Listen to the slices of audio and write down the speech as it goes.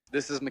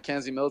This is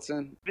Mackenzie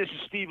Milton, This is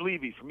Steve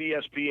Levy from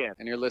ESPN,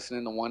 and you're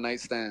listening to One Night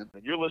Stand.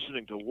 and you're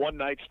listening to One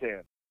Night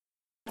Stand.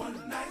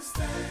 One night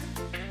stand,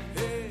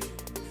 hey,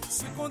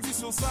 c'est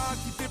condition ça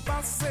qui t'est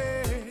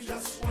passé.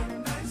 Just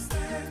one night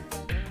stand,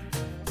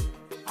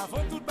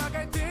 avant toute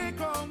bagaille t'est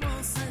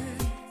commencé.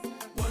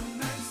 One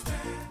night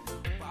stand,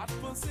 pas de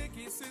penser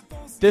que c'est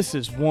ton. This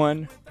is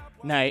One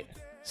Night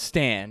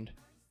Stand,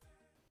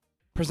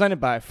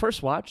 presented by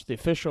First Watch, the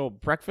official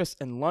breakfast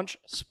and lunch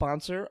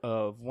sponsor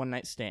of One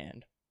Night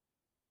Stand.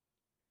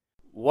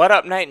 What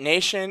up, Night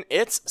Nation?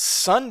 It's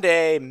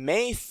Sunday,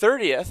 May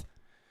 30th.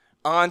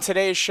 On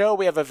today's show,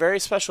 we have a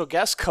very special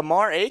guest,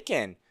 Kamar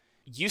Aiken,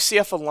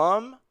 UCF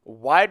alum,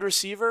 wide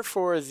receiver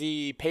for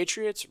the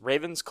Patriots,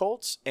 Ravens,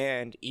 Colts,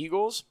 and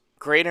Eagles.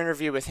 Great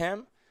interview with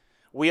him.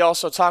 We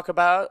also talk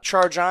about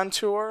Charge On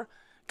Tour,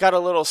 got a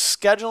little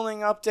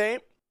scheduling update.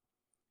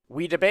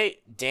 We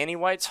debate Danny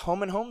White's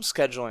home and home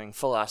scheduling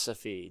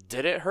philosophy.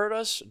 Did it hurt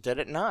us? Did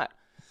it not?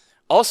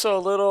 Also, a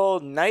little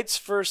Knights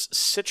vs.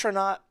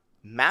 Citronaut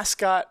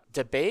mascot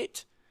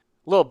debate.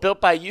 A little Built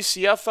by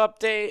UCF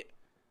update.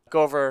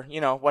 Go over,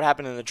 what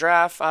happened in the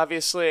draft,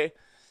 obviously.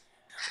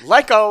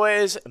 Like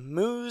always,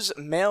 Moo's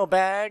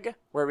Mailbag,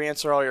 where we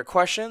answer all your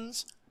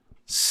questions.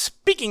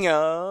 Speaking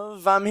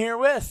of, I'm here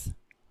with...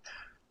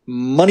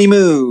 Money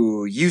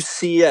Moo,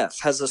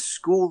 UCF has a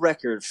school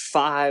record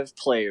 5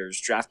 players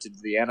drafted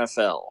to the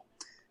NFL.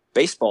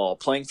 Baseball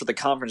playing for the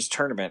conference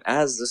tournament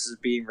as this is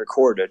being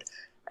recorded,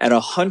 and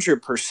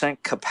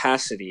 100%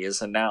 capacity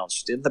is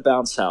announced in the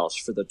bounce house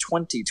for the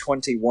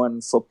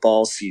 2021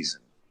 football season.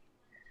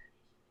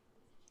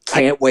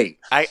 Can't wait.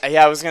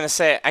 I was going to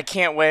say, I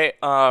can't wait.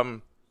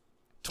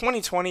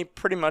 2020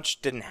 pretty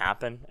much didn't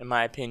happen, in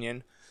my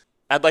opinion.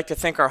 I'd like to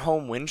think our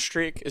home win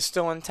streak is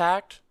still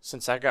intact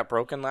since that got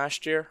broken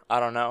last year. I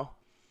don't know.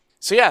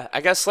 So yeah,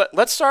 I guess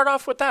let's start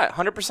off with that.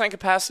 100%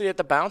 capacity at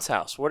the bounce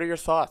house. What are your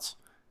thoughts?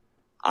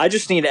 I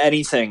just need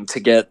anything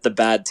to get the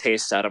bad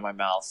taste out of my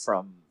mouth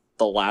from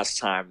the last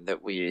time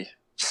that we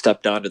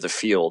stepped onto the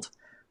field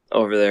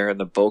over there in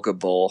the Boca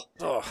Bowl.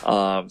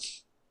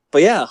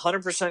 But yeah,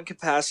 100%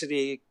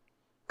 capacity.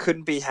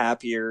 Couldn't be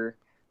happier.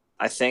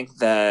 I think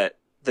that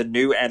the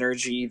new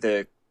energy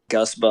that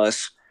Gus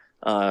Bus,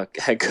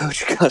 head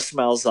coach Gus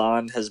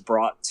Malzahn, has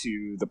brought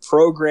to the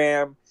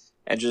program,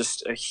 and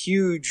just a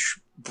huge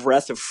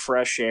breath of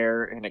fresh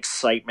air and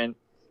excitement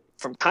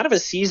from kind of a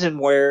season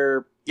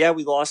where, yeah,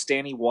 we lost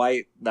Danny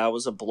White. That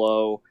was a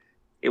blow.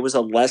 It was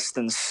a less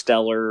than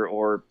stellar,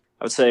 or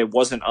I would say it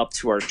wasn't up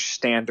to our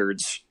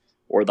standards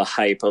or the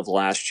hype of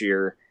last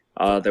year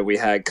that we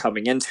had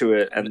coming into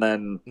it. And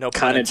then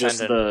kind of just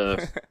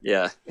the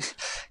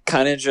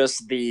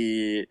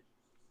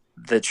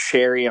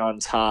cherry on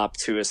top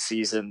to a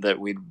season that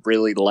we'd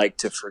really like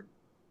to forget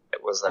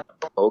was that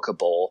Boca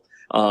Bowl.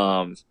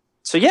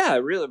 So yeah,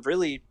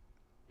 really,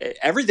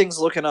 everything's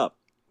looking up.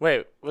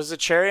 Wait, was the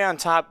cherry on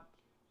top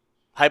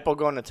Heupel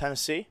going to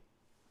Tennessee?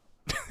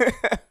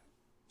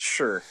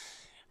 Sure.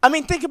 I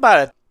mean, think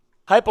about it.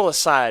 Heupel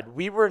aside,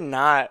 we were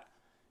not,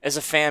 as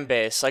a fan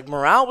base,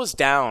 morale was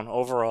down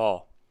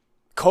overall.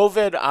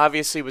 COVID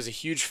obviously was a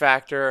huge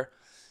factor.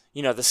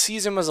 The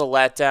season was a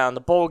letdown. The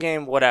bowl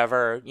game,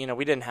 whatever.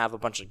 We didn't have a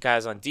bunch of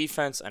guys on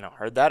defense. I know,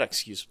 heard that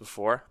excuse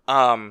before.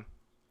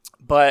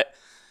 But,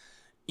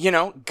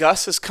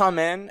 Gus has come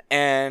in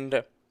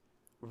and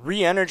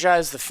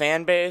re-energized the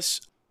fan base.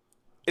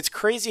 It's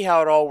crazy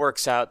how it all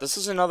works out. This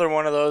is another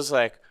one of those,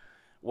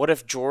 what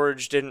if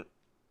George didn't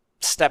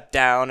step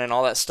down and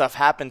all that stuff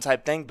happened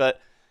type thing. But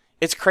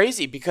it's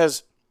crazy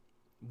because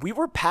we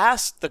were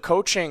past the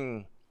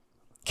coaching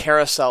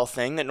carousel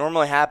thing that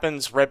normally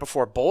happens right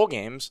before bowl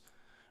games.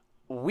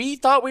 We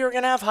thought we were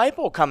going to have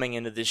Heupel coming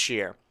into this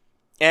year.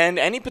 And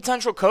any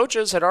potential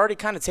coaches had already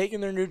kind of taken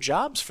their new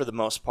jobs for the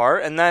most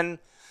part. And then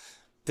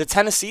the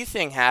Tennessee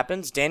thing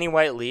happens. Danny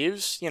White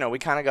leaves. We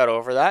kind of got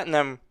over that. And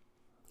then,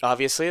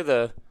 obviously,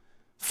 the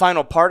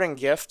final parting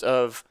gift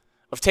of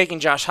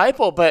taking Josh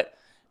Heupel. But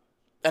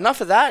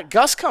enough of that.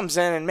 Gus comes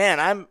in, and,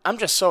 man, I'm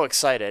just so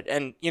excited.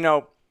 And,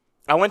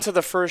 I went to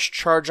the first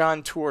Charge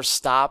On Tour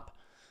stop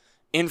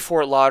in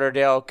Fort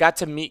Lauderdale. Got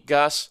to meet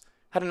Gus.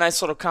 Had a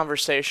nice little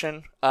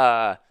conversation.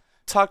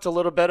 Talked a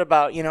little bit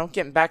about,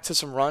 getting back to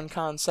some run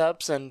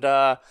concepts and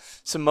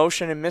some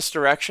motion and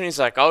misdirection. He's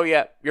like, oh,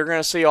 yeah, you're going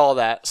to see all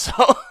that.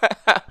 So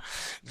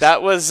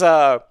that was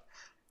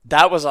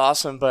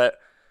awesome. But,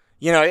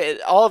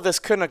 all of this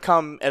couldn't have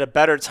come at a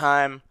better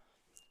time,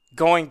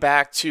 going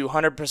back to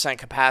 100%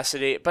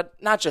 capacity. But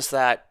not just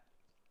that,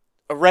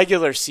 a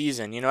regular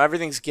season.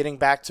 Everything's getting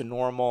back to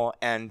normal.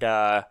 And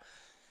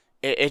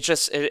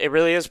it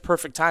really is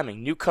perfect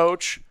timing. New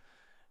coach,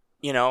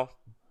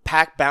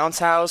 packed bounce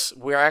house.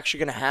 We're actually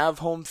going to have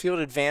home field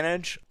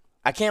advantage.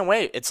 I can't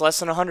wait. It's less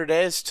than 100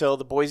 days till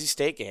the Boise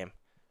State game.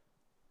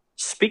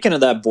 Speaking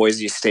of that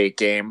Boise State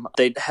game,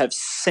 they have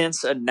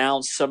since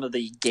announced some of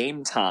the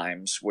game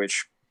times,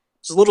 which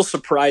is a little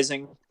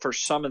surprising for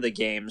some of the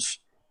games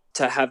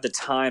to have the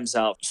times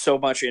out so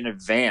much in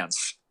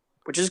advance.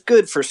 which is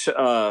good for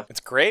It's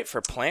great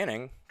for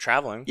planning,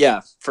 traveling.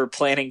 for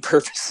planning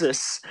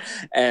purposes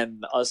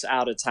and us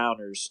out of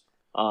towners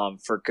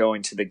for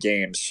going to the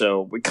game.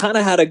 So we kind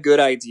of had a good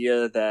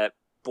idea that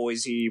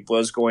Boise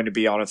was going to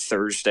be on a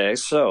Thursday.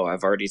 So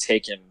I've already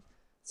taken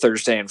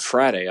Thursday and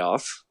Friday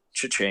off.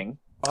 Cha-ching.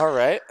 All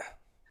right.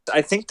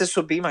 I think this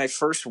will be my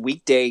first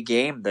weekday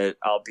game that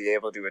I'll be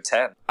able to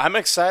attend. I'm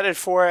excited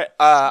for it.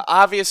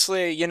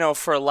 Obviously,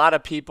 for a lot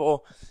of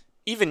people,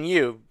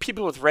 even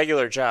people with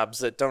regular jobs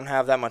that don't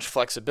have that much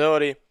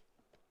flexibility,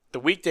 the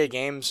weekday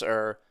games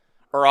are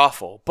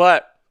awful.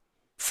 But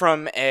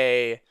from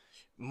a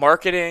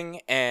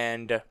marketing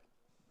and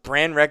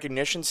brand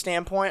recognition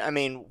standpoint, I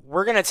mean,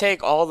 we're going to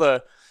take all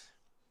the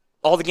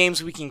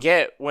games we can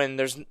get when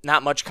there's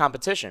not much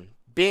competition.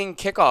 Being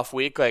kickoff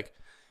week, like,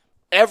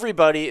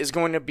 everybody is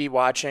going to be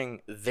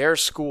watching their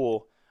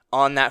school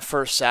on that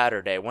first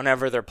Saturday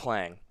whenever they're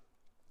playing.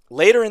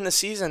 Later in the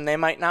season, they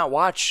might not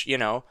watch,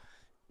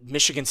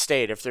 Michigan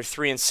State if they're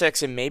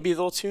 3-6, and maybe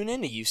they'll tune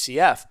into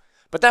UCF.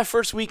 But that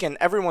first weekend,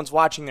 everyone's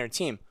watching their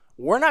team.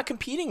 We're not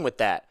competing with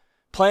that,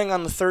 playing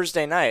on the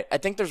Thursday night. I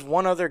think there's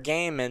one other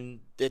game,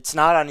 and it's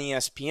not on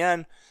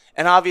ESPN.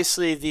 And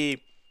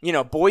obviously,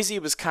 Boise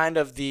was kind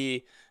of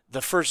the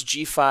first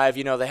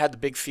G5. They had the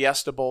big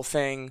Fiesta Bowl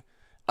thing.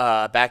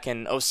 Back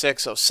in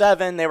 06,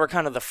 07, they were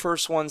kind of the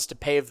first ones to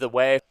pave the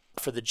way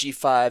for the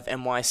G5,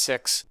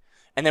 NY6.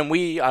 And then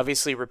we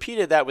obviously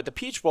repeated that with the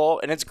Peach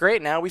Bowl, and it's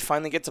great now. We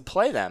finally get to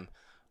play them.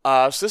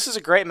 So this is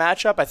a great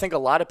matchup. I think a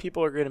lot of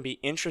people are going to be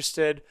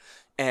interested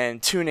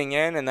and tuning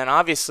in. And then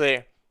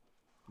obviously,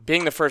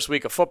 being the first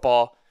week of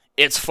football,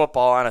 it's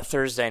football on a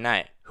Thursday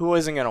night. Who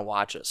isn't going to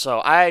watch it?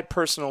 So I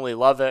personally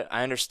love it.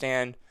 I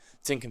understand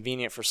it's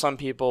inconvenient for some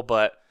people,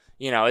 but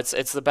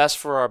it's the best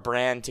for our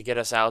brand to get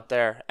us out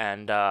there,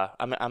 and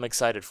I'm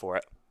excited for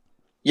it.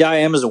 Yeah, I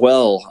am as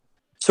well.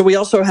 So we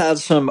also have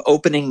some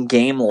opening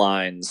game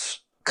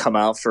lines come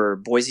out for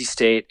Boise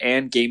State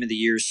and Game of the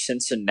Year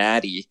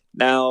Cincinnati.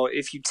 Now,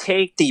 if you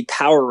take the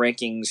power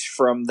rankings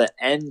from the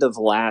end of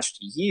last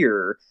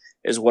year,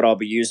 is what I'll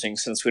be using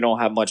since we don't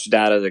have much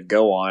data to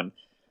go on.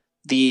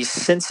 The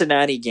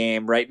Cincinnati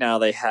game, right now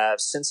they have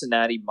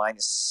Cincinnati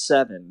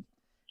 -7.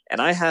 And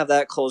I have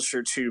that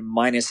closer to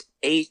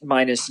 -8,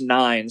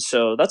 -9,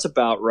 so that's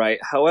about right.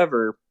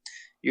 However,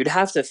 you'd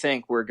have to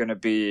think we're going to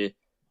be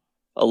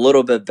a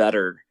little bit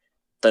better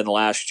than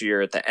last year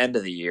at the end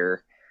of the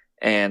year.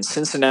 And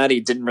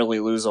Cincinnati didn't really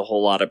lose a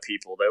whole lot of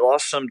people. They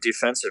lost some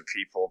defensive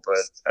people,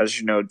 but as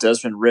you know,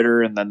 Desmond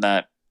Ridder and then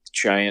that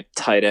giant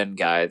tight end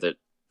guy that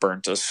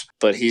burnt us,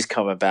 but he's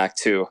coming back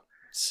too.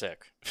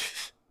 Sick.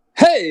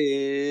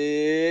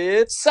 Hey,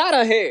 it's out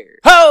of here.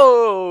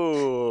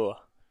 Ho!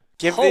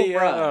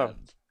 Run.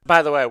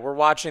 By the way, we're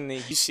watching the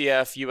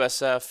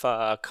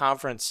UCF-USF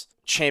conference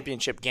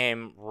championship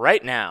game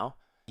right now.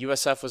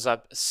 USF was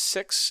up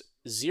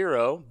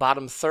 6-0,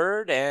 bottom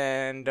third,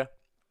 and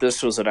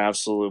this was an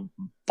absolute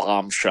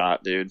bomb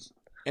shot, dude.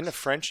 Into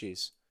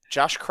Frenchies.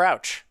 Josh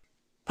Crouch.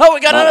 Oh,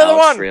 we got another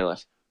one! Really?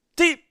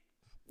 Deep!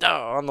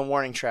 Oh, on the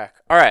warning track.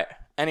 All right,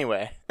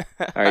 anyway.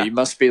 All right, you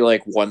must be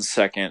like 1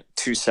 second,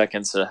 2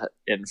 seconds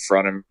in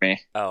front of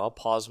me. Oh, I'll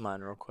pause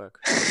mine real quick.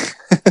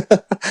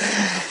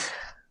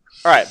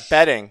 All right,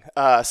 betting.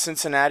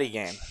 Cincinnati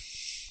game.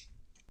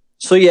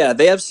 So, yeah,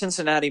 they have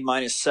Cincinnati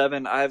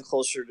 -7. I have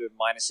closer to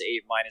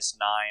 -8,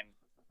 -9.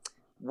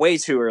 Way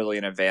too early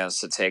in advance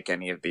to take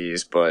any of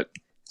these, but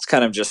it's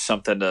kind of just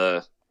something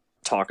to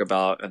talk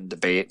about and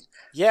debate.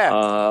 Yeah.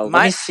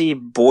 Let me see.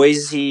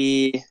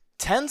 Boise.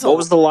 10's what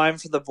was the line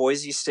for the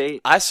Boise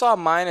State? I saw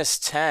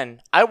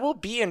 -10. I will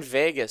be in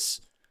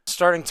Vegas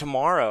starting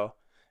tomorrow,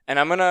 and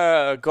I'm going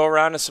to go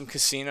around to some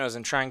casinos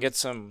and try and get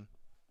some,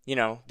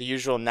 the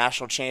usual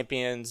national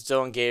champions,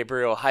 Dylan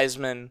Gabriel,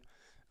 Heisman,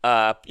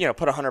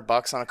 put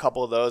 $100 on a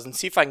couple of those and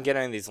see if I can get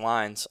any of these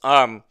lines.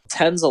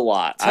 10's a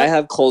lot. I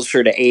have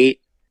closer to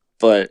 8,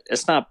 but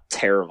it's not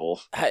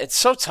terrible. It's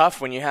so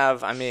tough when you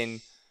have,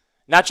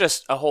 not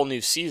just a whole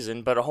new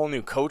season, but a whole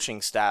new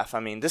coaching staff.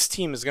 This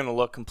team is going to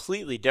look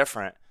completely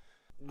different.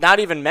 Not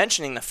even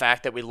mentioning the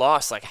fact that we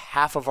lost like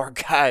half of our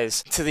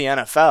guys to the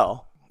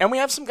NFL. And we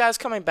have some guys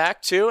coming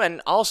back too,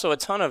 and also a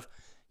ton of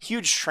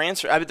huge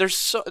transfer. There's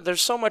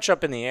so much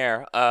up in the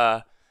air.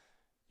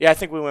 Yeah, I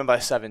think we win by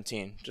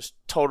 17. Just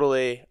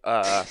totally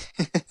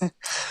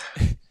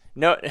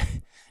no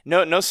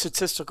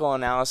statistical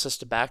analysis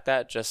to back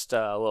that. Just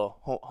a little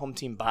home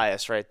team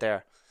bias right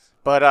there.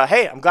 But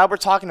hey, I'm glad we're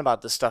talking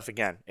about this stuff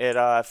again.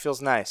 It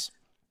feels nice.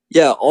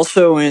 Yeah,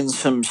 also in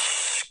some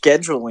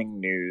scheduling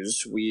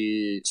news,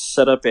 we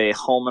set up a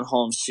home and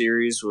home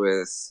series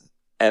with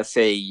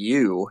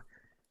FAU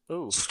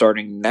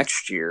starting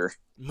next year.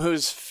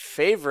 Moo's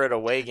favorite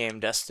away game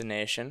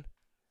destination.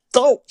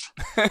 Dope.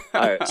 All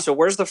right, so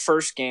where's the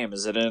first game?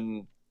 Is it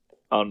in?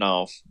 Oh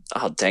no!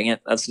 Oh dang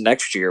it! That's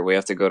next year. We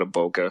have to go to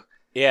Boca.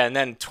 Yeah, and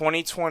then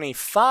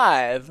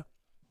 2025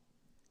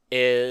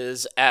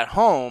 is at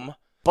home,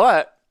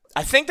 but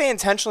I think they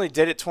intentionally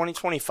did it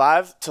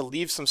 2025 to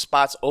leave some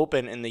spots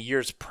open in the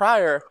years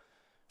prior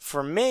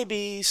for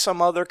maybe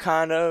some other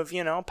kind of,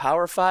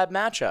 Power 5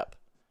 matchup.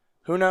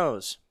 Who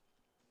knows?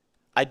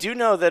 I do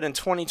know that in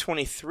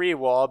 2023,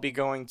 we'll all be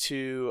going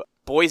to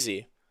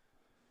Boise.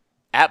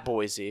 At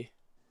Boise.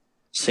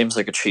 Seems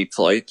like a cheap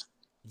flight.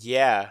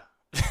 Yeah.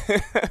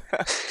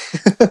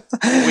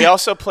 We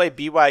also play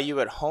BYU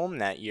at home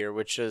that year,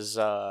 which is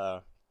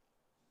a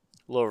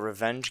little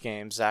revenge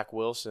game. Zach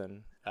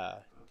Wilson,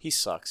 he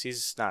sucks.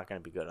 He's not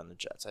going to be good on the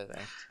Jets, I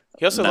think.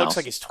 He also looks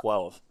like he's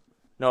 12.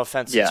 No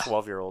offense to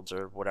 12-year-olds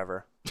or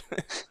whatever.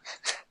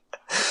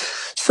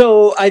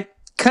 So I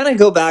kind of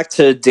go back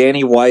to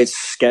Danny White's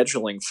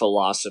scheduling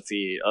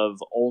philosophy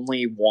of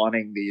only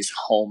wanting these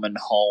home and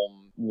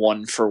home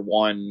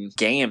 1-for-1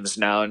 games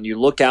now. And you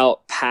look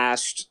out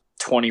past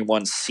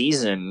 21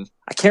 season,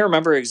 I can't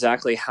remember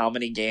exactly how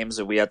many games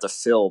that we had to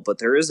fill, but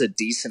there is a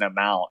decent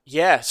amount.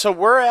 Yeah, so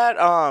we're at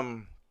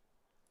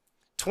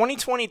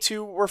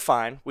 2022, we're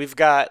fine. We've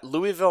got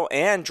Louisville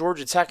and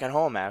Georgia Tech at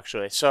home,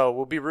 actually. So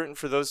we'll be rooting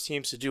for those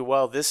teams to do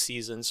well this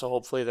season, so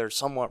hopefully they're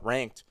somewhat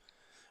ranked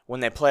when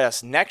they play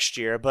us next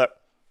year.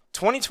 But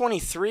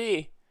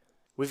 2023,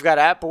 we've got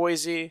at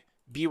Boise,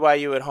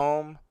 BYU at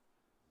home.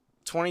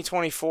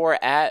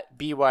 2024 at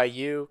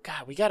BYU.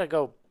 God, we got to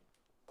go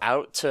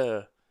out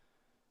to,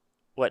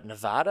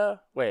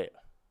 Nevada? Wait.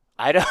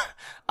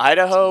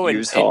 Idaho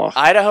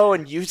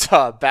and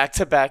Utah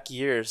back-to-back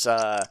years.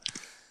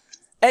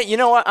 Hey, you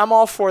know what? I'm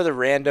all for the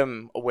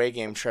random away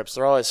game trips.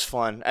 They're always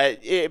fun.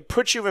 It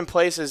puts you in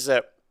places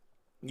that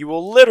you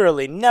will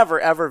literally never,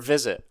 ever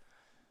visit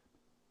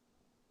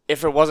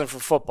if it wasn't for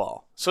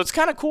football. So it's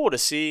kind of cool to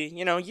see,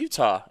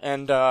 Utah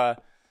and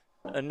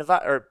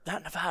Nevada, or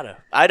not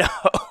Nevada,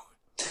 Idaho.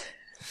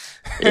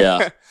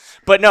 Yeah.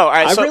 But no, all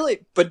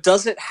right. But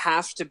does it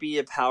have to be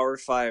a Power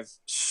 5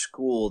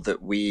 school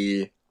that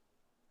we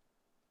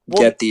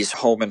get these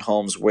home and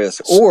homes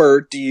with? Or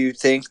do you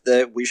think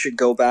that we should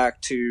go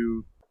back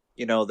to,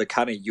 the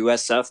kind of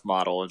USF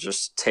model and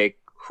just take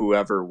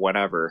whoever,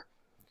 whenever?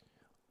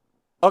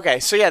 Okay,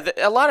 so yeah,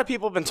 a lot of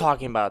people have been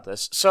talking about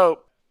this. So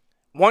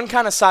one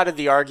kind of side of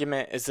the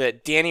argument is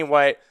that Danny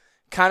White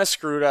kind of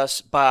screwed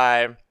us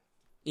by,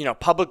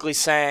 publicly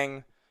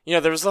saying,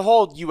 there was the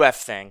whole UF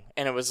thing,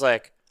 and it was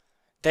like,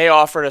 they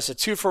offered us a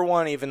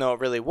 2-for-1, even though it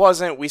really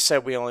wasn't. We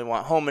said we only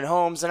want home and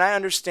homes, and I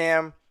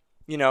understand,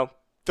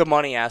 the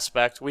money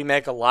aspect. We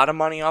make a lot of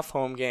money off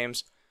home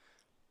games,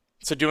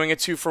 so doing a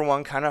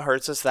 2-for-1 kind of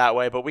hurts us that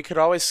way, but we could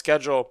always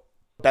schedule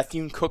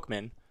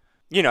Bethune-Cookman,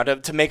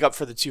 to make up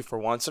for the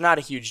 2-for-1, so not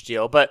a huge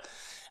deal. But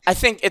I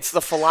think it's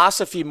the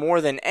philosophy more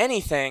than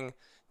anything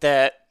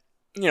that,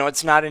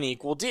 it's not an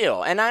equal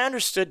deal. And I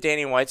understood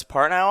Danny White's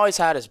part, and I always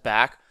had his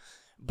back,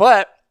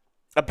 but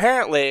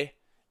apparently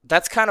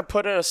that's kind of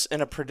put us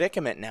in a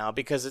predicament now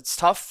because it's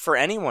tough for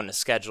anyone to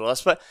schedule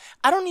us. But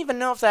I don't even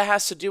know if that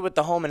has to do with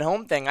the home and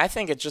home thing. I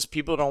think it's just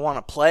people don't want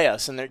to play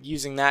us, and they're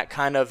using that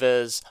kind of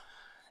as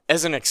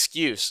an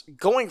excuse.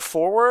 Going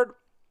forward,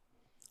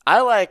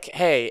 I like,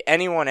 hey,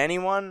 anyone,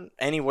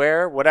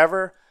 anywhere,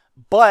 whatever.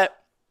 But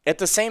at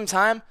the same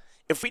time,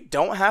 if we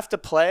don't have to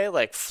play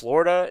like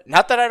Florida,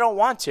 not that I don't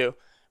want to,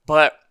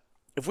 but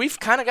if we've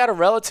kind of got a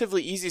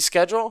relatively easy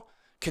schedule,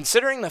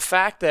 considering the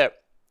fact that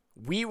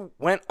we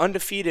went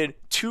undefeated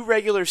 2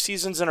 regular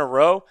seasons in a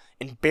row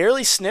and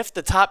barely sniffed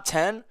the top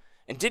 10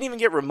 and didn't even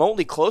get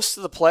remotely close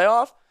to the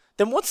playoff,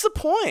 then what's the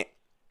point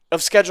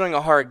of scheduling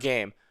a hard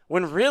game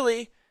when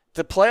really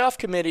the playoff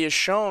committee has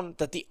shown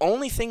that the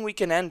only thing we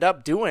can end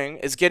up doing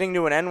is getting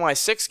to an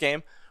NY6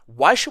 game?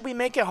 Why should we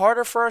make it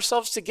harder for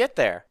ourselves to get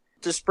there?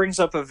 This brings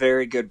up a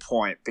very good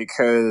point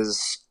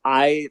because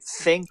I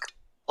think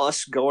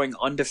us going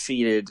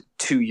undefeated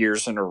 2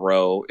 years in a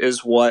row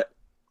is what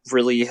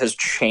really has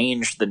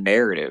changed the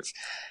narrative.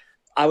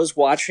 I was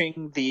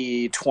watching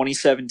the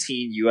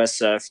 2017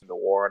 USF, the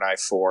War on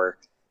I-4.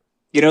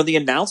 The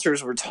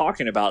announcers were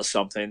talking about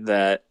something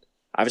that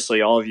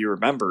obviously all of you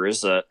remember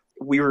is that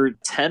we were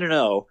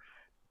 10-0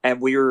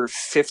 and we were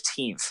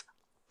 15th.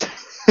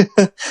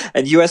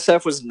 And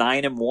USF was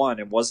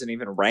 9-1 and wasn't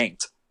even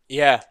ranked.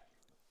 Yeah.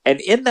 And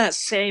in that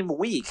same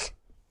week,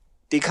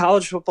 the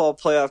College Football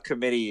Playoff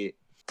Committee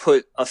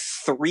put a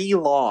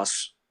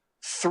three-loss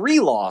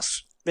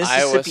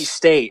Mississippi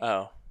State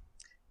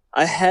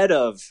ahead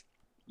of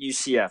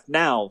UCF.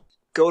 Now,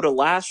 go to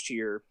last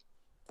year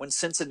when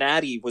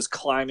Cincinnati was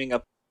climbing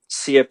up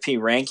CFP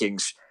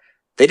rankings.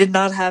 They did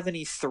not have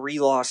any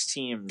 3-loss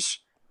teams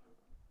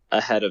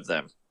ahead of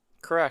them.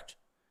 Correct.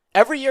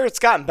 Every year it's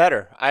gotten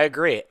better. I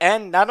agree.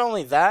 And not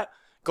only that,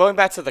 going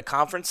back to the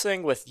conference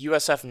thing with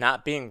USF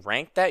not being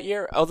ranked that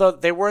year, although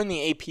they were in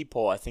the AP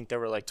poll, I think they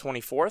were like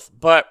 24th,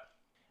 but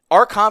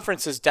our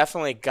conference has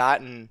definitely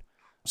gotten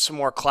some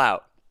more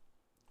clout.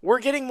 We're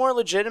getting more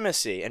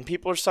legitimacy, and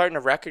people are starting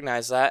to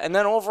recognize that. And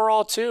then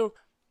overall, too,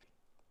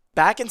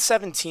 back in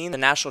 2017, the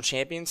national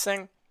champions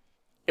thing,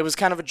 it was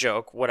kind of a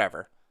joke,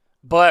 whatever.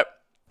 But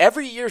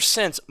every year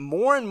since,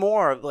 more and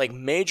more like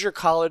major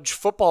college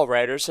football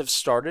writers have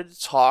started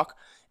to talk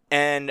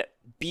and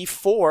be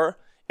for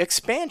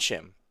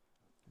expansion.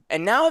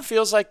 And now it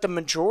feels like the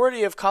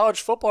majority of college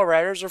football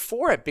writers are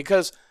for it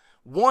because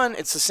One,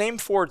 it's the same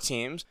 4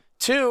 teams.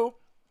 Two,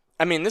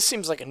 I mean, this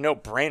seems like a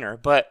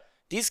no-brainer, but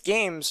these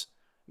games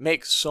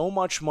make so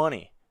much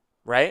money,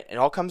 right? It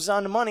all comes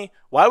down to money.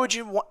 Why would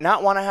you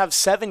not want to have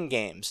 7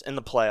 games in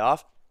the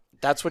playoff?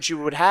 That's what you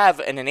would have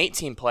in an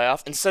 18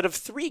 playoff instead of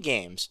 3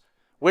 games,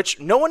 which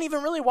no one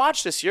even really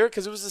watched this year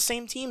because it was the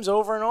same teams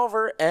over and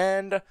over,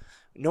 and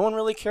no one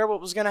really cared what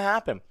was going to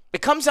happen.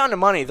 It comes down to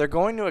money. They're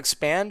going to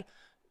expand.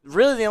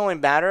 Really, the only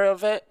matter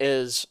of it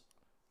is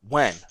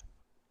when.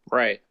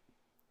 Right.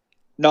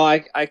 No,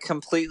 I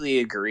completely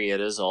agree. It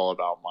is all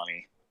about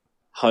money.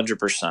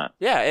 100%.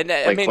 Yeah, and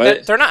I Like, mean,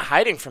 what? they're not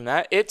hiding from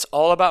that. It's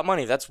all about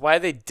money. That's why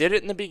they did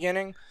it in the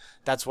beginning.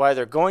 That's why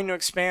they're going to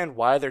expand,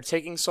 why they're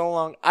taking so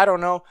long. I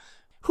don't know.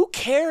 Who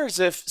cares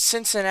if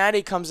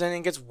Cincinnati comes in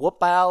and gets whooped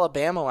by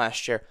Alabama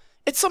last year?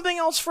 It's something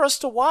else for us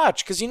to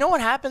watch, because you know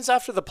what happens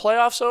after the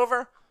playoffs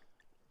over?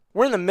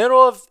 We're in the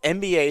middle of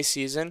NBA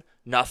season.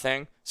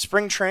 Nothing.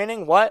 Spring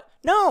training, what?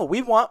 No,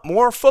 we want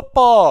more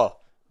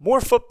football.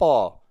 More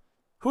football.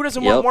 Who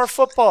doesn't want more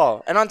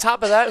football? And on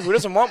top of that, who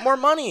doesn't want more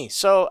money?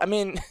 So, I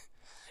mean,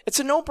 it's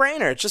a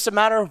no-brainer. It's just a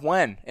matter of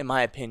when, in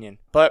my opinion.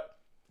 But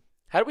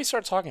how do we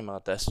start talking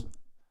about this?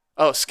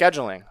 Oh,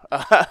 scheduling.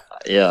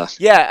 Yeah.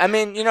 Yeah, I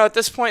mean, at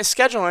this point,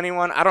 schedule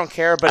anyone. I don't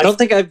care. But I don't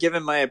think I've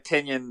given my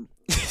opinion.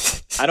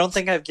 I don't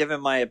think I've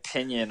given my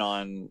opinion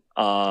on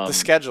the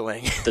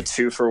scheduling.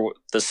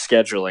 the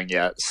scheduling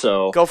yet.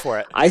 So Go for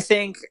it. I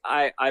think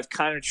I've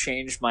kind of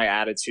changed my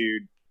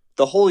attitude.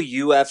 The whole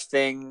UF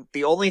thing,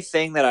 the only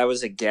thing that I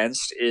was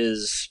against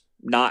is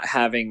not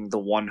having the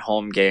one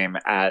home game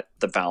at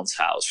the Bounce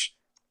House.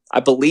 I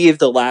believe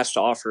the last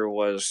offer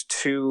was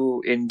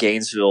 2 in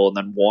Gainesville and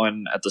then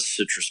 1 at the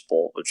Citrus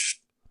Bowl, which,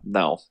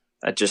 no,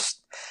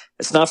 it's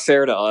not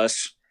fair to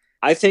us.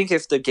 I think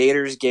if the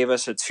Gators gave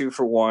us a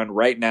 2-for-1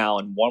 right now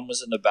and 1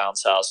 was in the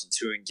Bounce House and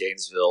 2 in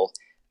Gainesville,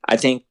 I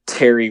think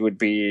Terry would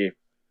be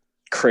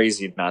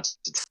crazy not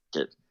to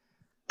take it.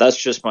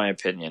 That's just my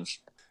opinion.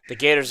 The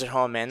Gators at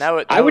home, man. That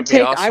would I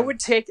be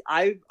awesome.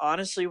 I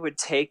honestly would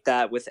take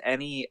that with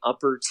any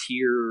upper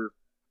tier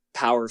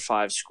Power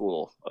 5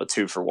 school, a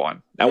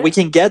 2-for-1. Now we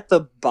can get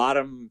the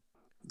bottom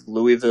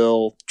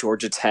Louisville,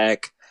 Georgia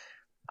Tech.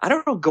 I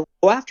don't know, go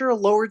after a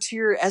lower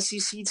tier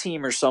SEC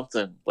team or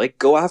something. Like,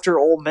 go after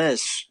Ole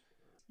Miss.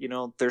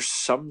 There's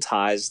some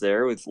ties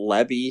there with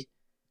Lebby.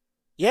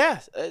 Yeah,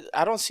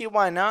 I don't see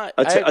why not.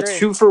 A I agree.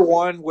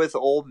 2-for-1 with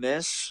Ole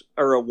Miss,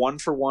 or a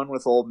 1-for-1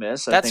 with Ole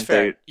Miss. That's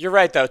fair. You're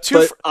right, though.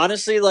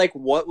 Honestly, like,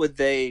 what would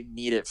they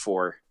need it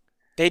for?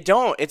 They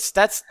don't.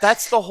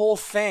 That's the whole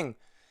thing.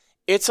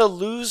 It's a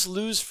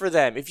lose-lose for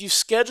them. If you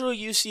schedule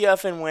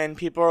UCF and win,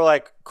 people are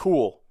like,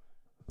 cool.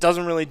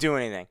 Doesn't really do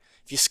anything.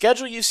 If you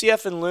schedule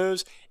UCF and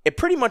lose, it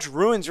pretty much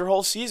ruins your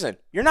whole season.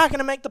 You're not going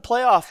to make the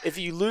playoff if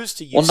you lose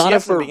to UCF not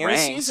if in the we're beginning of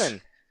the ranked.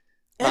 season.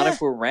 Not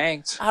if we're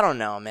ranked. I don't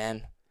know,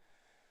 man.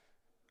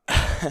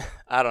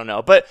 I don't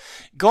know. But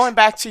going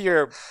back to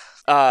your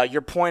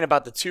point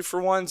about the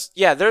 2-for-1s,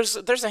 yeah,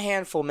 there's a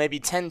handful, maybe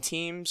 10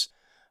 teams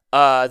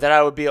that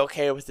I would be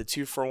okay with the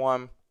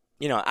 2-for-1.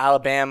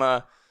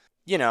 Alabama,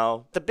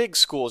 the big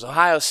schools,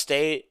 Ohio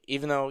State,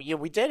 even though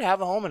we did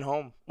have a home and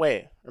home.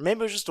 Wait, or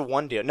maybe it was just a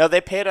 1 deal. No, they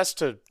paid us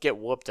to get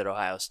whooped at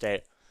Ohio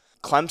State.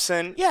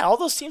 Clemson, yeah, all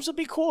those teams would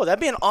be cool.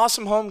 That'd be an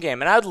awesome home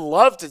game. And I'd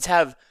love to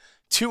have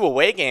 2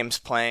 away games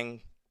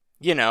playing,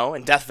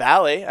 in Death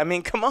Valley. I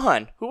mean, come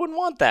on. Who wouldn't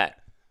want that?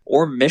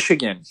 Or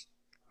Michigan.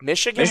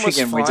 Michigan was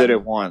fun. We did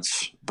it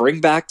once. Bring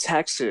back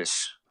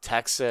Texas.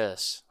 I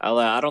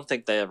I don't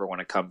think they ever want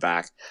to come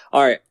back.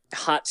 All right,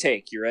 hot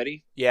take. You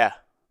ready? Yeah.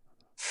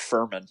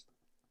 Furman.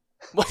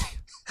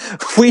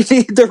 We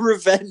need the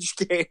revenge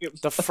game.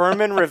 The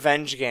Furman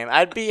revenge game.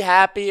 I'd be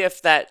happy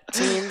if that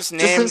team's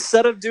name... Just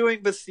instead of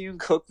doing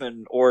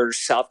Bethune-Cookman or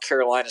South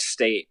Carolina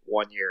State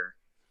 1 year.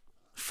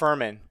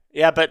 Furman.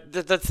 Yeah, but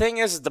the thing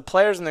is, the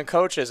players and the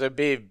coaches would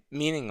be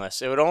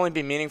meaningless. It would only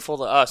be meaningful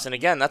to us. And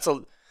again, that's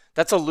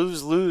a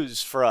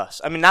lose-lose for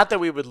us. I mean, not that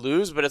we would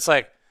lose, but it's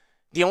like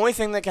the only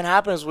thing that can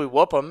happen is we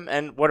whoop them.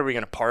 And what, are we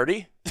going to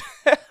party?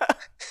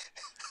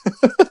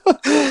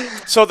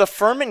 So the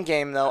Furman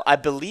game, though, I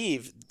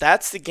believe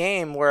that's the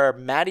game where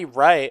Matty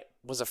Wright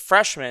was a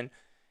freshman,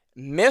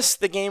 missed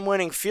the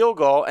game-winning field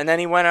goal, and then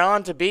he went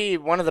on to be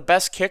one of the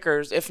best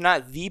kickers, if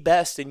not the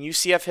best, in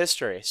UCF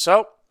history.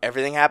 So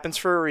everything happens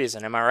for a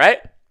reason. Am I right?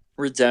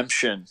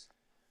 Redemption.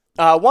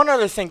 One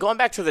other thing, going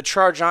back to the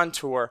Charge On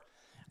tour,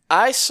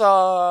 I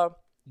saw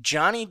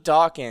Johnny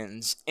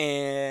Dawkins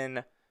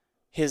in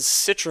his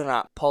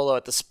Citronaut polo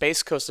at the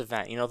Space Coast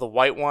event. The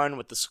white one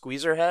with the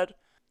squeezer head.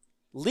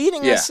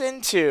 Leading us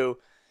into,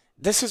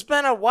 this has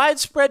been a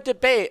widespread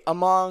debate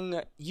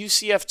among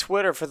UCF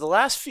Twitter for the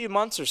last few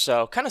months or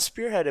so, kind of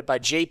spearheaded by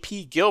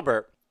JP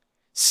Gilbert.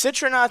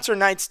 Citronauts or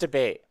Knights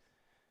debate.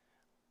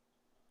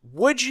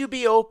 Would you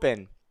be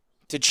open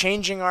to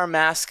changing our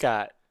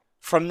mascot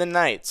from the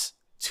Knights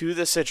to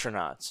the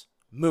Citronauts?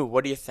 Moo,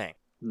 what do you think?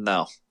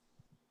 No.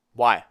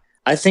 Why?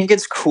 I think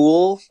it's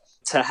cool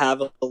to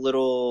have a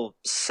little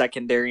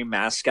secondary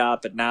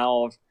mascot, but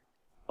now...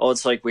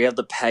 it's like we have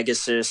the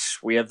Pegasus,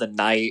 we have the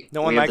Knight,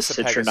 No one we have likes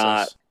the the Citronaut.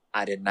 Pegasus.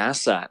 I didn't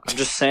ask that. I'm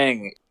just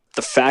saying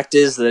the fact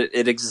is that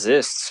it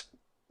exists.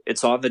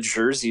 It's on the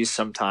jerseys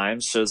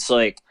sometimes. So it's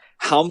like,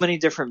 how many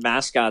different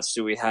mascots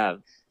do we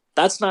have?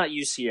 That's not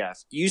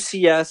UCF.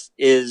 UCF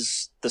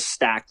is the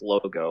stacked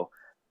logo,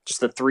 just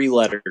the 3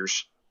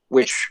 letters,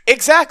 which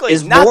exactly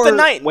is not more, the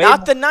Knights.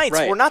 Not the more, Knights.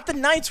 right, We're not the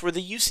Knights. We're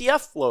the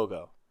UCF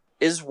logo.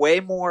 is way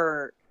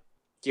more,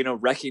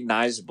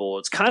 recognizable.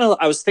 It's kind of,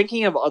 I was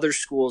thinking of other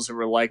schools that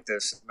were like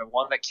this, and the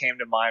one that came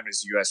to mind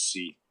was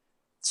USC.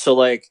 So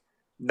like,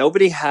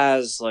 nobody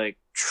has like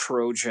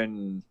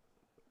Trojan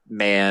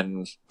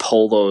man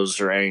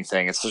polos or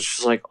anything. It's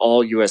just like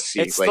all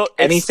USC. It's like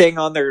anything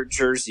on their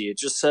jersey, it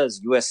just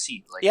says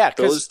USC. Like, yeah,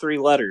 those 3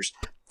 letters,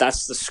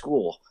 that's the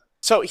school.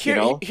 So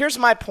here's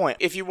my point.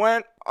 If you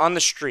went on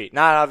the street,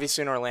 not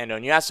obviously in Orlando,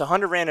 and you asked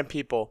 100 random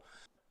people,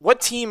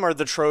 what team are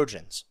the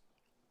Trojans?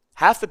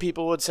 Half the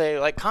people would say,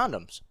 like,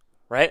 condoms,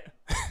 right?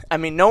 I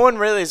mean, no one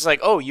really is like,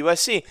 oh,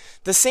 USC.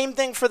 The same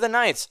thing for the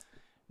Knights.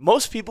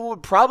 Most people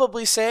would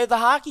probably say the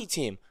hockey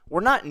team.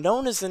 We're not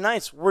known as the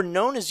Knights. We're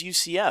known as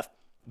UCF.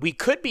 We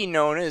could be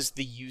known as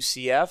the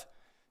UCF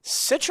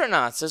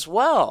Citronauts as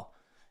well.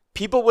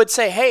 People would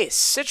say, hey,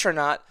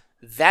 Citronaut,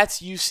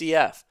 that's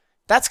UCF.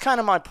 That's kind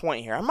of my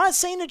point here. I'm not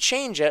saying to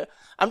change it.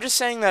 I'm just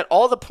saying that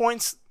all the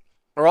points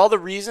or all the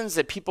reasons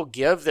that people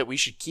give that we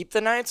should keep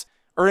the Knights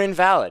are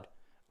invalid.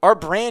 Our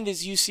brand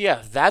is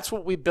UCF. That's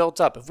what we built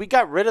up. If we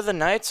got rid of the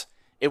Knights,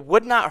 it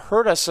would not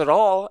hurt us at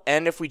all.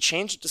 And if we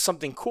changed it to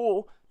something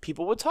cool,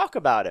 people would talk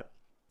about it.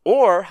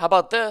 Or, how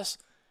about this?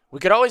 We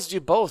could always do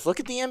both. Look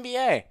at the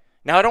NBA.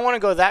 Now, I don't want to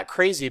go that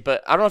crazy,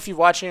 but I don't know if you've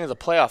watched any of the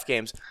playoff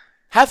games.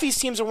 Half these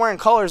teams are wearing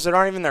colors that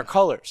aren't even their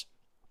colors.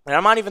 And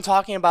I'm not even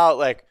talking about,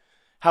 like,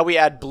 how we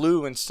add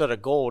blue instead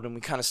of gold, and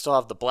we kind of still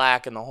have the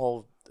black and the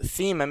whole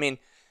theme. I mean,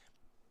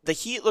 the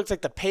Heat looked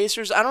like the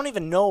Pacers. I don't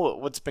even know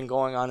what's been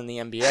going on in the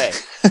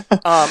NBA. And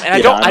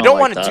I don't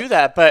want to do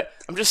that, but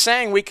I'm just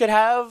saying we could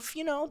have,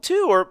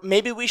 2, or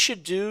maybe we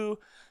should do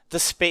the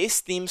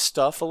space-themed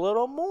stuff a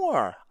little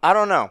more. I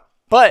don't know.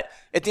 But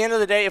at the end of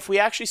the day, if we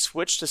actually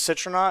switch to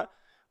Citronaut,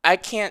 I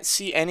can't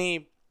see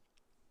any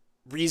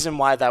reason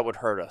why that would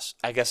hurt us,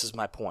 I guess is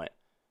my point.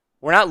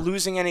 We're not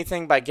losing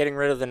anything by getting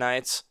rid of the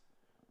Knights.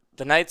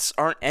 The Knights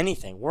aren't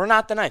anything. We're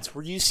not the Knights.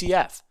 We're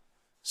UCF.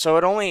 So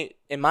it only,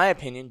 in my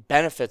opinion,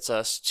 benefits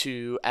us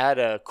to add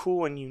a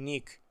cool and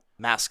unique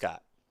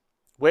mascot,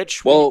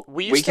 which we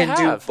used to have.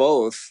 We can do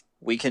both.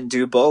 We can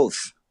do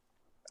both.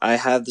 I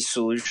have the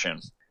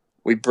solution.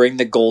 We bring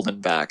the Golden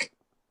back.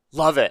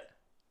 Love it.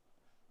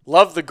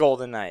 Love the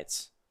Golden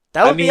Knights.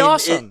 That would be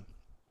awesome.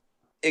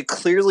 It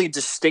clearly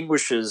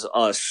distinguishes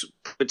us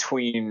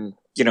between,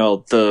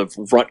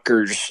 the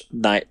Rutgers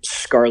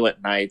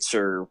Scarlet Knights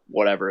or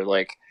whatever.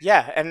 Like,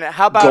 yeah, and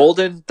how about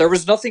Golden? There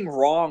was nothing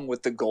wrong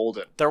with the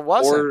Golden. There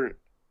wasn't.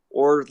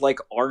 Or like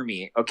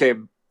Army. Okay,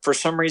 for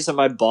some reason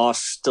my boss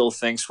still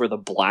thinks we're the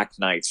Black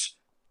Knights.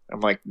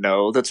 I'm like,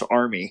 no, that's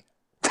Army.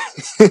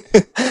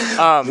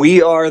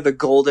 We are the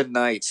Golden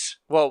Knights.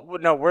 Well,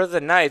 no, we're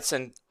the Knights,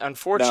 and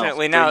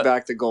unfortunately now bring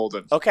back the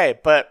Golden. Okay,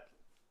 but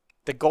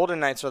the Golden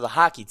Knights are the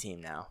hockey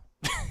team now.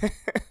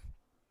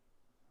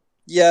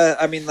 Yeah,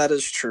 I mean, that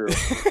is true.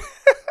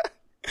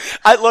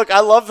 I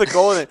love the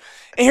Golden.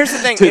 And here's the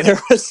thing. Dude,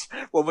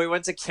 when we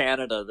went to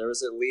Canada, there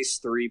was at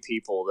least 3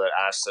 people that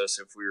asked us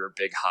if we were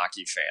big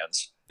hockey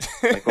fans.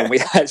 Like when we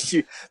had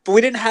but we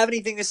didn't have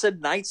anything that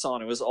said Knights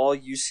on it. It was all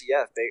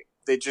UCF.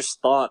 They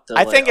just thought that,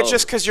 I think it's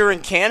just because you're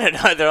in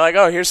Canada. They're like,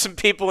 oh, here's some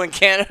people in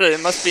Canada.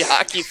 It must be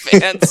hockey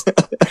fans.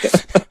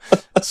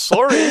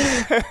 Sorry.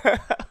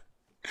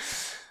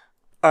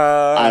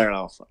 I don't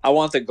know. I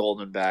want the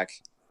Golden back.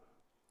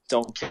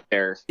 Don't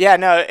care. Yeah,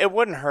 no, it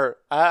wouldn't hurt.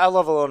 I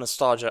love a little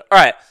nostalgia. All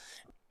right.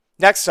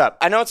 Next up.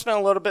 I know it's been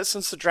a little bit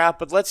since the draft,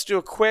 but let's do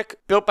a quick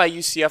Built by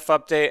UCF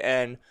update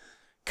and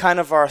kind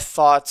of our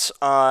thoughts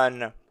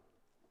on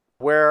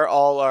where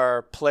all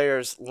our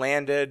players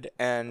landed.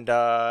 And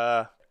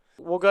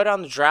we'll go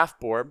down the draft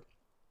board.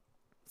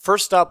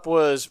 First up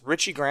was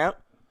Richie Grant,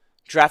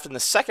 drafted in the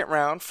 2nd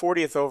round,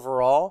 40th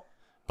overall,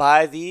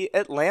 by the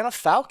Atlanta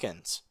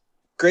Falcons.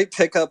 Great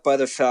pickup by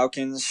the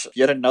Falcons.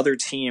 Yet another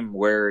team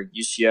where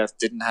UCF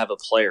didn't have a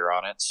player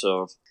on it.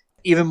 So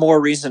even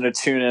more reason to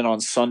tune in on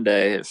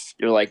Sunday if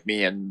you're like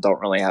me and don't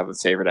really have a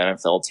favorite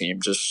NFL team.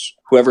 Just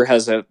whoever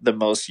has the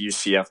most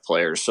UCF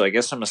players. So I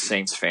guess I'm a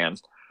Saints fan.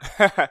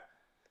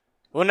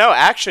 Well, no,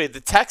 actually, the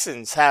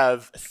Texans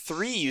have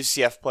 3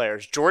 UCF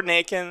players. Jordan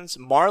Akins,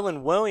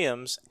 Marlon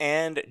Williams,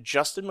 and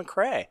Justin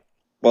McCray.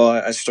 Well,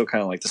 I still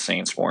kind of like the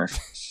Saints more.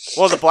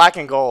 Well, the black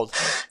and gold.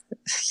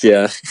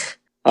 Yeah.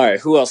 All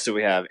right, who else do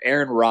we have?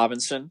 Aaron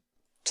Robinson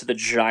to the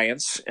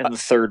Giants in the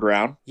 3rd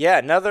round. Yeah,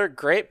 another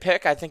great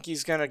pick. I think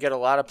he's going to get a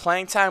lot of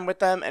playing time with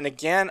them. And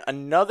again,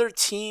 another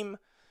team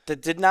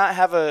that did not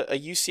have a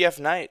UCF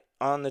Knight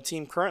on the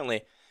team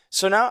currently.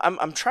 So now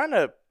I'm trying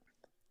to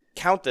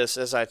count this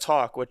as I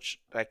talk, which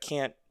I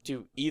can't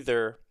do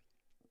either.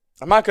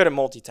 I'm not good at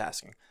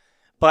multitasking.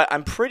 But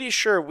I'm pretty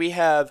sure we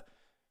have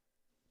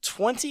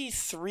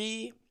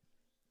 23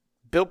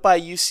 built by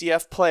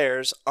UCF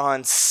players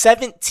on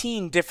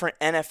 17 different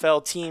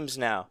NFL teams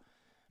now.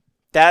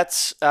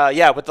 That's,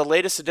 with the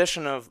latest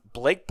edition of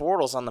Blake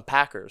Bortles on the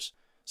Packers.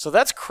 So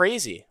that's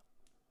crazy.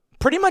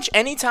 Pretty much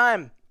any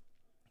time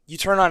you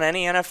turn on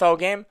any NFL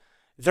game,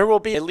 there will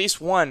be at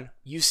least one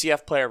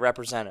UCF player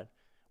represented,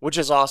 which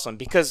is awesome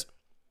because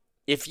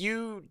if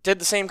you did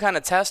the same kind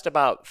of test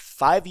about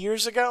 5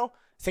 years ago,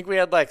 I think we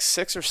had like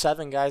 6 or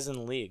 7 guys in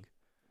the league.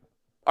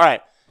 All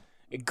right,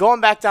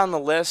 going back down the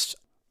list,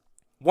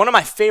 one of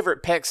my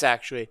favorite picks,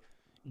 actually,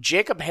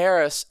 Jacob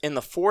Harris in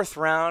the 4th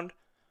round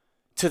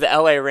to the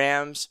LA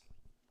Rams.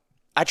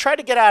 I tried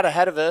to get out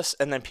ahead of this,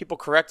 and then people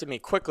corrected me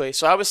quickly.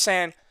 So I was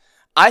saying,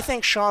 I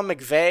think Sean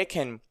McVay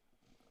can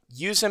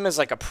use him as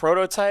like a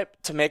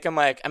prototype to make him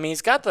like, I mean,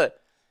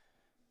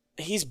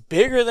 he's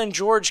bigger than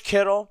George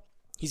Kittle.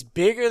 He's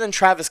bigger than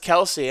Travis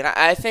Kelce. And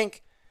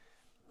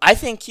I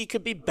think he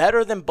could be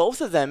better than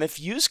both of them if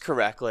used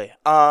correctly.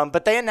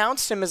 But they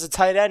announced him as a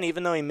tight end,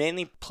 even though he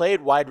mainly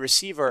played wide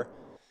receiver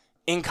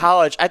in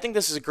college. I think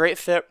this is a great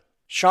fit.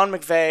 Sean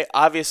McVay,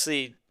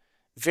 obviously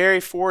very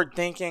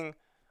forward-thinking,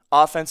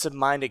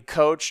 offensive-minded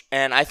coach.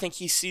 And I think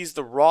he sees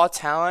the raw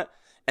talent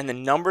and the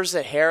numbers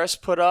that Harris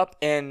put up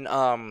in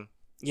the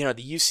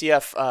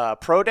UCF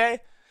Pro Day,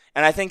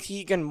 and I think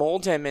he can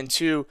mold him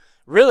into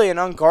really an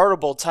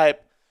unguardable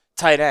type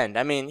tight end.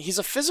 I mean, he's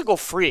a physical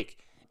freak,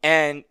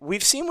 and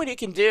we've seen what he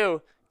can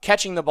do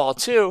catching the ball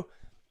too.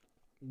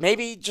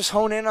 Maybe just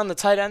hone in on the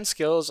tight end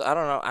skills. I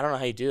don't know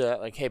how you do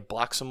that. Like, hey,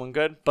 block someone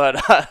good.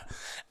 But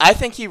I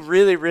think he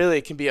really,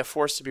 really can be a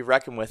force to be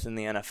reckoned with in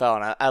the NFL,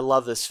 and I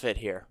love this fit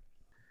here.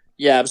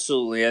 Yeah,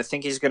 absolutely. I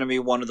think he's going to be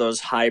one of those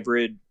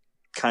hybrid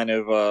kind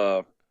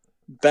of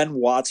Ben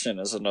Watson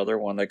is another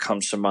one that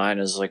comes to mind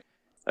as like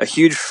a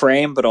huge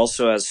frame, but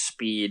also has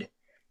speed.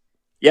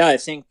 Yeah, I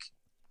think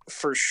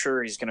for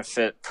sure he's going to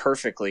fit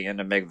perfectly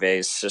into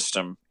McVay's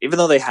system, even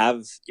though they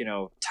have,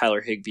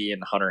 Tyler Higbee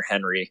and Hunter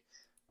Henry.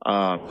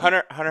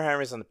 Hunter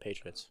Henry's on the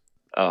Patriots.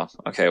 Oh,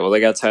 okay. Well, they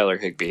got Tyler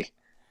Higbee.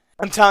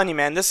 I'm telling you,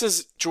 man, this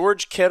is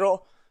George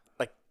Kittle.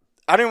 Like,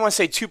 I don't even want to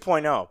say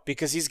 2.0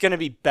 because he's going to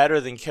be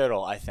better than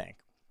Kittle, I think.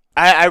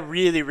 I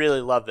really,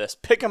 really love this.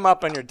 Pick him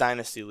up on your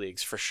dynasty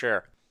leagues for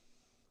sure.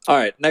 All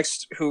right,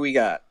 next, who we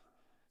got?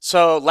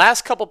 So,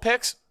 last couple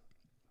picks,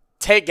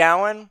 Tay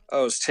Gowan.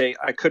 Oh, it's Tay.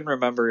 I couldn't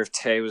remember if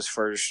Tay was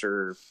first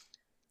or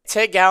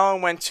Tay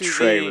Gowan went to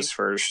Trey was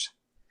first.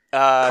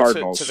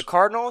 Cardinals. To the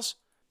Cardinals.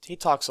 He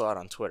talks a lot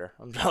on Twitter.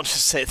 I'll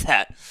just say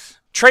that.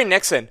 Trey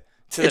Nixon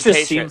to the Patriots. It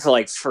just seemed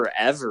like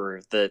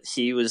forever that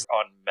he was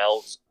on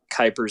Mel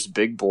Kiper's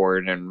big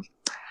board, and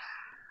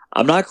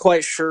I'm not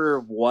quite sure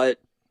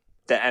what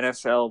the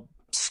NFL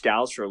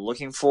scouts are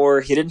looking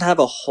for. He didn't have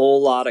a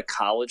whole lot of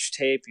college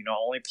tape.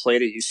 Only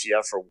played at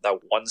UCF for that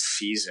one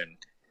season.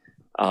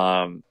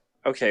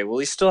 Okay, well,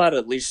 he still had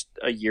at least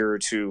a year or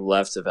two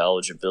left of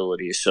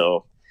eligibility,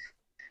 so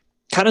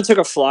kind of took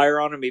a flyer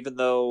on him, even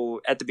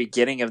though at the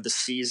beginning of the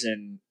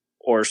season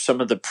or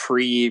some of the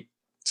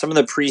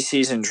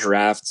preseason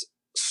draft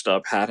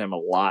stuff had him a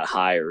lot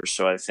higher.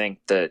 So I think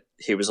that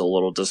he was a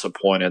little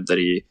disappointed that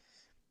he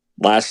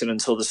lasted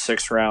until the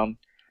 6th round.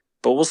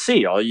 But we'll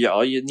see. All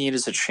you need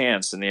is a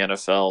chance in the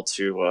NFL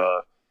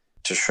to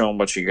show him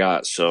what you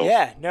got. So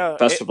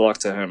best of luck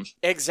to him.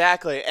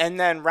 Exactly. And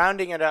then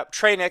rounding it up,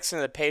 Trey Nixon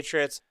of the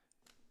Patriots.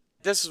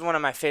 This is one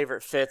of my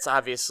favorite fits,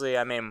 obviously.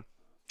 I mean,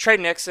 Trey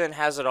Nixon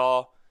has it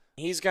all.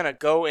 He's going to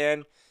go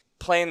in,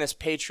 play in this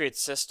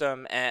Patriots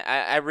system, and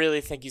I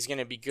really think he's going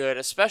to be good,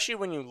 especially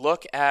when you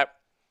look at,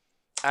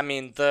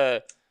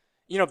 Bill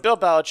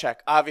Belichick,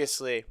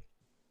 obviously,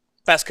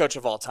 best coach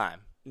of all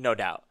time, no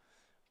doubt.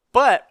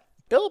 But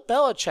Bill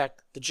Belichick,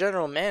 the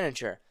general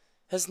manager,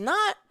 has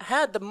not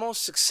had the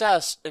most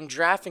success in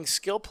drafting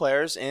skill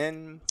players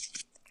in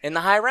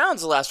the high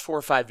rounds the last 4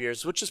 or 5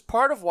 years, which is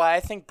part of why I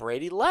think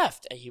Brady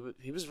left.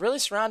 He was really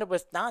surrounded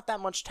with not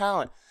that much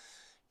talent.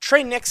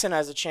 Trey Nixon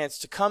has a chance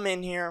to come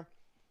in here,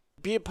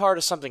 be a part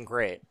of something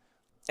great.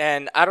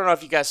 And I don't know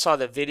if you guys saw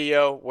the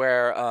video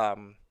where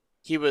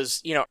he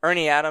was,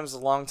 Ernie Adams, a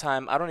long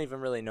time, I don't even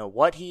really know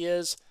what he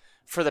is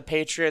for the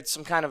Patriots,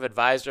 some kind of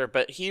advisor,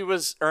 but he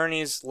was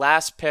Ernie's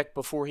last pick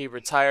before he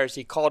retires.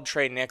 He called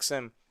Trey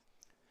Nixon.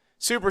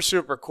 Super,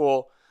 super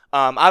cool.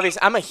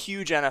 Obviously, I'm a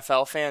huge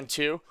NFL fan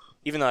too,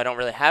 even though I don't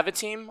really have a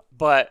team,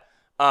 but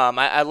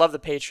I love the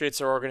Patriots,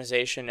 their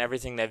organization,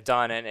 everything they've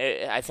done,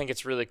 and I think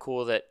it's really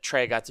cool that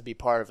Trey got to be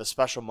part of a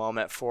special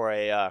moment for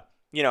a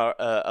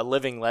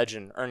living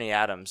legend, Ernie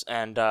Adams,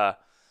 and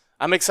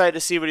I'm excited to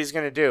see what he's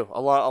going to do,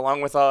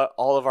 along with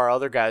all of our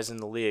other guys in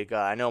the league.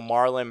 I know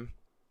Marlon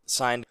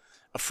signed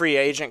a free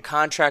agent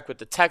contract with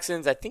the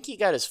Texans. I think he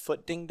got his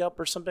foot dinged up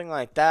or something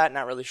like that.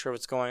 Not really sure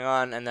what's going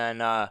on. And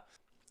then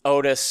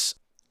Otis,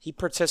 he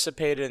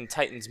participated in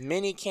Titans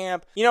mini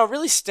camp. It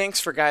really stinks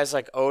for guys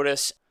like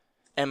Otis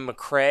and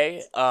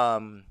McCray,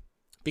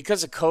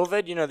 because of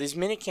COVID, these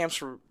mini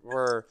camps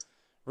were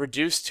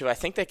reduced to, I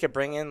think they could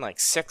bring in like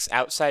 6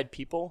 outside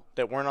people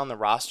that weren't on the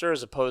roster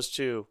as opposed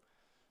to,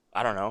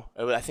 I don't know,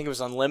 I think it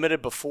was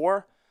unlimited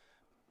before.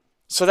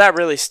 So that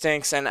really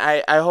stinks, and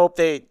I hope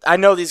I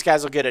know these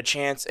guys will get a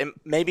chance, and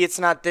maybe it's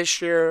not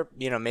this year,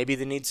 maybe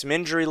they need some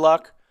injury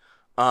luck.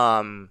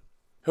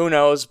 Who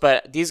knows,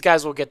 but these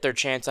guys will get their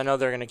chance. I know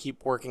they're going to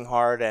keep working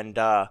hard, and,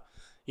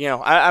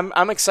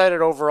 I'm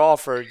excited overall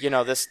for,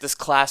 this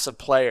class of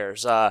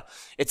players.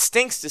 It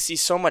stinks to see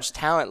so much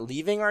talent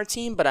leaving our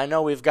team, but I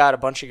know we've got a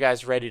bunch of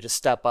guys ready to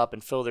step up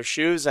and fill their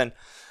shoes, and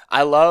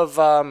I love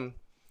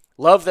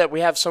that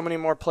we have so many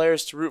more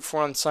players to root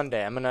for on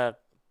Sunday. I'm going to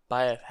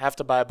have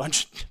to buy a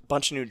bunch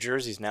of new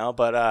jerseys now,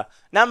 but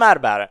not mad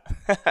about it.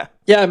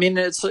 Yeah, I mean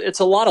it's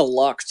a lot of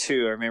luck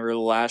too. I remember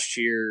last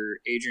year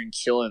Adrian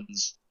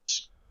Killens,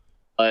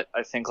 I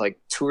think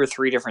like 2 or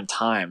 3 different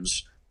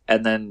times,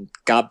 and then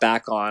got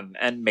back on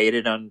and made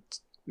it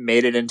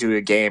into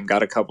a game.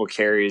 Got a couple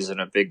carries in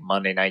a big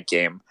Monday night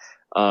game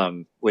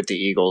with the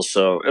Eagles.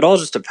 So it all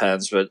just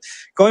depends. But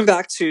going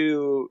back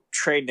to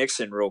Trey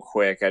Nixon real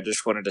quick, I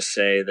just wanted to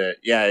say that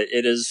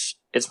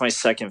it's my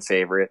second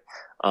favorite.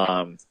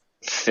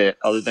 Fit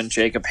other than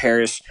Jacob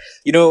Harris.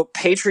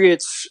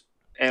 Patriots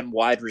and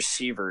wide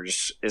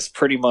receivers is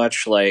pretty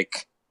much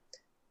like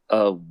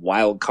a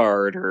wild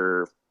card,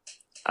 or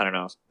I don't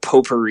know,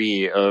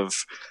 potpourri of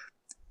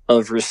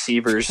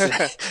receivers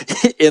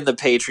in the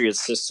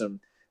Patriots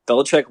system.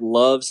 Belichick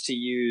loves to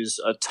use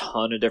a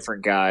ton of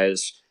different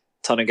guys,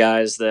 ton of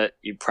guys that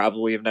you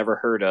probably have never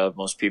heard of.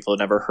 Most people have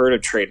never heard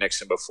of Trey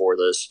Nixon before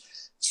this.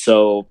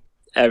 So,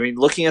 I mean,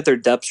 looking at their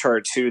depth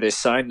chart too, they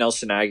signed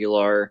Nelson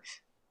Aguilar.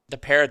 The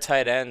pair of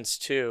tight ends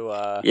too.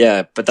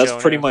 Yeah, but that's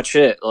Jonah. pretty much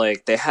it.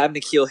 Like, they have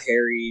N'Keal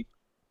Harry,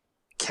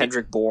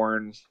 Kendrick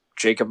Bourne,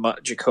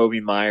 Jacoby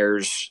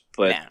Myers,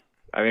 but Man.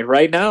 I mean,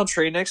 right now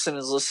Trey Nixon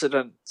is listed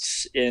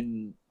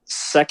in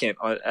second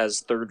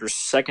as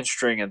second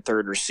string and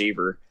third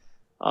receiver.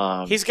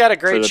 He's got a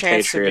great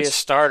chance Patriots to be a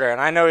starter,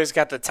 and I know he's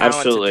got the talent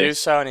Absolutely. to do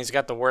so, and he's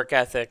got the work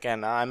ethic,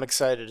 and I'm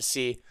excited to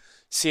see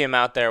him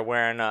out there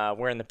wearing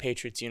the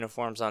Patriots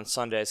uniforms on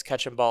Sundays,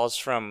 catching balls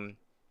from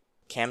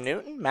Cam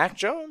Newton, Mac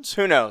Jones,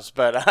 who knows?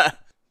 But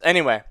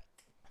anyway,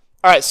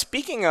 all right.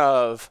 Speaking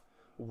of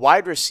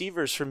wide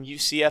receivers from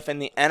UCF in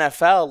the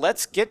NFL,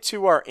 let's get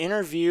to our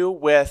interview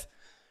with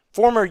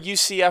former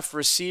UCF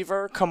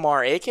receiver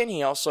Kamar Aiken.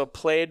 He also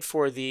played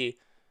for the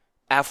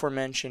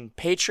aforementioned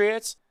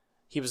Patriots.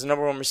 He was the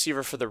number 1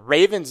 receiver for the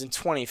Ravens in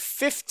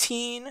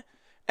 2015,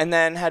 and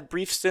then had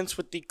brief stints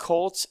with the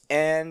Colts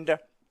and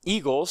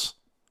Eagles,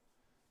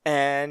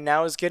 and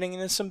now is getting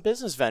into some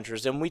business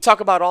ventures. And we talk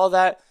about all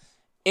that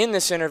in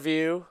this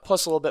interview,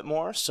 plus a little bit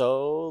more,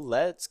 so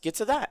let's get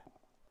to that.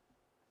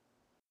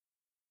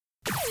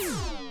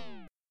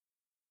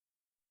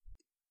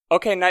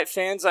 Okay, Night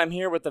fans, I'm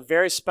here with a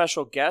very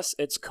special guest.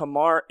 It's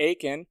Kamar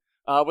Aiken.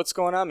 What's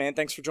going on, man?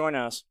 Thanks for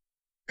joining us.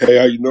 Hey,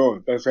 how you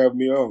doing? Thanks for having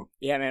me on.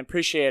 Yeah, man,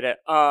 appreciate it.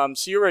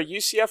 So you were a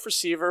UCF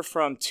receiver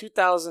from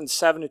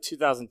 2007 to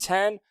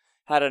 2010,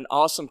 had an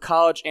awesome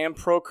college and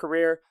pro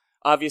career.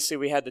 Obviously,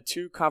 we had the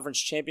 2 conference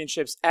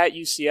championships at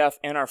UCF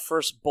and our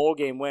first bowl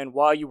game win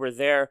while you were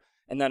there,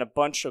 and then a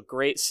bunch of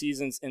great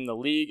seasons in the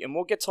league, and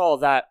we'll get to all of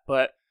that.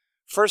 But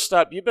first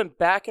up, you've been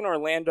back in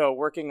Orlando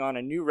working on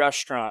a new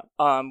restaurant.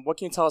 What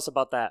can you tell us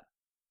about that?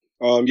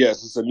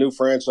 Yes, it's a new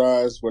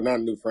franchise. Well,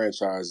 not a new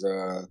franchise.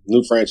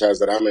 New franchise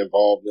that I'm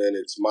involved in.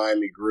 It's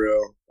Miami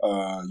Grill.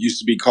 Used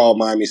to be called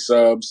Miami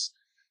Subs.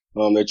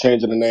 They're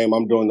changing the name.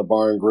 I'm doing the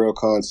bar and grill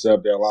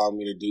concept. They're allowing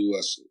me to do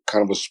a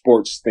kind of a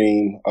sports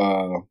theme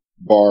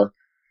bar.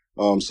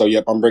 So,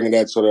 yep, I'm bringing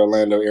that to the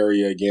Orlando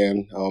area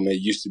again.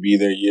 It used to be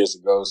there years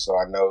ago, so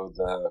I know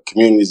the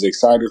community's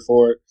excited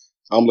for it.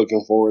 I'm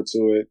looking forward to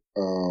it.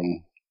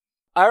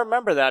 I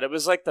remember that. It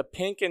was like the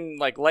pink and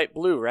like light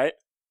blue, right?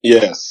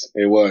 Yes,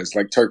 it was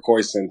like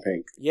turquoise and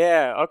pink.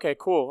 Yeah. Okay.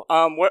 Cool.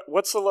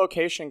 What's the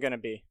location gonna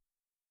be?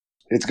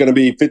 It's going to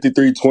be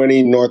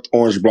 5320 North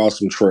Orange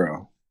Blossom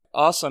Trail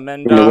Awesome.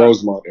 And in the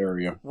Rosemont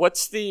area.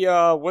 what's the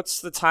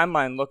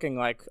timeline looking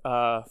like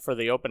for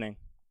the opening?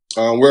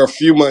 We're a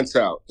few months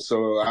out,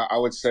 so I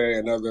would say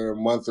another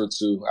month or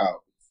 2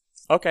 out.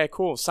 Okay,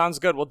 cool. Sounds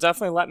good. Well,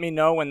 definitely let me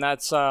know when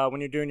that's when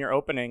you're doing your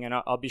opening, and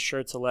I'll be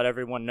sure to let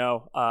everyone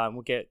know.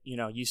 We'll get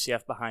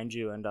UCF behind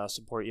you and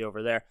support you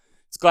over there.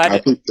 It's I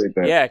appreciate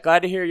that. Yeah,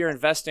 glad to hear you're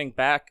investing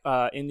back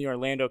in the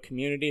Orlando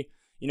community.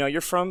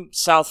 You're from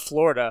South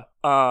Florida.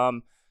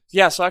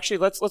 Yeah, so actually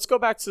let's go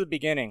back to the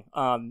beginning.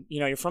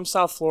 You're from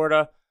South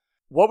Florida.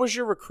 What was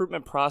your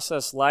recruitment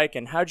process like,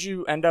 and how'd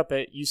you end up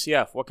at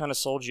UCF? What kind of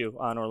sold you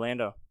on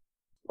Orlando?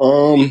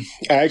 I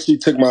actually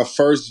took my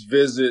first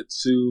visit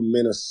to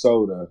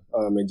Minnesota.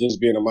 And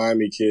just being a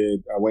Miami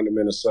kid, I went to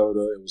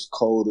Minnesota. It was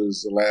cold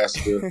as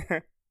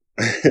Alaska.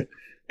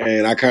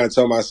 And I kind of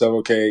told myself,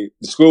 okay,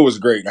 the school was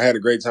great. I had a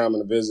great time on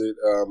the visit.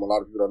 A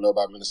lot of people don't know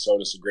about Minnesota.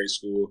 It's a great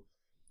school.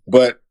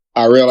 But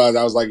I realized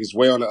I was like, it's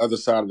way on the other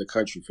side of the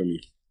country for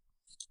me.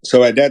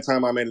 So at that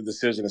time, I made a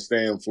decision to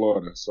stay in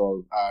Florida.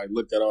 So I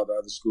looked at all the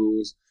other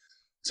schools.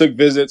 took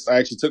visits. I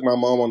actually took my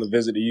mom on the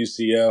visit to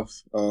UCF.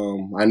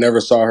 I never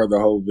saw her the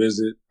whole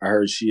visit. I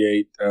heard she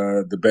ate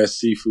the best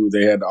seafood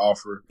they had to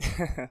offer.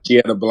 She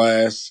had a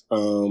blast.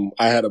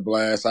 I had a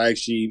blast. I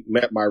actually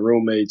met my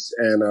roommates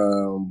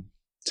and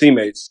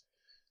teammates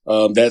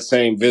that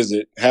same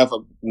visit.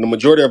 The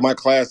majority of my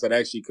class that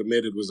actually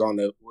committed was on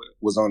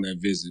that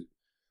visit.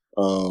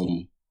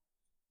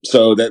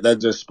 So that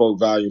just spoke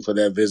volume for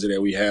that visit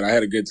that we had. I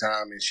had a good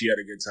time and she had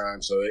a good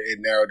time. So it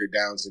narrowed it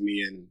down to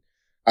me. And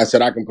I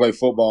said, I can play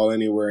football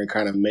anywhere and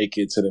kind of make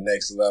it to the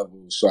next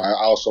level. So I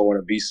also want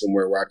to be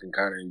somewhere where I can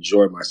kind of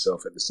enjoy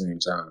myself at the same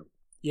time.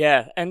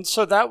 Yeah. And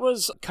so that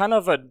was kind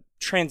of a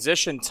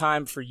transition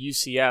time for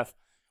UCF.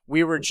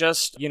 We were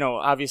just,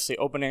 obviously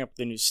opening up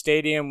the new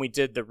stadium. We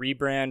did the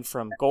rebrand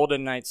from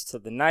Golden Knights to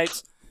the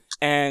Knights.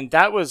 And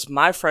that was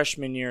my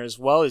freshman year as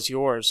well as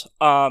yours.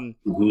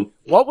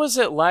 What was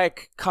it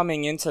like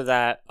coming into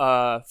that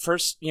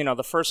first,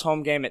 the first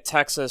home game at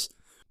Texas?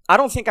 I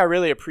don't think I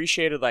really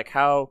appreciated like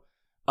how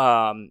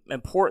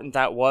important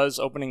that was,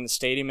 opening the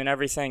stadium and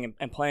everything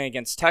and playing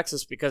against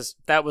Texas, because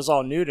that was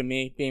all new to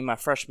me being my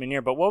freshman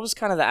year. But what was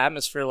kind of the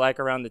atmosphere like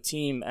around the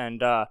team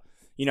and,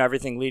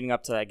 everything leading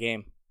up to that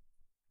game?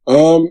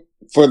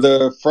 For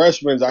the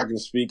freshmen, I can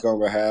speak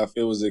on behalf.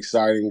 It was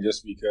exciting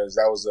just because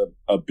that was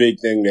a big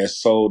thing that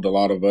sold a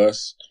lot of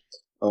us,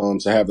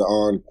 to have the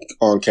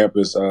on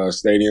campus,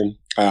 stadium.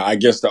 I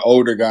guess the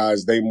older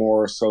guys, they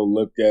more so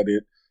looked at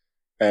it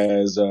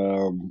as,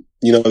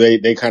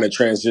 they kind of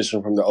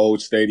transitioned from the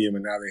old stadium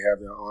and now they have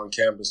their on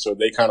campus. So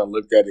they kind of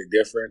looked at it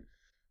different.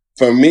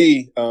 For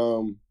me,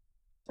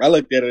 I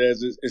looked at it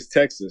as it's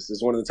Texas.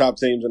 It's one of the top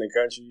teams in the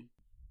country.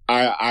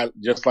 I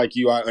just like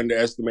you, I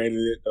underestimated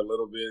it a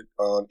little bit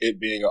on it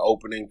being an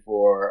opening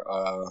for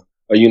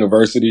a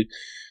university,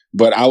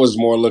 but I was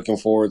more looking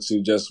forward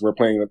to we're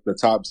playing the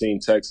top team,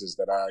 Texas,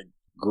 that I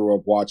grew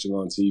up watching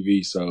on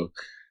TV. So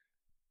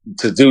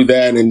to do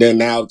that and then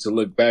now to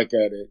look back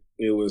at it,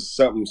 it was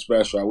something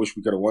special. I wish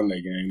we could have won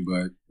that game,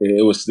 but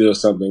it was still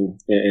something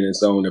in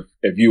its own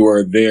if you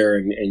were there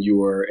and you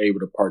were able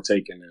to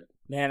partake in it.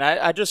 Man,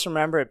 I just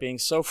remember it being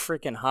so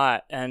freaking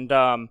hot and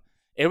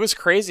it was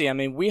crazy. I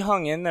mean, we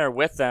hung in there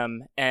with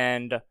them,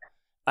 and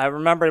I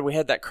remember we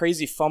had that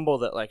crazy fumble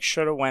that like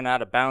should have went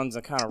out of bounds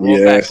and kind of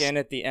rolled back in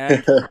at the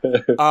end.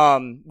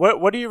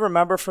 What do you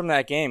remember from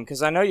that game?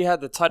 Because I know you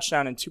had the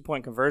touchdown and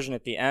 2-point conversion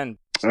at the end.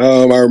 I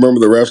remember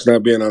the refs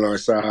not being on our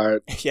side.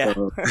 Yeah.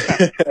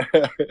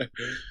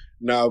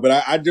 No,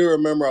 but I do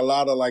remember a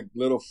lot of like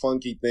little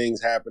funky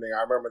things happening.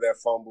 I remember that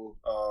fumble.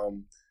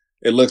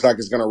 It looks like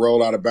it's going to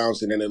roll out of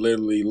bounds, and then it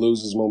literally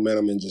loses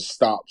momentum and just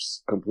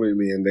stops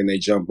completely, and then they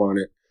jump on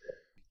it.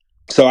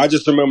 So I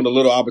just remember the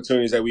little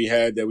opportunities that we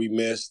had that we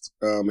missed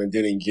and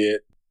didn't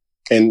get,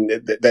 and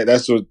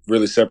that's what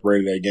really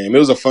separated that game. It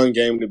was a fun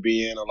game to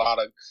be in. A lot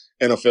of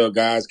NFL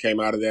guys came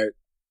out of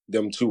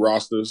them two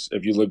rosters,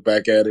 if you look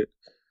back at it.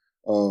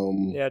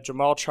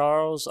 Jamal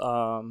Charles.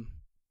 I'm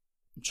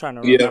trying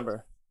to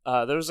remember.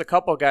 There was a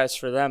couple guys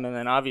for them, and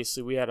then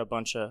obviously we had a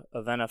bunch of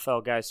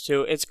NFL guys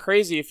too. It's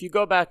crazy. If you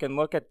go back and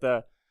look at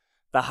the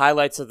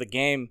highlights of the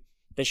game,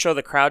 they show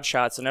the crowd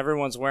shots, and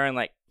everyone's wearing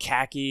like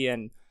khaki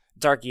and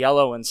dark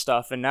yellow and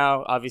stuff. And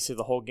now, obviously,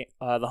 the whole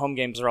the home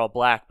games are all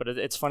black. But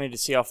it's funny to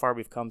see how far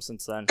we've come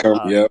since then.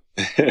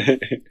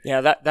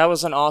 Yeah, that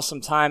was an awesome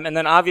time. And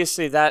then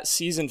obviously that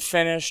season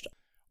finished.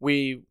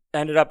 We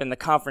ended up in the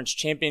conference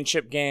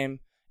championship game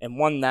and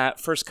won that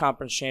first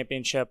conference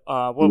championship.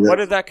 What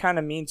did that kind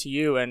of mean to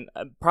you? And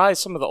probably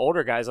some of the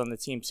older guys on the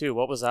team too.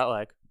 What was that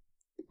like?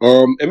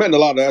 It meant a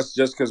lot to us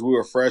just because we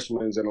were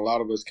freshmen and a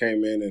lot of us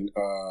came in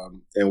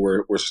and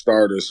were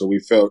starters. So we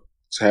felt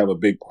to have a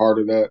big part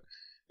of that.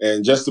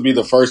 And just to be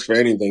the first for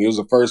anything, it was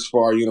the first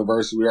for our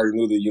university. We already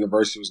knew the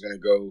university was going to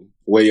go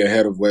way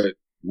ahead of what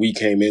we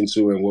came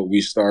into and what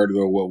we started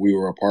or what we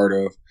were a part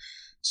of.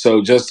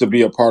 So just to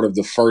be a part of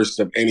the first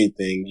of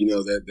anything,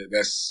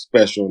 that's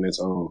special in its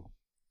own.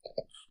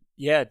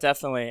 Yeah,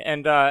 definitely.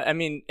 And I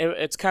mean,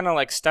 it's kind of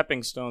like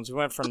stepping stones. We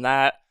went from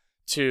that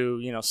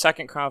to,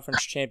 second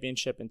conference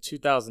championship in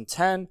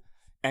 2010.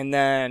 And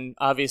then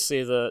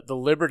obviously the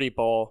Liberty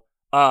Bowl,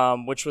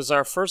 which was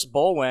our first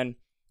bowl win.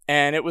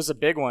 And it was a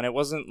big one. It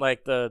wasn't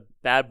like the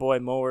Bad Boy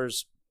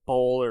Mowers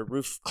Bowl or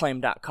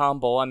RoofClaim.com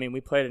Bowl. I mean,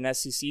 we played an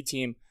SEC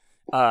team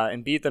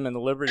and beat them in the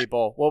Liberty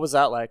Bowl. What was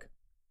that like?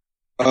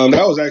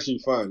 That was actually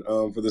fun.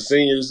 For the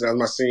seniors, that was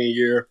my senior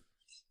year.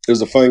 It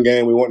was a fun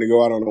game. We wanted to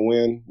go out on a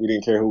win. We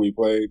didn't care who we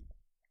played.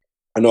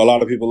 I know a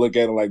lot of people look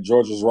at it like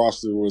Georgia's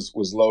roster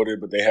was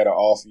loaded, but they had an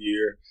off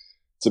year.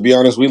 To be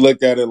honest, we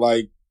looked at it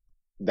like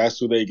that's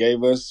who they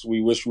gave us.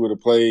 We wish we would have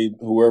played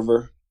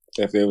whoever.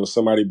 If there was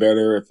somebody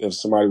better, if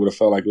somebody would have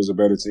felt like it was a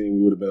better team,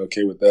 we would have been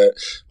okay with that.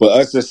 But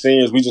us as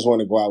seniors, we just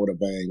wanted to go out with a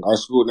bang. Our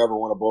school never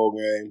won a bowl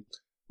game.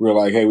 We were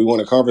like, hey, we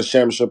won a conference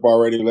championship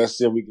already. Let's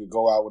see if we could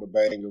go out with a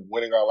bang of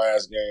winning our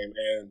last game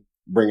and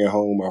bringing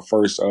home our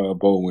first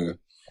bowl win.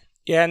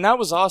 Yeah, and that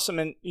was awesome.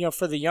 And,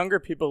 for the younger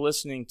people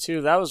listening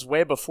too, that was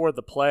way before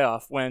the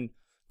playoff when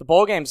the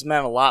bowl games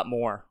meant a lot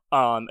more.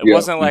 It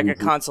wasn't like a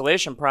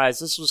consolation prize.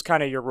 This was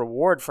kind of your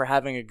reward for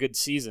having a good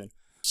season.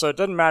 So it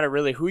doesn't matter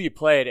really who you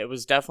played. It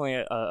was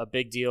definitely a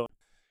big deal.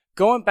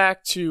 Going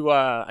back to,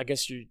 I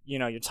guess,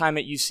 your time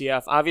at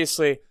UCF,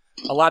 obviously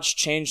a lot's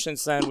changed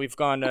since then. We've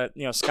gone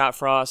to, Scott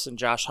Frost and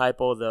Josh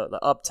Heupel, the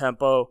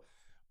up-tempo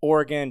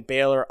Oregon,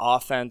 Baylor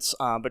offense.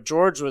 But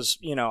George was,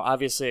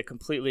 obviously a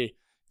completely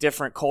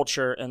different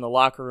culture in the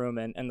locker room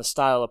and the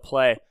style of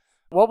play.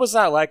 What was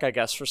that like, I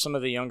guess, for some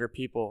of the younger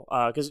people?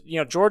 Because,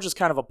 George is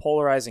kind of a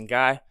polarizing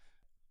guy.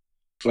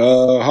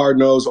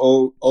 Hard-nosed,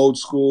 old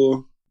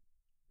school.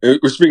 We're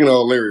speaking of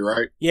O'Leary,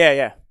 right?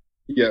 Yeah.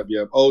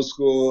 Yep. Old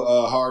school,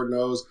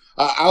 hard-nosed.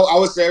 I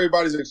would say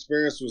everybody's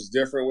experience was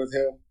different with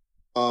him.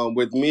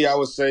 With me, I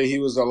would say he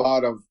was a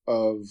lot of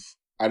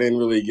I didn't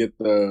really get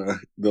the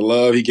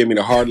love. He gave me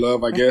the hard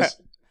love, I guess.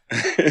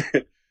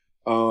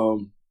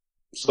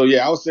 So,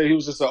 yeah, I would say he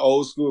was just an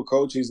old school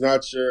coach. He's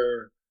not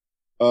your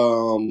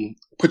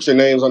put your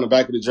names on the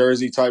back of the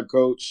jersey type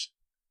coach.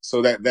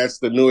 So that's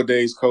the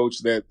nowadays coach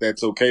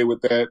that's okay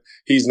with that.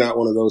 He's not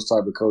one of those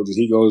type of coaches.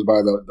 He goes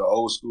by the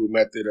old school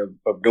method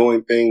of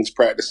doing things,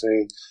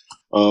 practicing.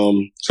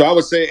 So I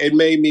would say it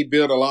made me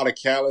build a lot of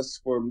callous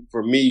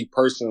for me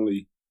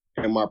personally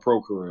in my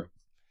pro career.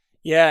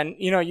 Yeah, and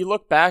you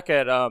look back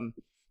at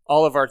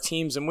all of our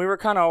teams, and we were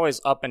kind of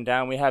always up and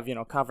down. We have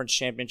conference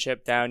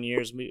championship down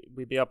years.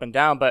 We'd be up and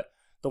down, but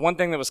the one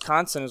thing that was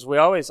constant is we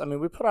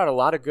put out a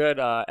lot of good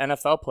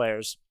NFL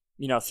players,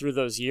 through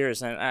those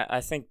years, and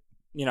I think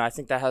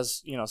that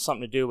has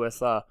something to do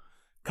with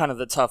kind of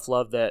the tough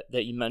love that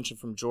you mentioned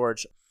from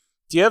George.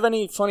 Do you have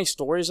any funny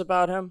stories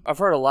about him? I've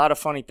heard a lot of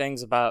funny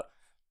things about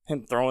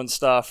him throwing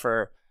stuff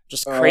or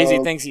just crazy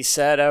things he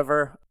said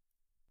ever.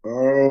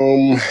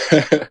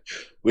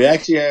 We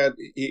actually had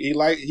he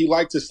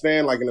liked to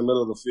stand like in the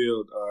middle of the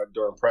field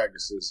during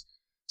practices.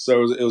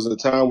 So it was a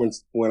time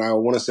when I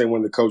want to say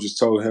when the coaches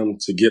told him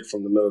to get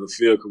from the middle of the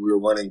field because we were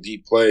running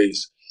deep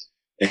plays,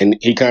 and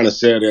he kind of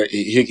said that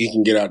he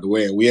can get out the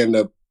way, and we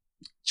ended up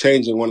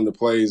changing one of the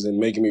plays and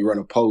making me run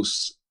a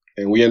post,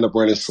 and we end up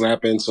running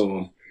slap into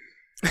him.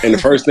 And the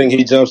first thing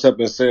he jumps up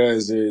and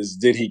says is,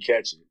 "Did he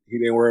catch it?" He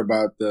didn't worry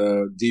about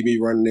the DB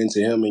running into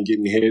him and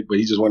getting hit, but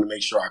he just wanted to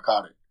make sure I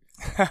caught it.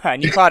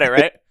 And you caught it,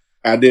 right?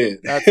 I did.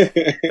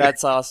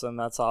 That's awesome.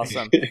 That's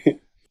awesome.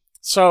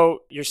 So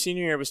your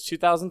senior year was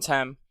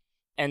 2010,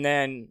 and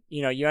then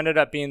you ended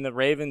up being the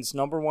Ravens'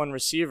 #1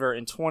 receiver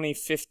in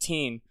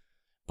 2015.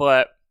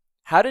 But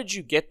how did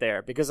you get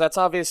there? Because that's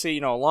obviously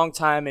a long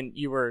time, and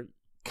you were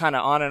kind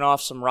of on and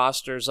off some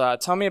rosters.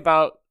 Tell me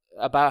about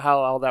how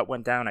all that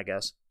went down, I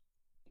guess.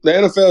 The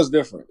NFL is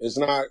different. It's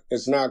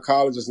not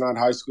college. It's not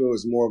high school.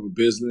 It's more of a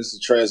business.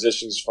 It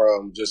transitions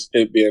from just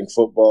it being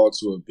football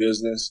to a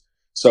business.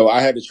 So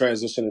I had to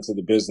transition into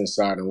the business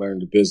side and learn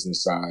the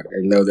business side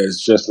and know that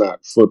it's just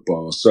not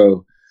football.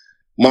 So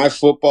my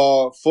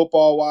football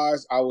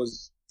wise,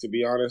 to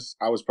be honest,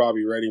 I was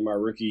probably ready my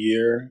rookie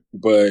year,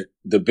 but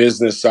the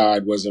business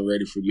side wasn't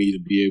ready for me to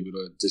be able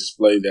to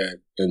display that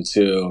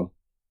until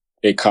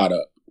it caught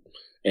up.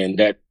 And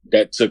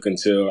that took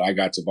until I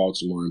got to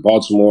Baltimore. In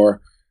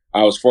Baltimore,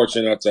 I was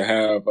fortunate enough to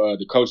have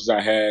the coaches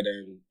I had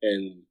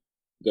and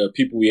the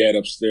people we had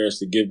upstairs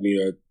to give me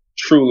a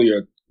truly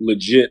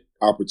legit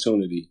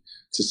opportunity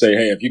to say,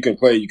 hey, if you can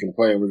play,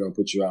 and we're going to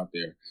put you out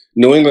there.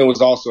 New England was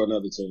also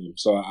another team,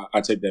 so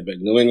I take that back.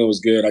 New England was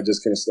good. I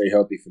just couldn't stay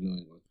healthy for New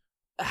England.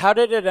 How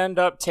did it end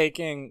up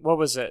taking,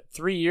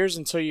 3 years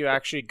until you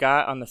actually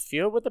got on the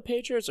field with the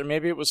Patriots? Or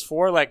maybe it was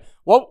 4? Like,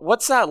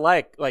 what's that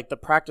like the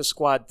practice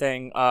squad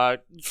thing,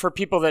 for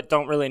people that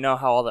don't really know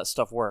how all that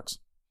stuff works?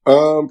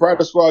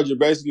 Practice squad, you're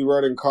basically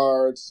running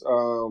cards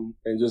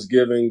and just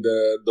giving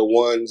the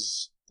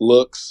ones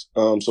looks,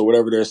 so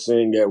whatever they're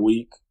seeing that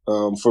week.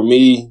 For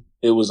me,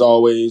 it was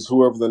always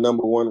whoever the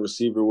 #1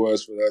 receiver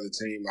was for the other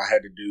team, I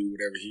had to do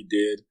whatever he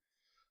did.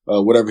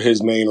 Whatever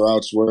his main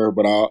routes were,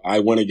 but I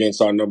went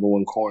against our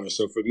 #1 corner.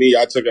 So for me,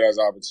 I took it as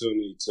an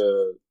opportunity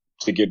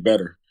to get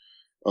better.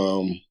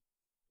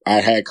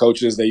 I had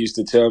coaches that used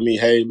to tell me,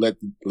 hey, let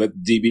the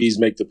DBs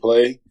make the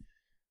play.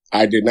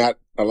 I did not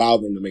allow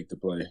them to make the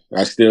play.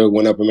 I still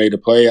went up and made the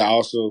play.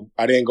 I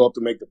didn't go up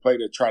to make the play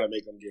to try to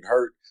make them get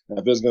hurt. Now,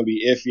 if it was going to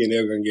be iffy and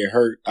they were going to get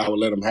hurt, I would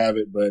let them have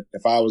it. But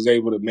if I was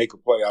able to make a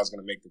play, I was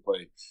going to make the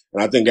play.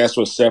 And I think that's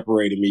what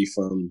separated me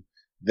from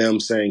them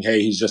saying,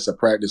 hey, he's just a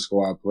practice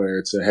squad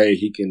player, to, hey,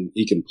 he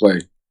can play.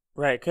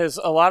 Right, because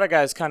a lot of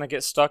guys kind of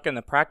get stuck in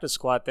the practice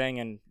squad thing,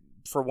 and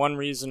for one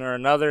reason or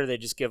another, they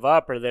just give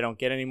up or they don't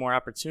get any more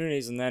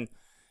opportunities, and then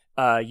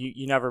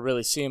you never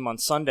really see them on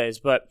Sundays.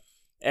 But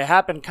it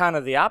happened kind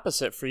of the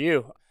opposite for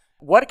you.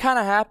 What kind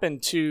of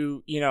happened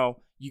to,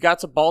 you got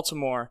to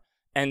Baltimore,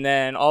 and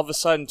then all of a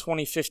sudden,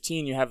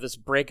 2015, you have this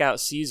breakout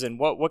season.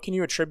 What can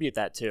you attribute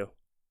that to?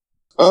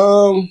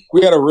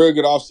 We had a real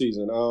good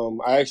offseason.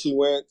 I actually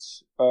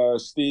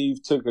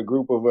Steve took a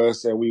group of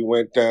us and we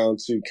went down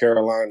to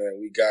Carolina and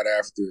we got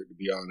after it, to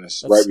be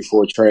honest, right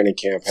before training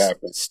camp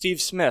happened.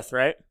 Steve Smith,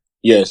 right?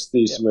 Yes,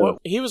 Steve Yeah, Smith. well,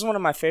 he was one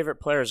of my favorite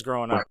players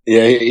growing up.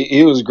 Yeah,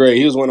 he was great.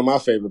 He was one of my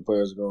favorite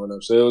players growing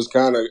up. So it was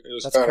kind of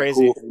That's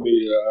crazy. cool for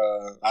me.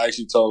 I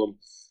actually told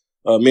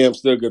him, me and him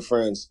still good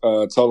friends.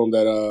 Told him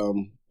that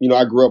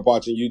I grew up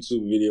watching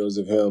YouTube videos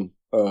of him.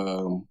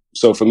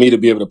 So for me to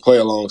be able to play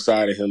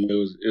alongside of him,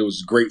 it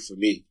was great for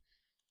me.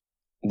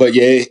 But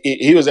yeah,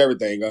 he was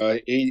everything.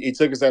 He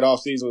took us that off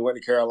season. We went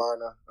to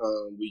Carolina.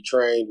 We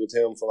trained with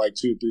him for like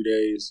 2-3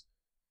 days.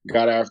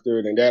 Got after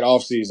it, and that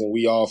off season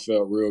we all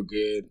felt real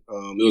good.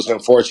 It was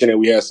unfortunate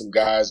we had some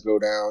guys go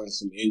down and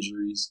some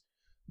injuries,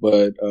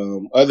 but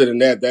other than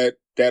that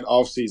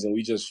off season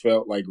we just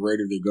felt like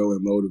ready to go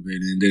and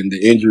motivated. And then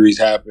the injuries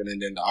happened,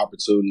 and then the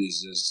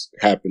opportunities just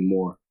happened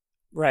more.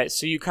 Right.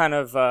 So you kind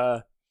of,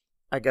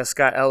 I guess,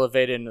 got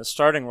elevated in the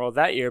starting role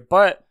that year,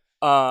 but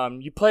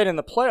you played in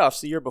the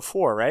playoffs the year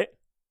before, right?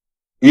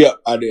 Yeah,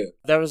 I did.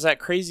 There was that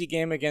crazy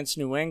game against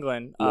New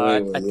England.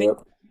 Yep.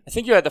 I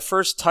think you had the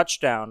first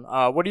touchdown.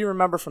 What do you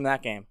remember from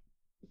that game?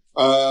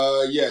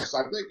 Yes,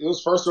 I think it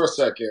was first or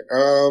second.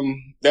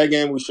 That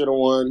game we should have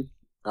won.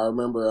 I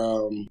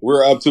remember we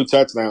were up 2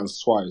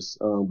 touchdowns twice,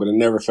 but it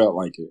never felt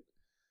like it.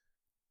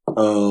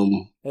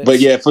 But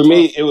yeah, for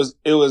me, it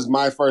was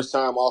my first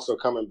time also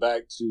coming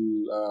back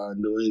to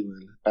New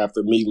England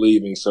after me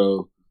leaving,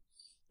 so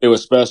it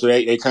was special.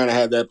 They kind of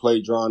had that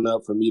play drawn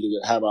up for me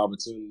to have an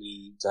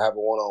opportunity to have a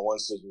one-on-one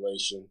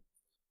situation.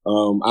 I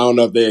don't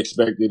know if they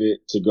expected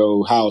it to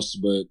go house,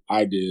 but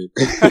I did.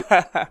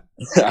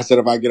 I said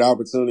if I get an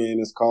opportunity and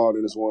it's called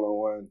and it's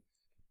one-on-one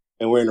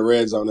and we're in the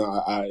red zone,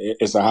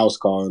 it's a house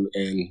call.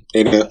 And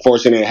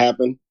unfortunately it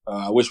happened.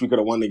 I wish we could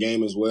have won the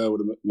game as well.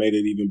 Would have made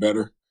it even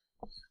better.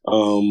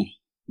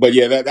 But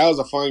yeah, that was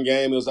a fun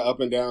game. It was an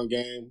up and down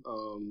game.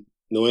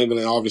 New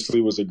England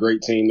obviously was a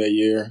great team that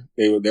year.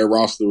 Their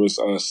roster was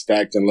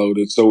stacked and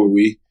loaded. So were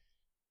we.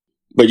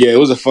 But yeah, it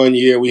was a fun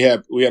year. We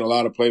had a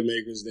lot of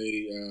playmakers.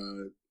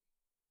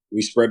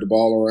 We spread the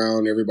ball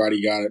around.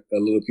 Everybody got a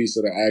little piece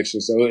of the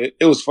action, so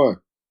it was fun.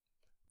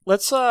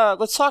 Let's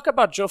talk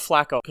about Joe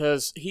Flacco,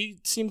 because he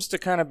seems to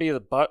kind of be the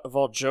butt of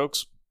all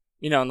jokes.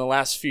 In the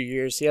last few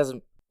years, he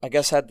hasn't, I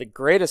guess, had the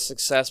greatest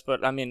success.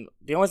 But I mean,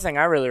 the only thing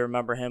I really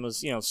remember him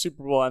was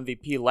Super Bowl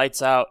MVP,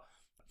 lights out.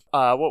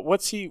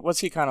 What's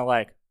he kind of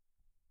like?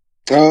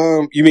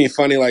 You mean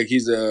funny? Like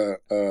he's a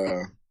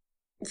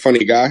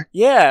funny guy?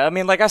 Yeah, I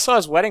mean, like I saw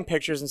his wedding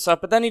pictures and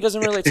stuff, but then he doesn't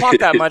really talk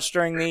that much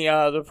during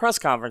the press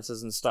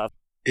conferences and stuff.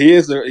 He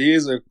is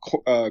a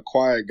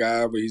quiet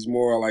guy, but he's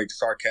more like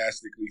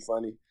sarcastically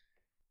funny.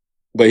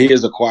 But he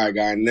is a quiet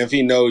guy, and if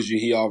he knows you,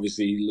 he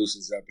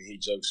loosens up and he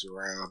jokes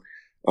around.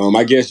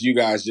 I guess you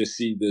guys just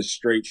see the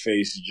straight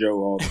face Joe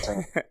all the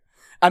time.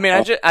 I mean,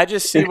 I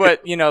just see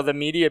what the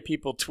media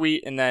people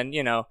tweet, and then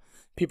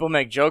people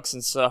make jokes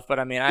and stuff. But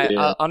I mean,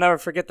 I'll never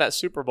forget that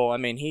Super Bowl. I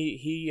mean,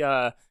 he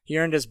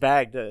earned his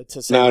bag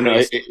to say.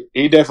 No,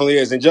 he definitely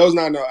is. And Joe's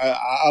not.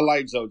 I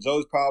like Joe.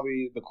 Joe's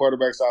probably the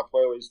quarterbacks I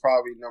play with. He's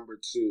probably number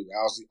 2.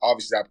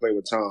 Obviously, I play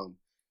with Tom.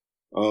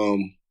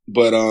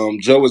 But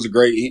Joe was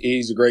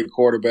he's a great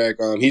quarterback.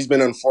 He's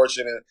been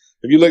unfortunate.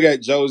 If you look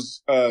at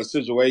Joe's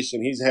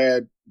situation, he's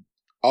had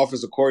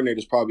offensive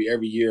coordinators probably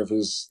every year of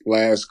his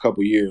last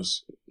couple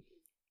years.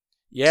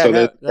 Yeah,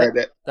 so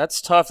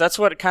that's tough. That's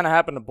what kind of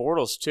happened to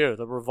Bortles too,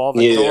 the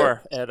revolving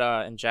door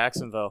in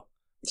Jacksonville.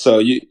 So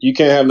you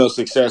can't have no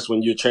success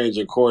when you're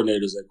changing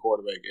coordinators at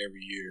quarterback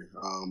every year.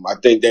 I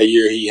think that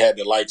year he had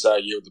the lights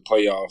out year of the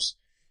playoffs.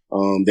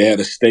 They had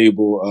a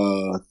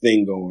stable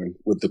thing going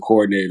with the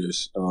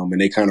coordinators,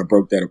 and they kind of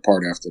broke that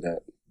apart after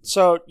that.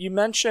 So you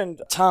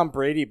mentioned Tom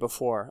Brady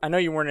before. I know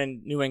you weren't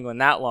in New England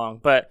that long,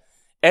 but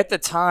at the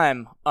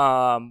time,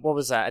 what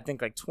was that? I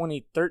think like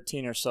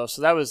 2013 or so.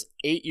 So that was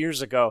 8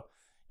 years ago.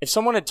 If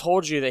someone had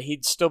told you that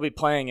he'd still be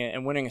playing it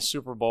and winning a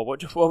Super Bowl,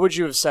 what would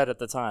you have said at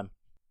the time?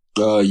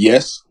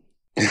 Yes.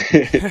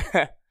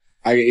 I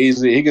can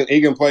easily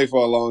he can play for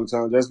a long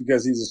time just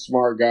because he's a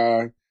smart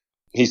guy.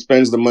 He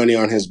spends the money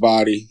on his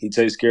body. He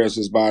takes care of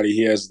his body.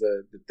 He has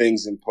the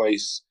things in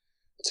place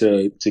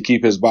to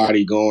keep his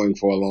body going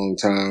for a long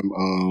time.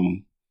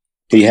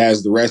 He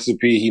has the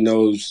recipe. He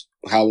knows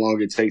how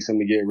long it takes him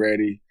to get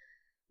ready,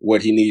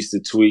 what he needs to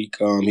tweak.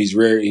 He's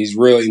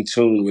real in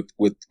tune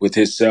with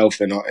himself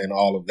and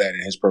all of that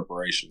in his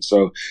preparation.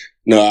 So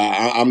no,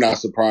 I'm not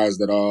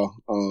surprised at all.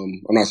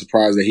 I'm not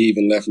surprised that he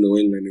even left New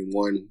England and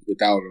won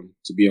without him.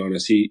 To be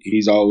honest,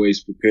 he's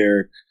always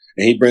prepared,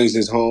 and he brings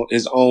his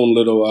own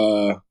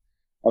little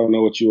I don't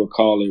know what you would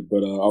call it,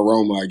 but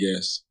aroma, I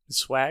guess.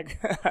 Swag.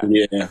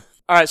 Yeah.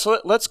 All right,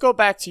 so let's go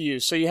back to you.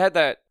 So you had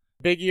that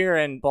big year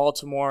in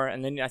Baltimore,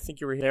 and then I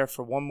think you were there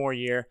for one more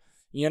year.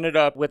 You ended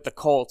up with the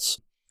Colts.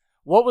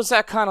 What was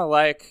that kind of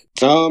like?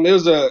 It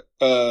was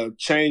a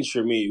change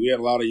for me. We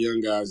had a lot of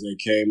young guys that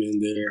came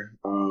in there.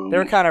 They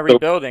were kind of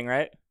rebuilding,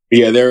 right?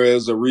 Yeah, there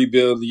was a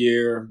rebuild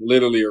year,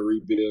 literally a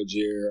rebuild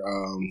year.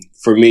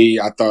 For me,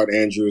 I thought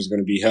Andrew was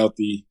going to be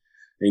healthy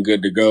and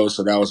good to go,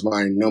 so that was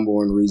my number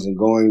one reason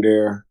going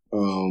there.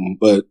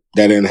 But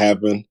that didn't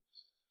happen.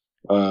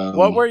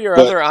 What were your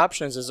other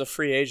options as a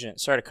free agent?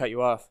 Sorry to cut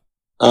you off.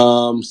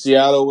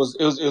 Seattle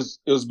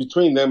was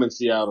between them and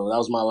Seattle. That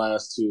was my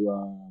last two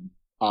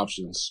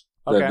options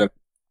Okay. that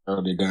I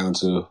narrowed it down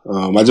to.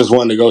 I just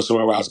wanted to go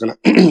somewhere where I was gonna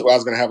where I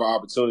was gonna have an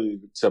opportunity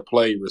to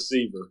play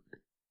receiver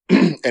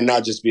and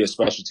not just be a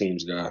special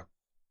teams guy.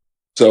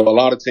 So a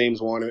lot of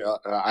teams wanted.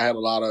 I had a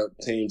lot of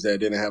teams that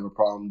didn't have a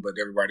problem, but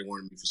everybody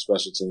wanted me for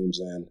special teams,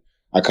 and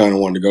I kind of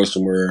wanted to go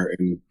somewhere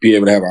and be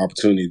able to have an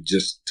opportunity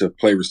just to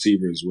play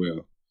receiver as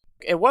well.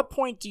 At what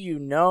point do you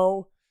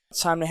know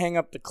it's time to hang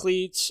up the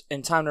cleats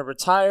and time to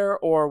retire,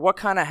 or what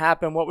kind of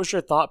happened? What was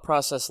your thought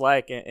process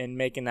like in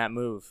making that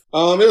move?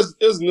 It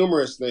was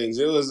numerous things.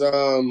 It was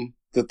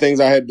the things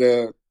I had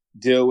to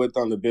deal with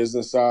on the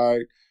business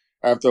side.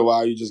 After a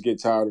while, you just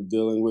get tired of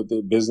dealing with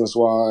it business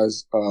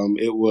wise.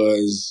 It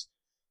was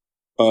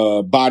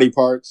body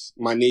parts,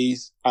 my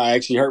knees. I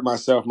actually hurt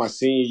myself my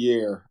senior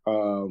year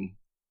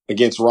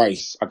against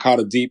Rice. I caught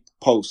a deep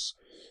post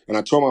and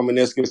I tore my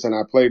meniscus, and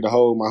I played my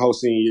whole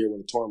senior year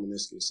with a torn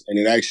meniscus, and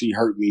it actually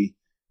hurt me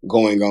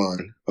going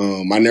on.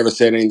 I never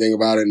said anything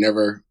about it,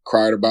 never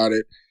cried about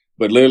it.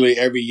 But literally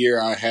every year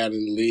I had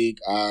in the league,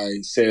 I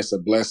say it's a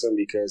blessing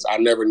because I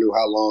never knew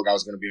how long I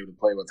was going to be able to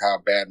play with how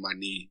bad my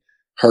knee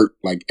hurt,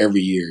 like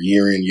every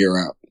year in, year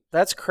out.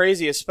 That's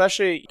crazy,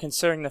 especially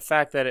considering the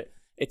fact that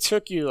it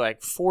took you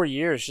like 4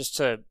 years just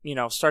to,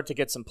 start to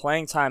get some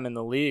playing time in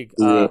the league.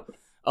 Yeah.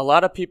 A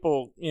lot of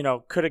people,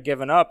 could have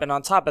given up. And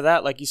on top of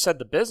that, like you said,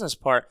 the business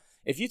part,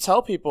 if you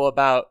tell people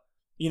about,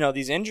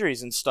 these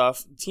injuries and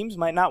stuff, teams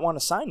might not want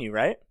to sign you,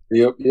 right?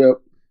 Yep.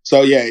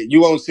 So, yeah,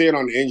 you won't see it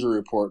on the injury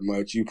report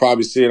much. You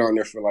probably see it on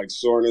there for, like,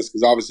 soreness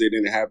because obviously it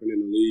didn't happen in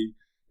the league.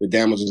 The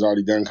damage was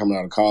already done coming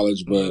out of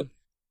college, but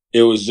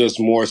it was just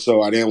more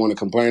so I didn't want to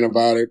complain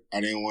about it. I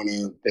didn't want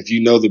to – if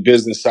you know the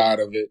business side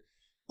of it,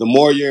 the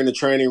more you're in the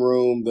training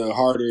room, the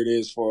harder it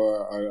is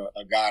for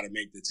a guy to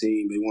make the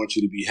team. They want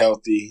you to be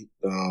healthy.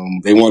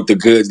 They want the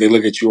goods. They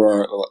look at you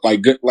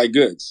like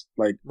goods.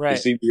 Like, right.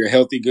 It's either your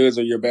healthy goods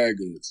or your bad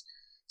goods.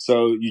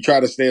 So you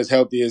try to stay as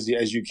healthy as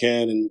you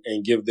can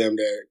and give them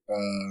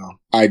that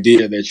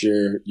idea that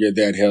you're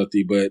that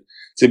healthy. But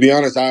to be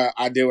honest, I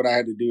did what I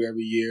had to do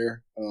every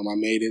year. I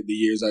made it the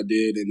years I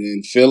did, and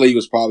then Philly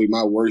was probably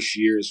my worst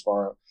year as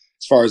far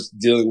as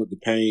dealing with the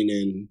pain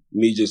and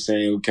me just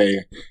saying, okay,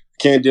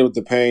 I can't deal with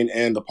the pain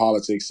and the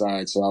politics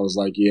side. So I was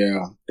like,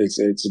 yeah,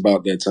 it's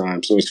about that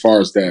time. So as far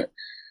as that,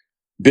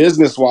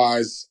 business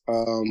wise,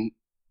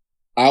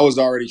 I was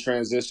already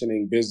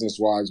transitioning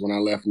business-wise when I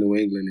left New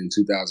England in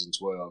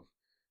 2012.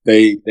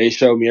 They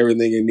showed me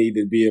everything it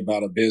needed to be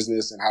about a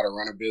business and how to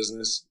run a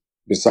business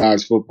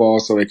besides football.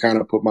 So they kind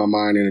of put my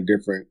mind in a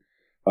different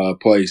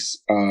place.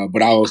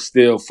 But I was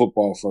still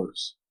football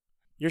first.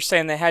 You're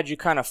saying they had you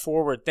kind of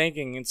forward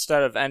thinking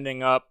instead of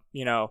ending up,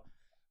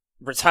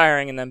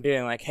 retiring and then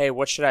being like, hey,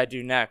 what should I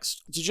do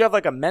next? Did you have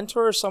like a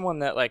mentor or someone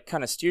that like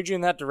kind of steered you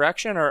in that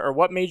direction, or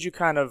what made you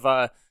kind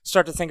of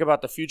start to think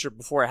about the future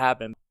before it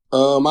happened? I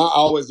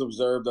always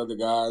observed other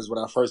guys. When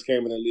I first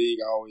came in the league,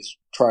 I always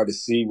tried to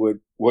see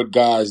what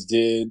guys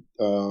did,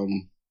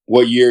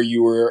 what year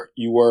you were.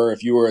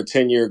 If you were a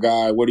 10-year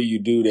guy, what do you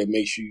do that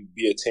makes you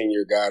be a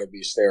 10-year guy to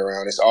stay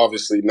around? It's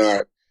obviously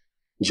not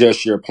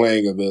just your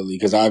playing ability,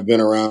 because I've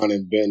been around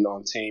and been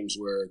on teams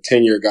where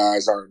 10-year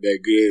guys aren't that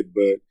good,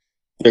 but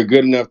they're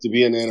good enough to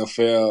be in the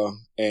NFL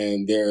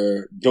and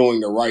they're doing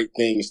the right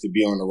things to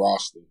be on the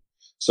roster.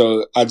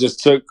 So I just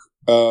took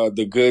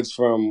the goods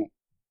from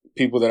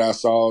people that I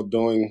saw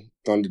doing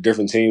on the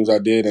different teams I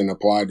did and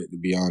applied it, to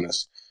be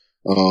honest.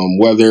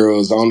 Whether it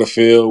was on the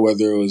field,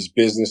 whether it was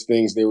business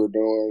things they were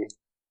doing.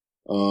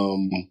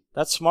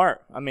 That's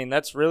smart. I mean,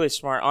 that's really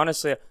smart.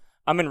 Honestly,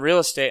 I'm in real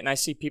estate and I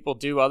see people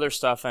do other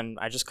stuff and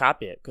I just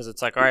copy it because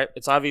it's like, all right,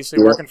 it's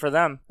obviously working for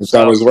them. It's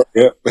always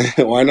working.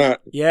 Yeah. Why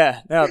not?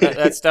 Yeah, no,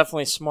 that's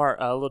definitely smart.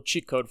 A little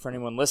cheat code for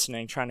anyone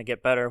listening, trying to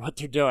get better at what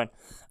they're doing.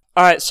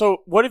 All right,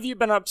 so what have you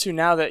been up to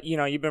now that,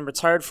 you've been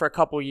retired for a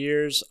couple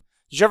years?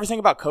 Did you ever think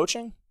about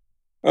coaching?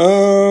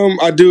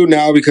 I do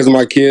now because of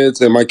my kids,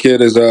 and my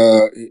kid is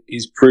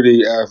he's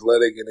pretty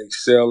athletic and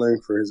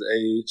excelling for his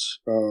age.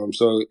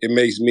 So it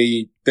makes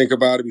me think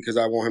about it because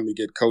I want him to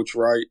get coached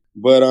right.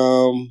 But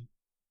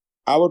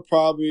I would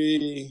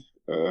probably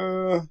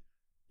I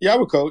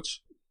would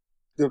coach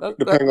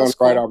depending on the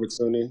right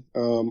opportunity.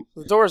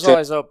 The door's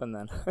always open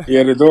then.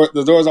 Yeah,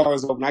 the door's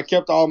always open. I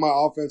kept all my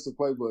offensive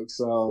playbooks.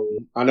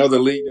 I know the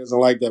league doesn't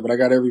like that, but I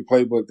got every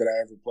playbook that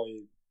I ever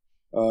played.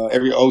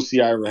 Every OC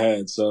I ever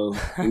had. So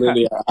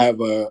literally I have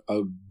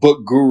a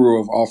book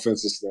guru of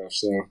offensive stuff.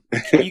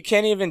 So you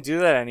can't even do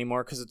that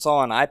anymore because it's all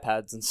on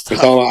iPads and stuff.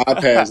 It's all on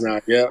iPads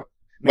now, yeah.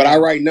 But I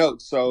write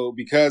notes. So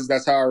because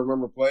that's how I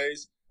remember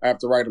plays, I have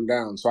to write them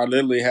down. So I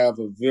literally have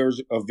a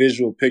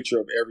visual picture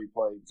of every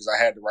play because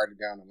I had to write it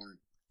down and learn.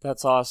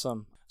 That's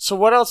awesome. So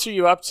what else are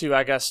you up to,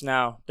 I guess,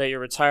 now that you're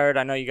retired?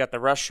 I know you got the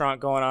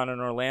restaurant going on in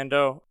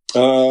Orlando.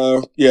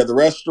 Yeah, the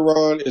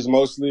restaurant is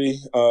mostly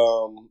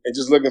and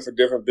just looking for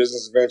different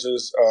business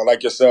ventures.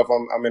 Like yourself,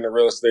 I'm in the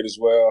real estate as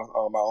well.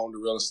 I own the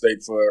real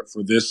estate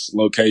for this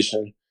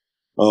location.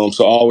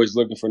 So always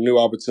looking for new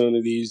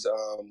opportunities.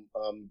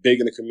 Big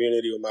in the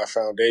community with my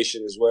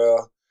foundation as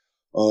well.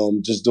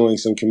 Just doing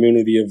some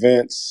community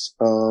events.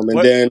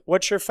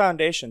 What's your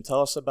foundation?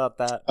 Tell us about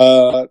that.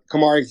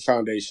 Kamari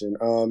Foundation.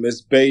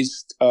 It's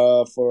based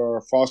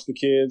for foster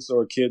kids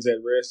or kids at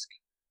risk.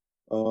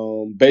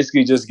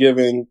 Basically just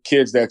giving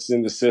kids that's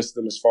in the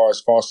system, as far as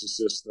foster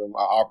system, an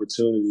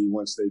opportunity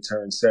once they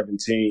turn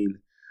 17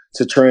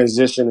 to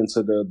transition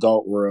into the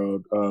adult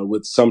world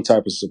with some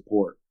type of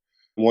support.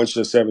 Once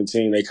you're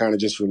 17, they kind of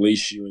just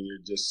release you and you're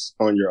just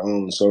on your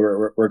own. So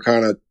we're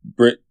kind of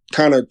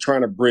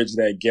trying to bridge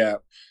that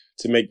gap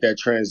to make that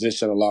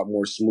transition a lot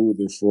more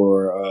smoother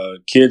for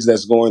kids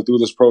that's going through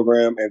this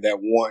program and that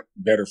want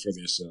better for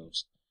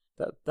themselves.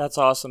 That's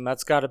awesome.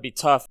 That's got to be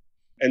tough.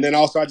 And then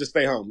also I just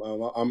stay home.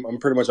 I'm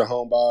pretty much a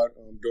homebody.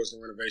 I'm doing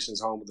some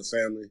renovations home with the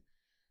family.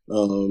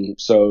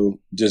 So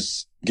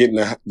just getting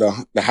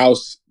the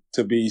house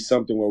to be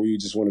something where we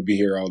just want to be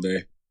here all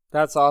day.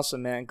 That's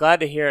awesome, man.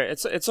 Glad to hear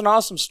it. It's an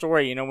awesome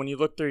story, you know, when you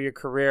look through your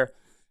career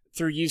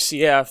through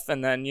UCF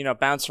and then, you know,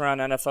 bounce around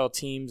NFL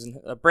teams and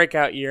a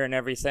breakout year and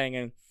everything.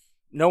 And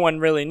no one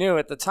really knew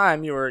at the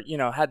time you were, you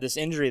know, had this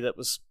injury that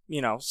was,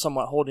 you know,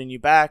 somewhat holding you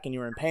back and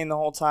you were in pain the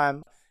whole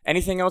time.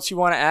 Anything else you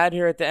want to add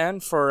here at the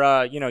end for,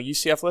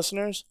 UCF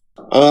listeners?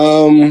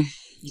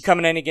 You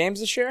coming to any games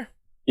this year?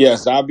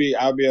 Yes, I'll be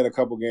at a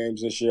couple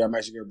games this year. I'm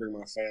actually gonna bring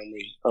my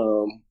family.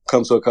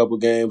 Come to a couple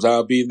games.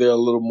 I'll be there a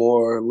little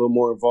more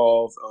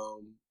involved.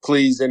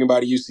 Please,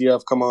 anybody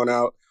UCF, come on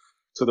out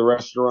to the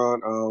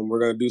restaurant. We're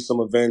gonna do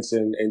some events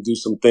and do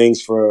some things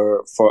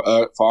for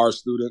our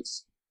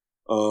students,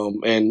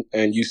 and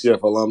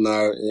UCF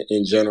alumni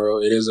in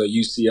general. It is a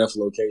UCF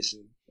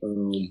location,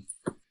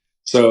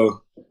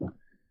 so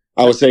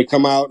I would say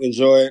come out,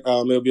 enjoy it.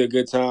 It'll be a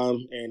good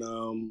time,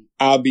 and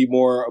I'll be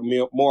more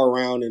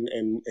around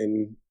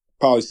and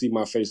probably see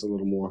my face a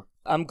little more.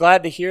 I'm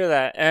glad to hear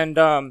that. And,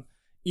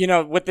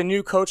 with the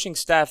new coaching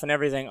staff and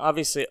everything,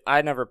 obviously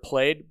I never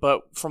played,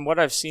 but from what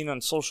I've seen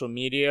on social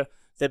media,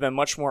 they've been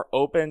much more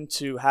open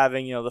to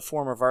having, the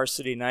former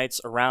varsity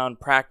Knights around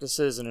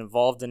practices and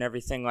involved in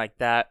everything like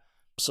that.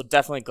 So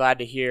definitely glad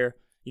to hear,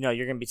 you're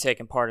going to be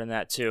taking part in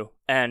that too.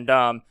 And,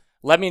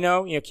 let me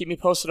know, keep me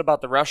posted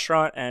about the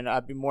restaurant, and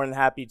I'd be more than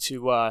happy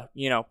to,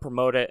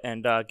 promote it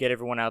and get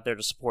everyone out there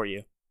to support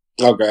you.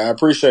 Okay, I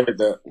appreciate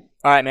that.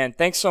 All right, man.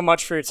 Thanks so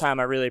much for your time.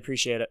 I really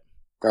appreciate it.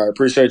 I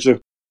appreciate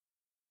you.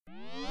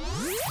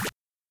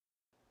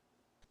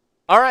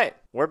 All right,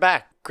 we're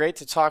back. Great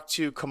to talk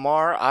to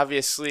Kamar.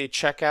 Obviously,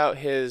 check out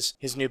his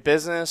new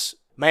business,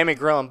 Miami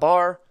Grill and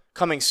Bar,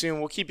 coming soon.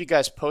 We'll keep you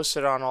guys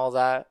posted on all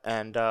that,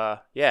 and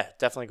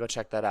definitely go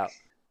check that out.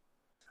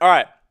 All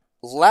right.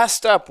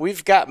 Last up,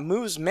 we've got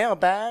Moo's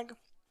Mailbag,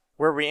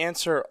 where we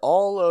answer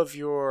all of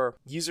your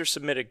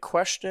user-submitted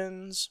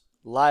questions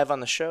live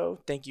on the show.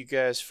 Thank you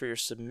guys for your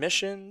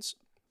submissions.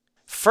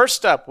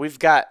 First up, we've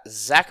got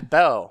Zach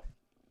Bell.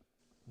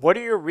 What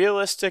are your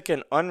realistic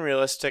and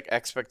unrealistic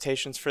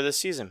expectations for this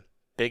season?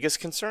 Biggest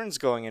concerns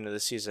going into the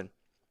season?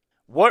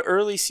 What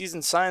early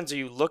season signs are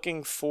you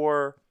looking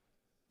for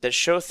that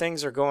show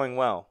things are going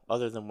well,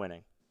 other than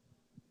winning?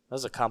 That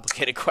was a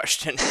complicated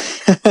question.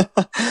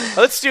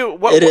 Let's do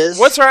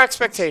what's our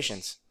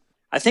expectations?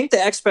 I think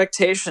the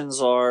expectations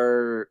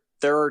are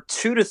there are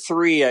 2 to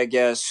 3, I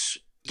guess,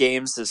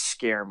 games that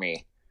scare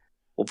me.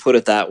 We'll put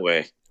it that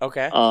way.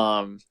 Okay.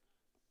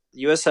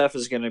 USF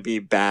is going to be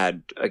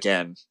bad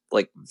again,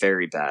 like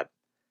very bad.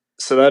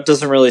 So that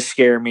doesn't really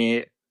scare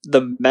me.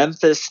 The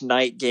Memphis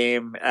night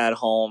game at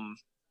home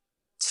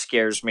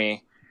scares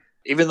me.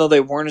 Even though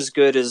they weren't as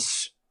good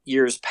as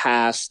years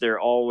past, they're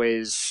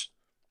always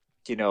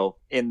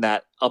in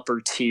that upper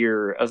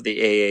tier of the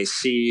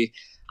AAC.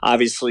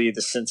 Obviously,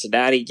 the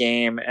Cincinnati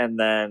game, and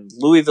then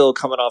Louisville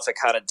coming off a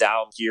kind of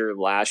down year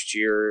last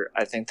year.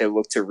 I think they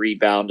look to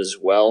rebound as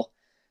well.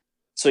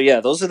 So, yeah,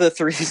 those are the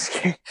 3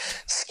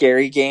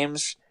 scary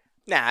games.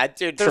 Nah,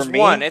 dude, there's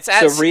one. It's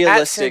at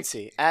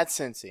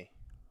Cincy.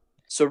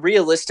 So,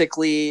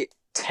 realistically,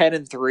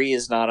 10-3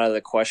 is not out of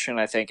the question.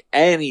 I think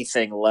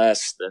anything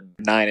less than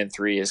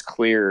 9-3 is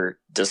clear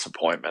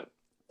disappointment.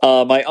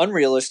 My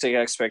unrealistic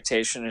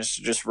expectation is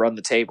to just run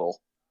the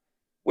table,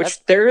 which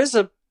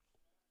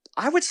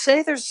I would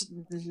say there's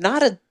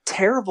not a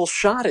terrible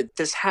shot at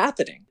this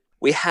happening.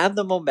 We have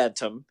the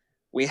momentum.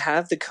 We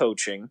have the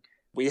coaching.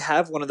 We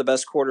have one of the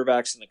best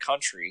quarterbacks in the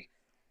country.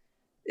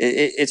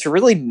 It's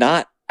really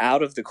not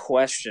out of the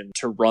question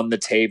to run the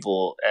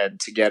table and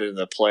to get into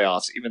the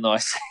playoffs, even though I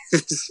say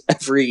this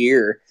every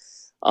year.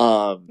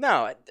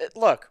 No,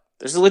 look.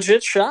 There's a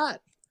legit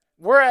shot.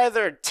 We're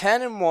either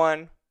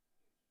 10-1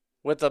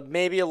 with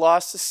maybe a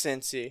loss to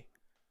Cincy,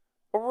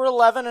 or we're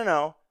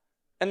 11-0,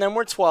 and then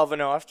we're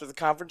 12-0 after the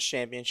conference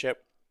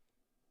championship,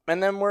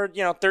 and then we're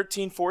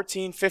 13,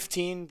 14,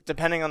 15,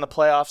 depending on the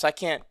playoffs.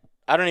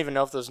 I don't even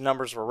know if those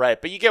numbers were right,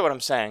 but you get what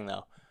I'm saying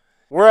though.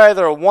 We're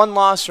either a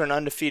one-loss or an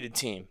undefeated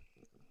team,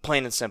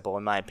 plain and simple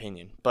in my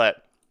opinion. But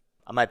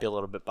I might be a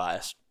little bit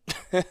biased.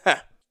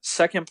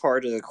 Second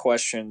part of the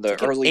question,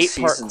 the early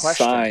season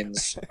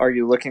signs. Are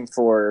you looking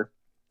for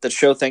that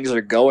show things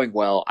are going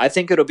well. I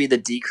think it'll be the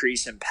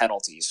decrease in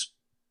penalties.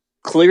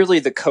 Clearly,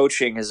 the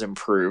coaching has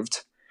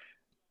improved.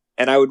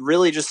 And I would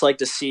really just like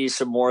to see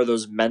some more of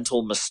those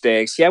mental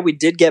mistakes. Yeah, we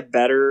did get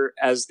better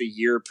as the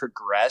year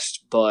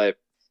progressed, but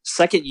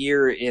second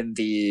year in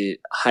the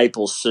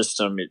Heupel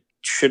system, it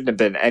shouldn't have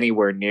been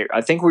anywhere near.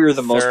 I think we were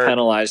the most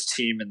penalized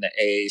team in the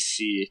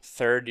AAC.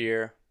 Third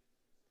year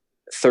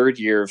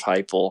of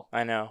Heupel.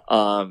 I know.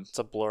 It's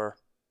a blur.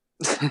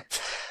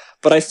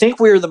 But I think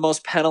we were the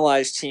most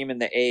penalized team in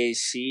the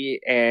AAC,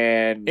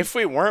 and if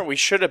we weren't, we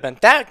should have been.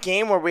 That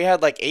game where we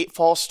had like 8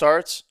 false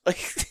starts, like,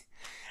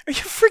 are you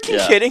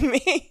freaking kidding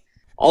me?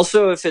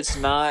 Also, if it's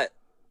not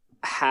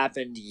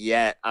happened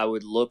yet, I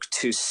would look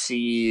to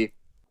see.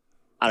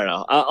 I don't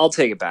know. I'll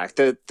take it back.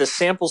 The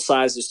sample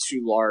size is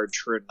too large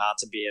for it not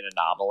to be an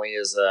anomaly.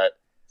 Is that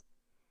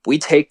we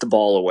take the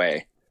ball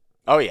away?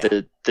 Oh yeah.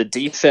 The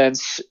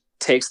defense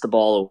takes the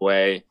ball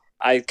away.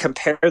 I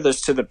compare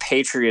this to the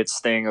Patriots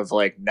thing of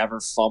like never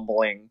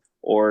fumbling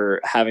or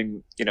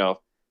having,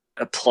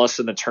 a plus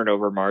in the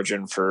turnover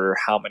margin for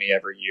how many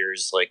ever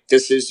years. Like,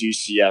 this is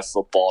UCF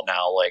football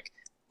now. Like,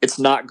 it's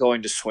not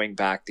going to swing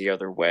back the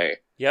other way.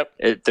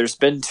 Yep. There's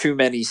been too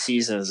many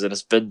seasons and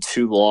it's been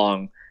too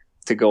long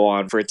to go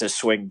on for it to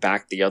swing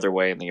back the other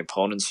way in the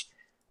opponent's.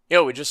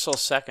 Yo, we just saw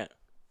second.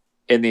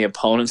 In the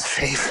opponent's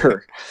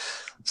favor.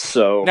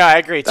 So no, I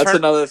agree. That's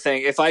another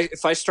thing. If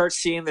I start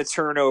seeing the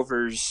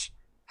turnovers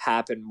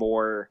happen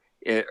more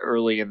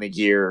early in the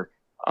year,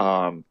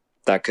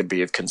 that could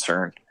be of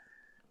concern.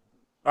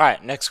 All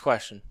right, next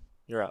question.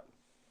 You're up.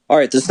 All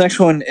right, this next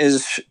one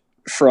is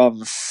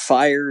from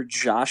Fire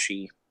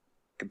Joshi.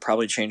 Could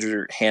probably change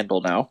your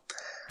handle now.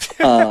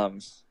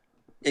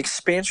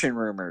 Expansion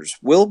rumors.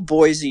 Will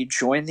Boise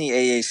join the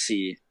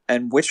AAC,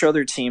 and which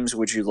other teams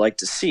would you like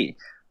to see?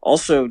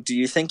 Also, do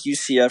you think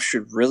UCF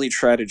should really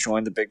try to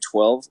join the Big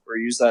 12 or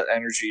use that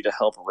energy to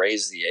help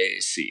raise the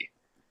AAC?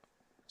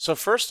 So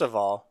first of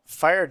all,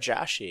 fire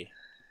Joshi.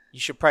 You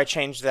should probably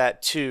change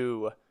that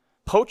to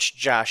poach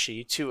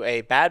Joshi to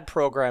a bad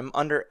program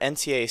under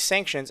NCAA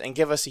sanctions and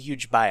give us a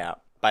huge buyout,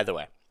 by the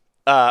way.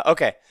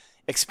 Okay.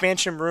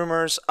 Expansion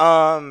rumors.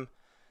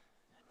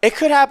 It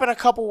could happen a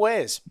couple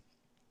ways.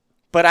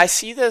 But I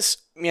see this,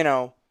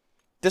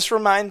 this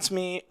reminds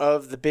me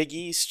of the Big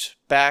East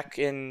back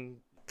in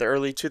the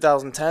early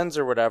 2010s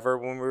or whatever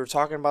when we were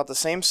talking about the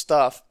same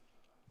stuff.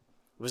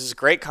 It was this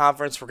great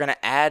conference. We're going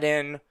to add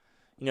in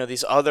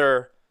these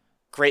other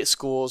great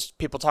schools.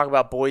 People talk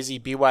about Boise,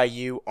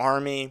 BYU,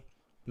 Army,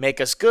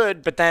 make us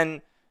good, but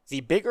then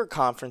the bigger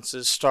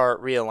conferences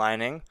start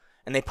realigning,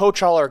 and they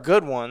poach all our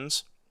good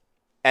ones,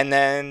 and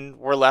then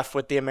we're left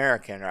with the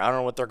American, or I don't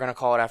know what they're going to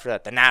call it after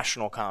that, the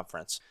National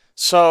Conference.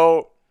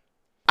 So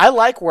I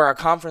like where our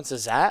conference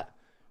is at,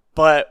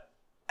 but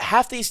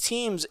half these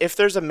teams, if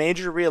there's a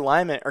major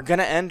realignment, are going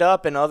to end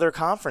up in other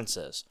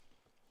conferences.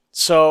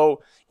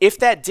 So if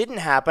that didn't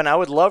happen, I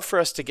would love for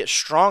us to get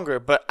stronger,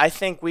 but I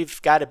think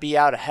we've got to be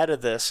out ahead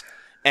of this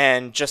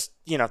and just,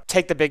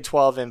 take the Big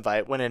 12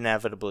 invite when it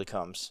inevitably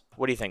comes.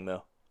 What do you think, Moo?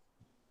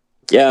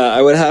 Yeah,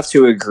 I would have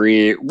to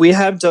agree. We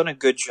have done a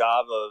good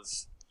job of,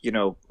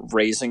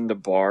 raising the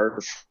bar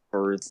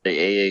for the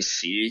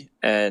AAC,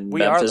 and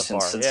Memphis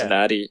and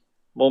Cincinnati. Yeah.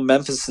 Well,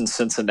 Memphis and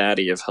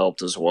Cincinnati have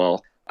helped as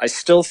well. I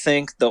still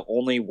think the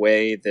only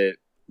way that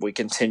we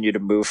continue to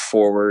move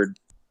forward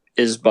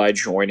is by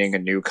joining a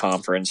new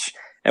conference.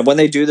 And when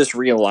they do this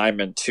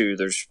realignment too,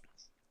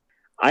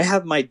 I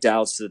have my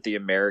doubts that the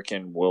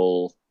American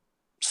will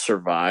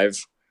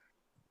survive.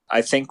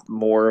 I think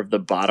more of the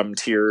bottom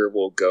tier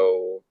will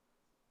go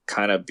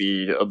kind of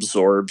be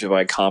absorbed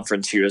by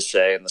Conference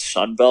USA and the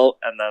Sun Belt,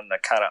 and then the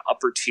kind of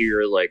upper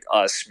tier like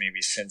us, maybe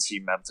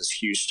Cincy, Memphis,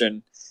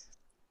 Houston,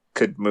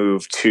 could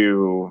move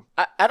to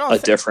a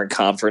different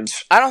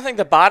conference. I don't think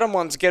the bottom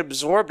ones get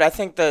absorbed. I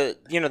think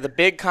the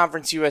big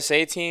Conference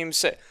USA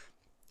teams,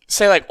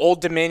 say like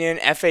Old Dominion,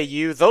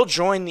 FAU, they'll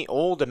join the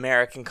old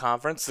American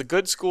Conference. The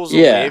good schools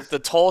will leave. The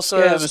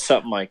Tulsas,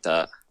 something like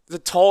that. The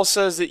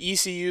Tulsas, the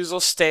ECUs will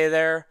stay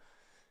there.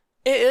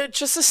 It's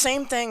just the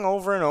same thing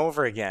over and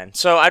over again.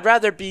 So I'd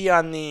rather be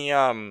on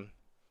the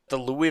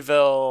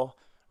Louisville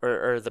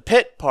or the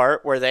Pitt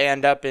part where they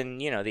end up in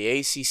the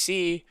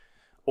ACC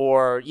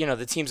or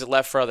the teams that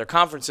left for other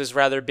conferences,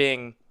 rather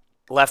being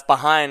left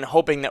behind,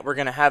 hoping that we're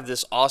going to have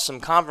this awesome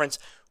conference,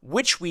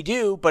 which we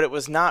do, but it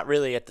was not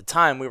really at the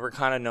time. We were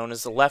kind of known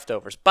as the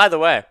leftovers. By the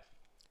way,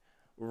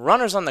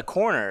 runners on the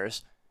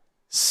corners,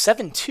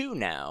 7-2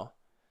 now.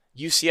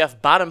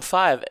 UCF bottom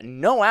 5,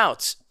 no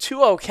outs,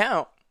 2-0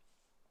 count.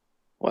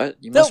 What?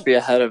 You must be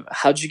ahead of...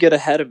 How'd you get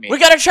ahead of me? We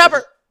got a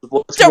chopper!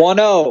 It's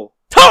 1-0.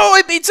 Oh,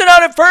 he beats it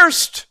out at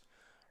first!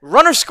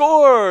 Runner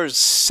scores!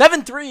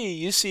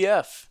 7-3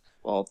 UCF.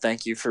 Well,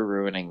 thank you for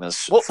ruining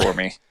this for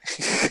me.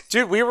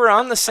 Dude, we were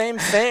on the same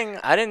thing.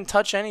 I didn't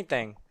touch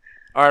anything.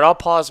 All right, I'll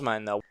pause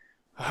mine, though.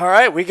 All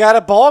right, we got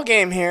a ball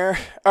game here.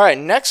 All right,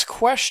 next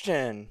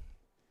question.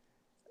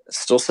 It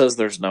still says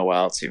there's no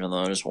outs, even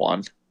though there's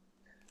one.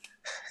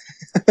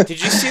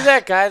 Did you see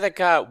that guy that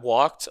got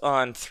walked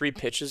on 3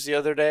 pitches the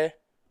other day?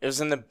 It was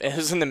in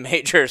the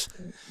majors.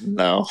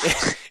 No.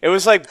 It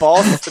was like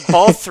ball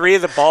 3.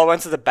 The ball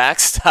went to the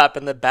backstop,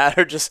 and the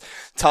batter just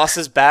tossed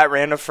his bat,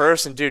 ran to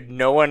first, and dude,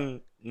 no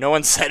one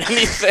said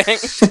anything.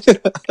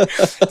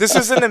 This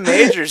was in the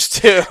majors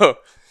too.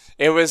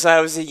 It was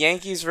the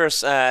Yankees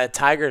versus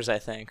Tigers, I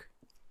think.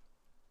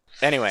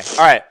 Anyway,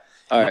 all right.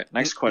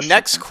 Next question.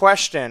 Next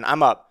question.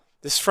 I'm up.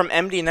 This is from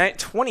MD Knight,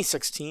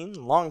 2016,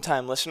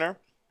 longtime listener.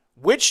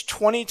 Which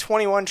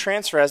 2021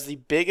 transfer has the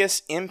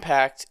biggest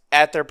impact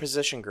at their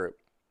position group?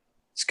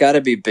 It's got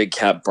to be Big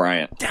Cat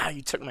Bryant. Ah,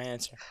 you took my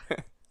answer.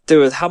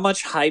 Dude, how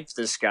much hype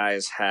this guy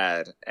has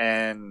had,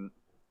 and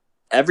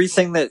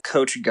everything that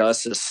Coach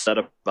Gus has said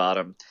about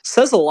him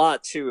says a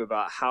lot, too,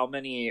 about how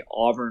many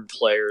Auburn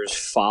players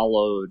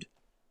followed,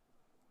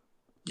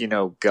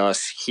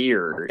 Gus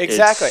here.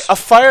 Exactly. A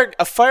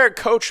fired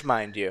coach,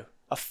 mind you.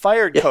 A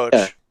fired coach.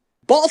 Yeah.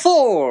 Ball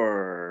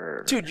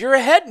 4! Dude, you're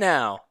ahead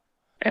now.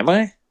 Am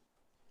I?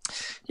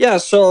 Yeah,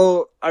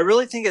 so I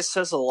really think it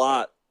says a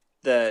lot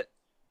that,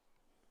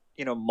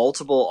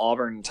 multiple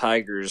Auburn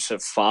Tigers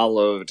have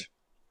followed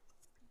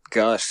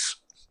Gus.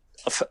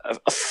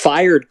 A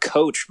fired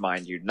coach,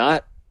 mind you,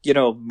 not,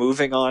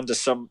 moving on to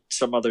some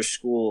other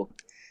school.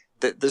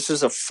 This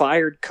is a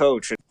fired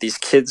coach. These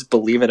kids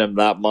believe in him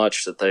that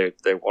much that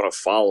they want to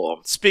follow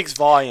him. Speaks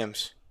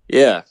volumes.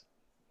 Yeah.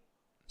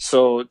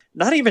 So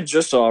not even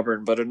just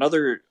Auburn, but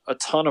a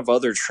ton of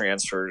other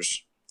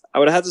transfers. I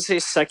would have to say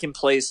second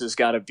place has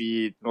got to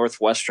be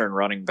Northwestern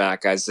running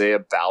back Isaiah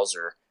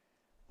Bowser.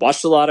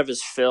 Watched a lot of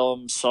his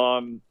film, saw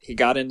him. He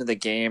got into the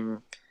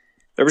game.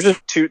 There was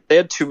they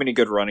had too many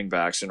good running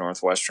backs in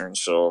Northwestern,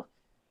 so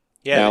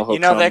yeah,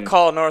 they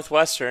call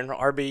Northwestern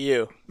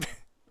RBU.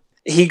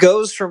 He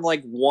goes from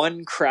like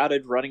one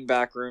crowded running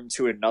back room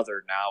to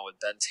another now with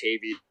Ben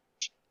Tavy.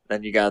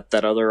 Then you got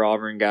that other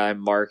Auburn guy,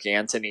 Mark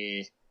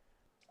Anthony.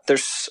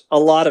 There's a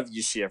lot of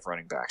UCF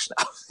running backs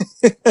now.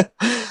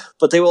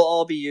 But they will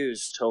all be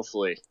used,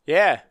 hopefully.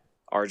 Yeah.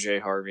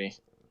 RJ Harvey.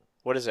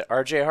 What is it?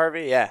 RJ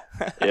Harvey? Yeah.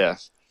 Yeah.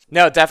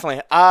 No,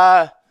 definitely.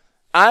 I'm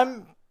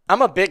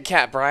a Big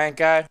Cat Bryant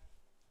guy.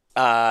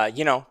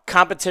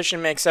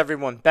 Competition makes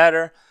everyone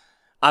better.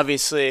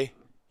 Obviously,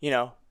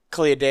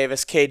 Kalia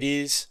Davis,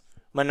 KD's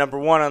my number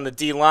one on the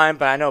D line,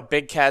 but I know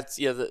Big Cat's,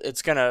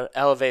 it's going to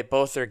elevate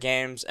both their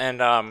games.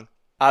 And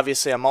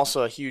obviously, I'm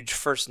also a huge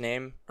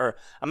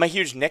I'm a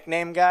huge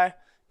nickname guy,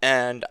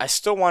 and I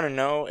still want to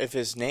know if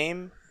his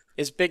name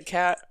is Big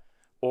Cat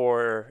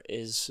or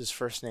is his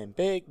first name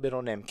Big,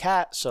 middle name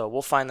Cat. So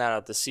we'll find that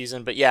out this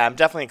season. But yeah, I'm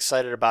definitely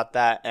excited about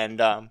that.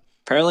 And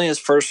apparently,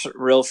 his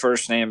real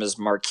first name is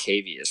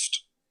Marcavius.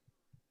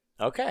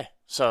 Okay,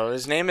 so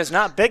his name is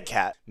not Big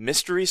Cat.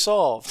 Mystery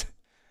solved.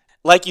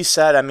 Like you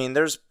said, I mean,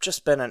 there's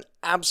just been an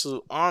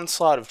absolute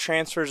onslaught of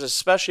transfers,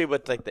 especially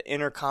with like the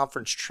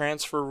interconference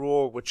transfer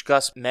rule, which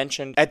Gus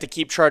mentioned at the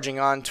Keep Charging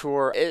On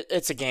tour.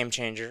 It's a game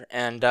changer,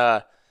 and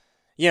all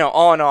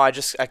in all, I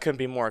couldn't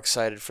be more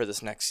excited for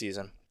this next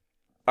season.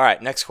 All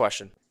right, next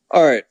question.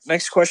 All right,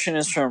 next question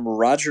is from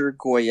Roger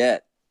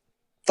Goyette.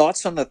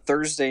 Thoughts on the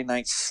Thursday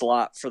night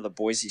slot for the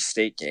Boise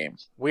State game?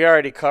 We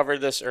already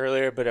covered this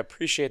earlier, but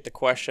appreciate the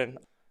question.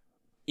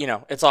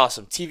 It's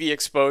awesome. TV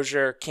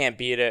exposure, can't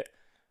beat it.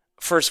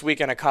 First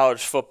weekend of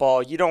college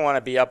football, you don't want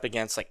to be up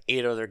against like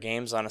 8 other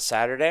games on a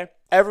Saturday.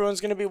 Everyone's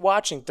going to be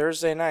watching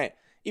Thursday night.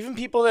 Even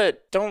people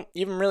that don't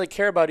even really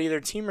care about either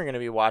team are going to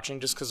be watching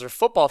just because they're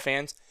football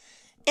fans.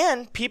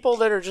 And people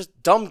that are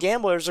just dumb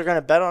gamblers are going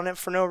to bet on it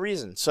for no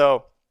reason.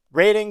 So,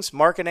 ratings,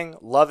 marketing,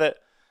 love it.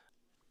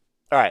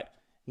 All right,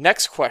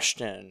 next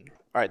question.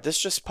 All right, this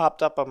just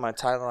popped up on my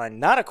timeline.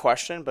 Not a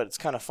question, but it's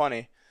kind of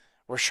funny.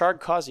 Rashard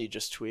Kazi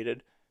just tweeted,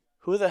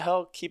 "Who the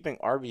hell keeping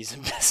Arby's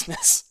in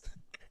business?"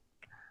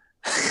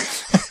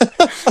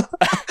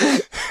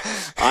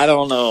 I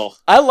don't know.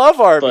 I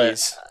love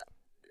Arby's.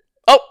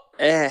 Did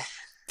Eh,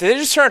 they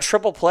just turn a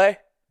triple play?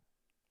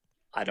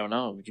 I don't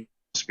know. You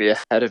must be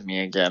ahead of me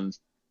again.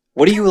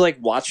 What are you like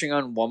watching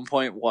on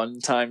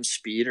 1.1 times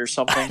speed or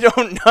something? I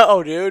don't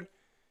know, dude.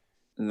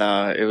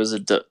 No, it was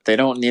they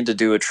don't need to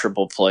do a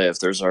triple play if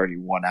there's already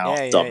one out,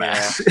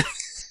 dumbass.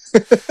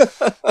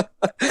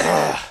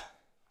 Yeah.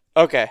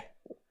 Okay.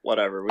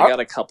 Whatever. We got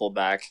a couple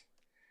back.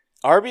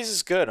 Arby's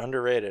is good,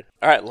 underrated.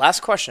 All right, last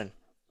question.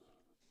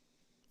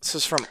 This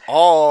is from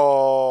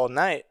All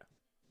Night.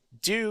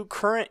 Do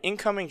current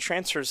incoming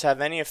transfers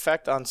have any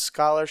effect on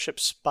scholarship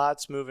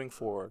spots moving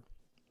forward?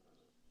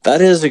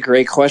 That is a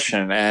great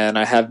question, and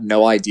I have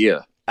no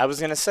idea. I was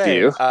going to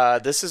say,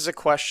 this is a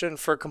question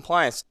for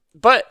compliance.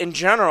 But in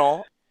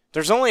general,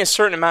 there's only a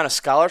certain amount of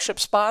scholarship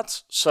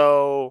spots,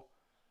 so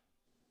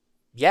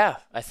yeah,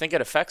 I think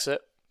it affects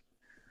it.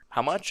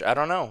 How much? I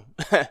don't know.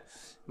 I'm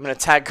going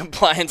to tag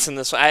compliance in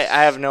this. I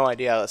have no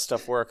idea how that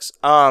stuff works.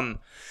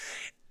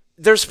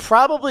 There's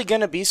probably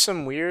going to be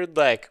some weird,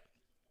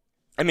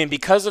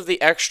 because of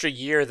the extra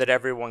year that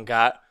everyone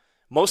got,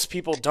 most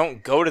people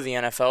don't go to the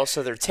NFL,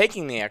 so they're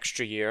taking the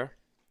extra year.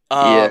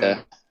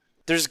 Yeah.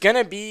 There's going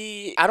to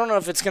be, I don't know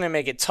if it's going to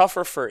make it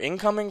tougher for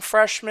incoming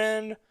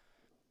freshmen.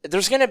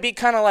 There's going to be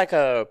kind of like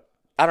a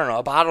I don't know,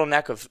 a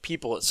bottleneck of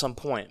people at some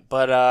point.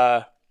 But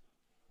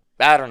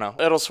I don't know.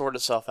 It'll sort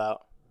itself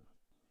out.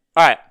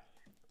 All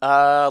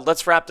right.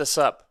 Let's wrap this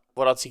up.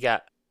 What else you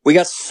got? We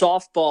got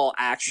softball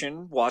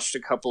action. Watched a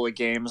couple of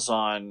games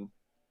on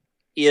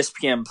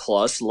ESPN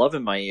Plus.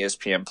 Loving my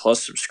ESPN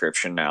Plus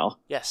subscription now.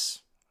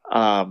 Yes.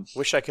 Um,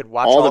 Wish I could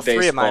watch all all the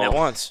three of mine at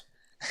baseball. once.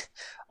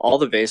 all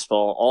the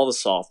baseball, all the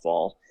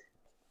softball.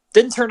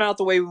 Didn't turn out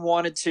the way we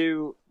wanted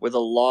to with a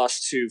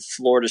loss to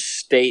Florida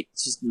State.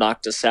 Just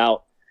knocked us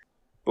out.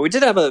 But we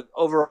did have a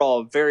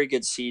overall very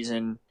good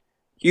season.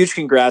 Huge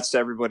congrats to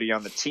everybody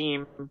on the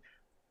team.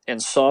 In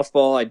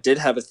softball, I did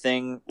have a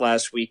thing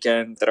last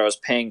weekend that I was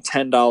paying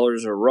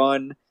 $10 a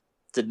run.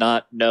 Did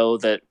not know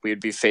that we'd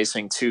be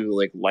facing two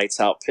lights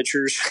out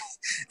pitchers.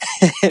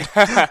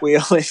 We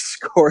only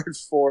scored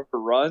 4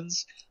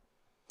 runs.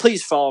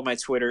 Please follow my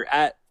Twitter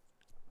at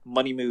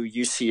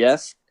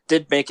MoneyMooUCF.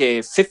 Did make a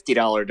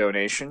 $50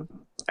 donation,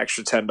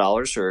 extra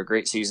 $10 for a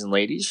great season,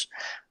 ladies,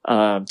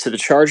 to the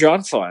Charge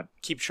On Fund.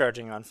 Keep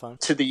charging on fun.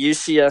 To the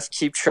UCF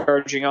Keep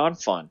Charging On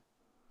Fund.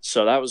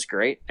 So that was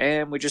great.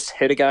 And we just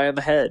hit a guy on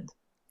the head.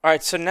 All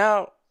right, so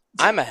now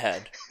I'm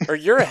ahead. Or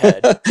you're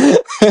ahead.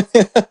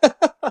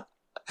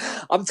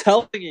 I'm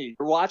telling you,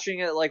 you're watching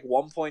it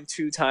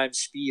 1.2 times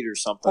speed or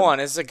something. Hold on,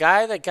 is the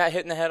guy that got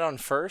hit in the head on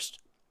first?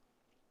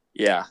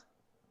 Yeah.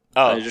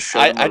 Oh, I just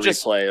showed him a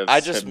replay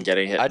of him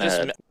getting hit in the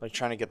head.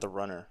 Trying to get the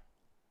runner.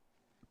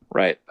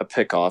 Right, a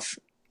pickoff,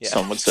 Yeah.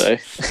 some would say.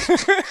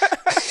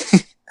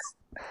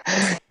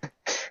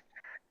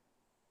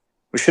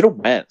 We should have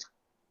went.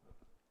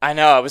 I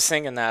know, I was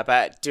thinking that,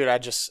 but dude, I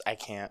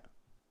can't.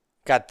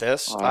 Got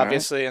this, All right.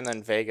 obviously, and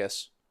then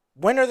Vegas.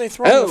 When are they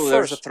throwing the Oh,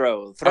 there's first? a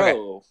throw. Okay.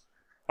 All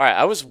right,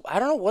 I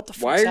don't know what the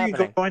fuck's Why are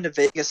happening. you going to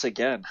Vegas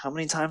again? How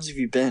many times have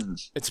you been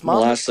It's in the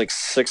mom. last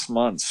 6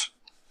 months?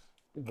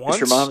 Once? It's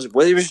your mom's.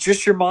 Well, it was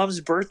just your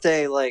mom's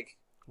birthday. What?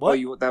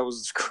 That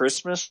was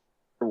Christmas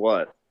or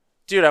what?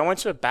 Dude, I went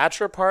to a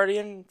bachelor party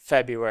in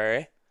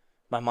February.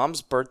 My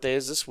mom's birthday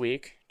is this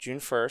week, June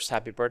 1st.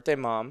 Happy birthday,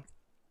 Mom.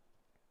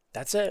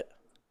 That's it.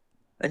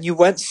 And you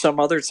went some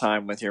other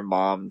time with your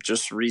mom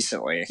just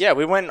recently. Yeah,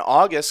 we went in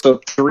August, So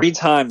 3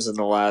 times in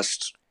the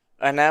last.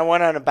 and I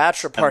went on a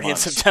bachelor 10 party in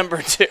months.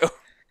 September, too.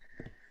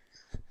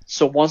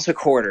 So once a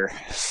quarter,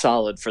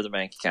 solid for the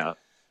bank account.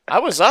 I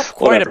was up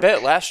quite Whatever. a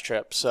bit last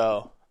trip,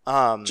 so,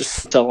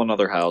 Just sell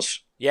another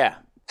house. yeah.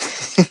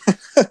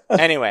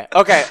 Anyway,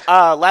 okay,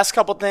 last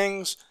couple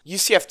things.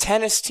 UCF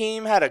tennis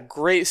team had a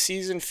great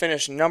season,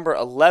 finished number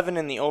 11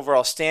 in the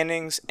overall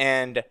standings,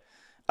 and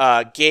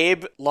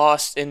Gabe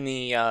lost in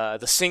the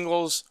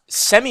singles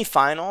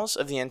semifinals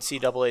of the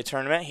NCAA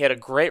tournament. He had a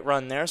great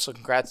run there, so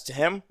congrats to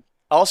him.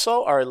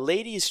 Also, our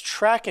ladies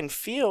track and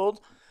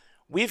field,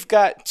 we've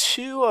got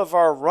 2 of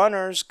our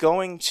runners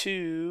going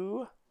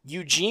to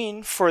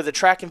Eugene for the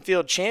track and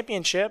field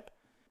championship.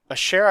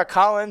 Ashera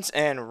Collins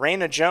and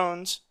Raina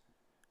Jones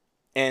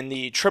in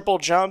the triple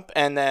jump,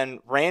 and then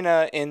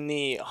Raina in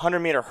the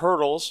 100-meter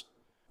hurdles.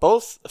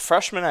 Both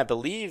freshmen, I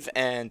believe,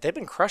 and they've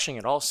been crushing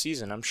it all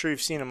season. I'm sure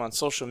you've seen them on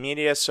social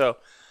media, so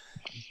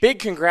big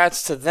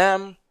congrats to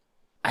them.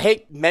 I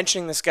hate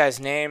mentioning this guy's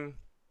name,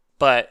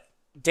 but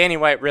Danny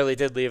White really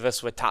did leave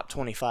us with top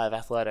 25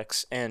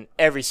 athletics in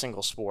every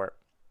single sport,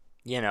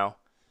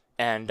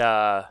 and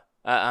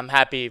I'm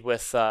happy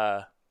with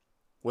where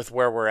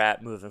we're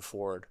at moving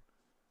forward.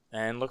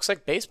 And looks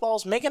like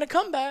baseball's making a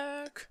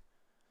comeback.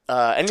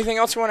 Anything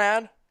else you want to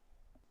add?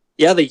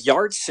 Yeah, the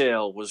yard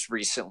sale was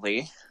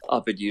recently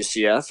up at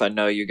UCF. I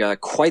know you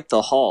got quite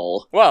the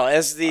haul. Well,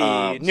 as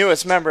the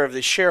newest member of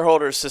the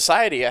Shareholders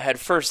Society, I had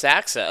first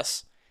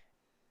access.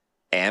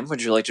 And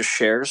would you like to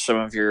share some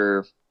of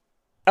your...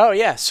 Oh,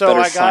 yeah. So better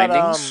I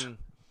findings?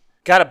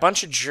 got a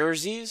bunch of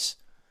jerseys.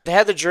 They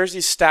had the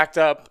jerseys stacked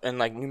up in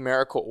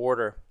numerical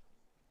order.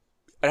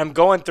 And I'm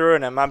going through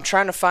it, and I'm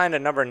trying to find a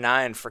number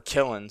 9 for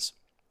Killins.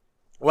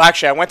 Well,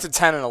 actually, I went to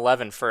 10 and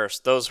 11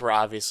 first. Those were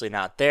obviously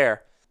not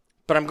there.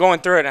 But I'm going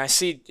through it, and I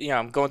see,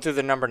 I'm going through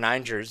the number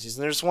 9 jerseys,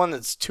 and there's one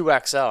that's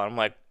 2XL. I'm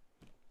like,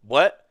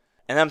 what?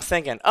 And I'm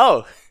thinking,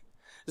 oh,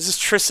 this is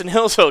Tristan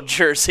Hill's old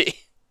jersey.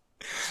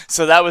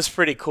 So that was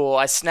pretty cool.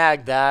 I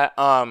snagged that.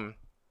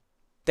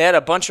 They had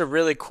a bunch of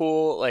really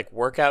cool,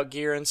 workout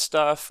gear and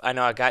stuff. I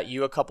know I got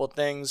you a couple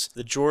things.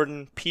 The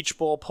Jordan Peach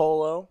Bowl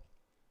polo,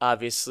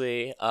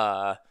 obviously,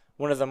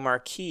 one of the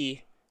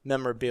marquee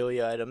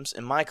memorabilia items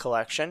in my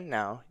collection.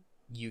 Now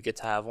you get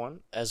to have one,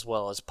 as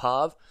well as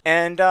Pav,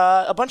 and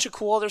a bunch of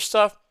cool other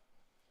stuff.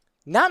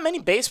 Not many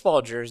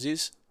baseball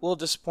jerseys. A little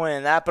disappointed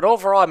in that, but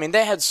overall,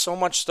 they had so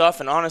much stuff,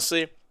 and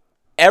honestly,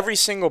 every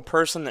single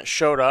person that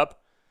showed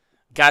up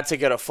got to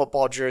get a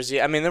football jersey.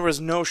 There was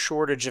no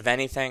shortage of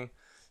anything.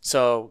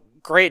 So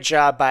great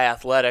job by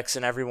athletics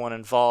and everyone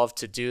involved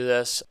to do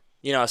this.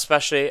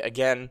 Especially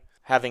again,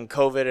 having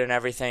COVID and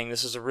everything,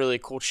 this is a really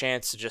cool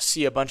chance to just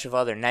see a bunch of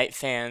other Knight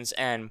fans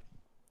and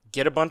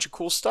get a bunch of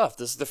cool stuff.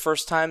 This is the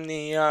first time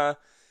the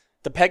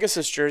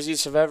Pegasus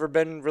jerseys have ever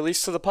been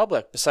released to the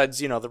public, besides,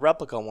 the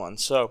replica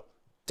ones. So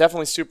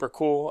definitely super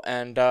cool,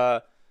 and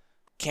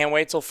can't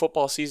wait till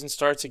football season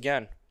starts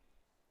again.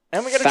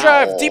 And we got to Foul.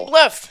 drive deep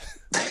left.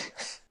 It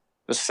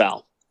was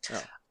foul.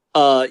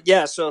 Oh.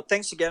 Yeah, so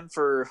thanks again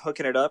for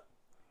hooking it up.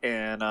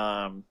 And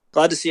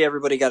glad to see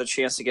everybody got a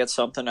chance to get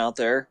something out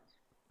there.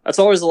 That's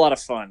always a lot of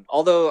fun.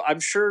 Although I'm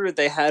sure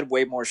they had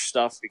way more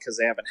stuff because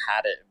they haven't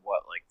had it in,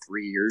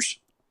 3 years?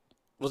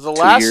 Well, the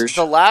 2 last years?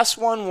 the last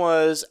one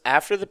was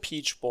after the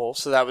Peach Bowl,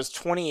 so that was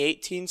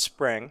 2018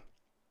 spring.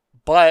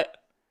 But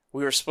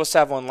we were supposed to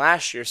have one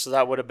last year, so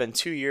that would have been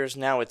 2 years.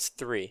 Now it's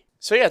 3.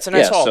 So yeah, it's a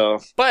nice haul. So,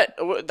 But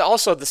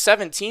also the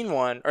 17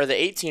 one or the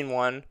 18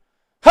 one,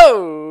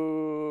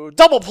 ho,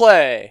 double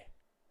play.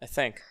 I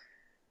think.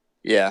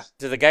 yeah.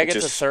 Did the guy get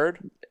to Just-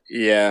 third?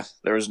 Yeah,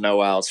 there was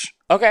no outs.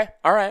 Okay,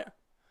 all right.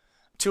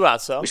 2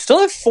 outs though. We still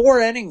have 4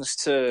 innings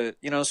to,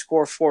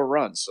 score 4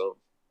 runs. So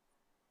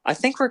I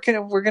think we're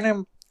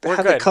gonna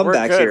have a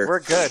comeback here.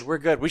 We're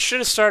good. We should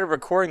have started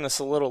recording this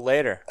a little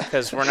later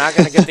because we're not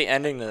going to get the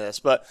ending to this.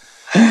 But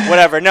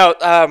whatever. No,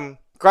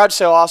 garage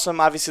sale awesome.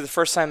 Obviously, the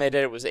first time they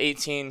did it was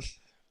 18.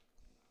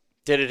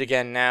 Did it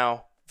again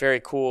now.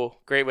 Very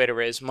cool. Great way to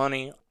raise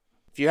money.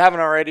 If you haven't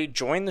already,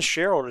 join the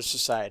Shareholders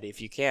Society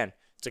if you can.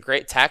 It's a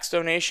great tax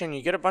donation.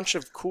 You get a bunch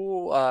of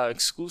cool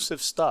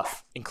exclusive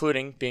stuff,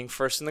 including being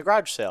first in the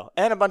garage sale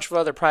and a bunch of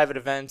other private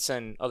events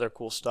and other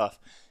cool stuff.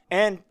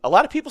 And a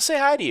lot of people say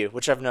hi to you,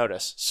 which I've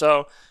noticed.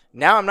 So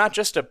now I'm not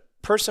just a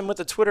person with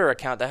a Twitter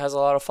account that has a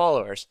lot of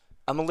followers.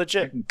 I'm a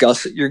legit.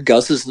 You're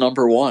Gus's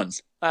number 1.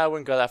 I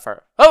wouldn't go that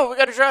far. Oh, we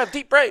got to drive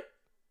deep right.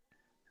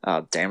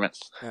 Oh, damn it.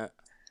 Yeah.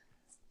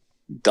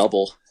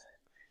 Double.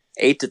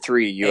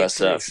 8-3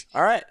 USF.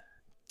 All right.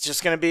 It's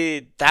just going to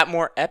be that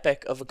more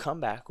epic of a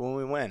comeback when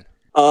we win.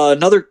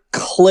 Another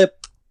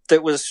clip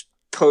that was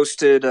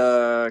posted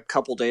a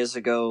couple days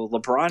ago,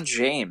 LeBron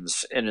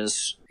James in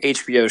his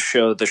HBO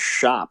show The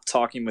Shop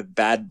talking with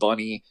Bad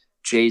Bunny,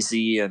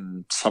 Jay-Z,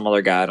 and some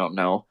other guy I don't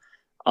know.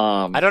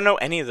 I don't know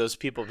any of those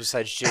people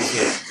besides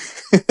Jay-Z.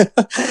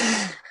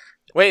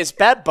 Wait, is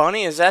Bad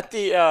Bunny, is that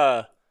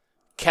the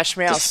Catch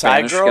Me The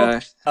Outside Spanish girl?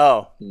 guy?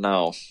 Oh.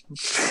 No.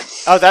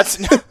 Oh,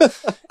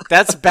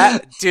 that's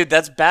bad. Dude,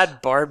 that's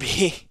Bad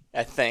Barbie,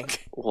 I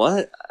think.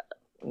 What?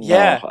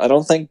 Yeah. No, I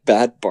don't think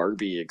Bad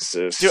Barbie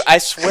exists. Dude, I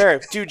swear.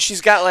 Dude,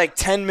 she's got like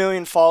 10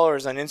 million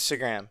followers on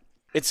Instagram.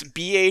 It's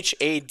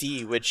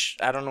BHAD, which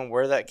I don't know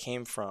where that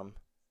came from.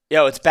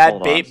 Yo, it's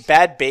Bad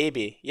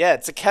Baby. Yeah,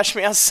 it's a Catch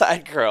Me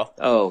Outside girl.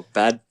 Oh,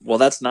 well,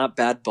 that's not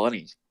Bad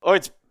Bunny. Oh,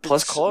 it's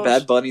Plus, close.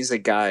 Bad Bunny's a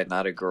guy,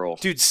 not a girl.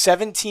 Dude,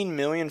 17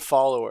 million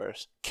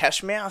followers.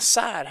 Catch Me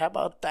Outside. How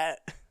about that?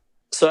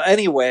 So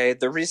anyway,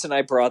 the reason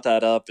I brought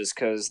that up is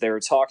because they were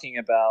talking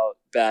about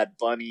Bad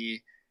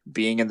Bunny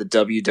being in the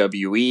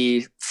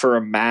WWE for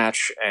a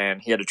match,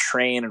 and he had to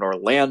train in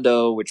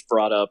Orlando, which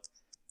brought up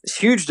this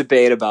huge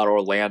debate about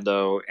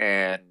Orlando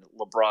and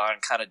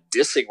LeBron kind of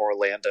dissing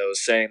Orlando,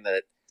 saying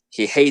that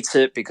he hates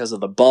it because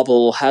of the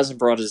bubble, hasn't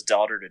brought his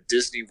daughter to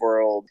Disney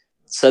World,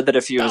 said that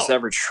if he was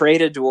ever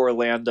traded to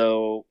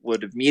Orlando,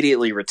 would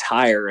immediately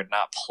retire and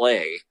not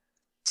play.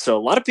 So a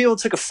lot of people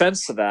took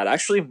offense to that.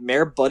 Actually,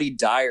 Mayor Buddy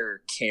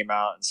Dyer came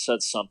out and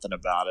said something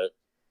about it.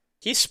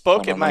 He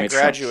spoke Hold at on, my let me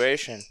try.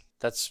 graduation.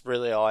 That's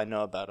really all I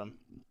know about him.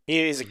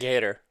 He's a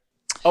Gator.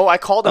 Oh, I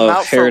called him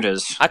out. Here it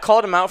is. I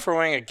called him out for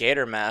wearing a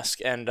Gator mask,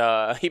 and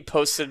he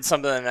posted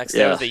something the next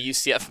day with a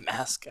UCF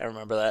mask. I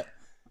remember that.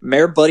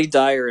 Mayor Buddy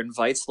Dyer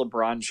invites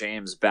LeBron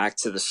James back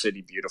to the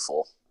city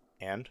beautiful.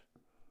 And?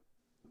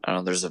 I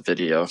don't know, there's a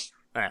video.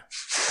 Eh.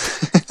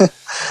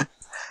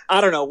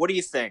 I don't know. What do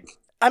you think?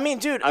 I mean,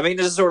 dude.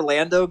 Does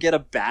Orlando get a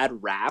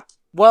bad rap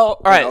Well,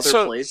 all right. in other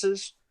So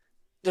places?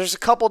 there's a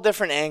couple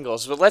different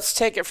angles, but let's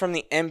take it from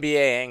the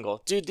NBA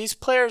angle. Dude, these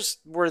players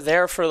were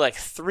there for like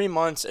 3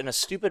 months in a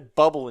stupid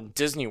bubble in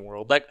Disney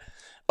World. Like,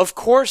 of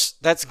course,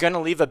 that's going to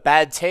leave a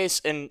bad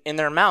taste in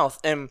their mouth.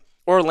 And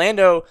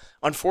Orlando,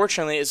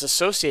 unfortunately, is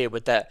associated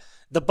with that.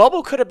 The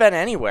bubble could have been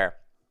anywhere.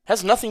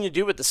 Has nothing to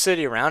do with the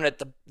city around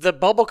it. The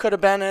bubble could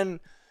have been in,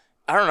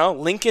 I don't know,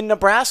 Lincoln,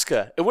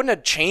 Nebraska. It wouldn't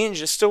have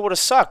changed. It still would have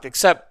sucked,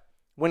 except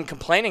when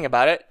complaining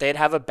about it, they'd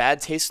have a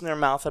bad taste in their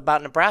mouth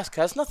about Nebraska.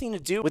 It has nothing to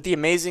do with the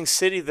amazing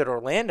city that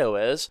Orlando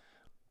is.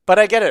 But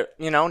I get it.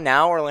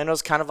 Now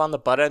Orlando's kind of on the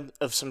butt end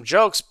of some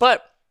jokes.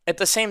 But at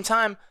the same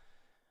time,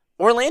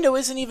 Orlando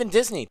isn't even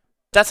Disney.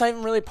 That's not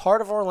even really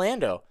part of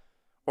Orlando.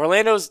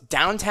 Orlando's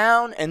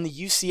downtown and the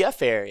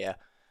UCF area.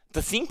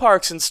 The theme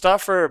parks and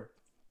stuff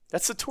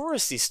that's the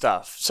touristy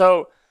stuff.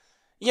 So,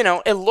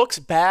 it looks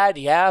bad,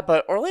 yeah,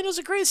 but Orlando's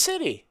a great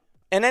city.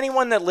 And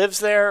anyone that lives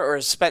there or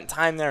has spent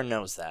time there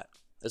knows that,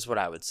 is what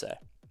I would say.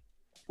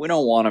 We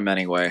don't want him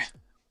anyway.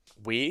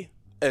 We?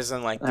 As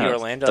in, like, the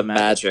Orlando The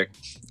Magic.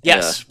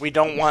 Yes, we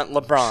don't want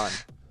LeBron.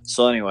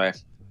 So anyway,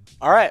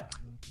 All right.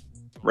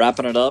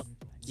 wrapping it up.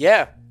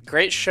 Yeah,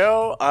 great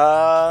show.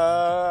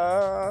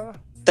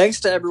 Thanks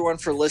to everyone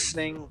for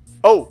listening.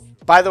 Oh,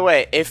 by the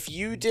way, if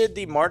you did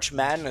the March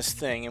Madness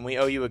thing and we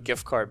owe you a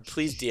gift card,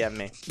 please DM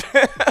me.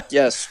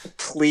 Yes,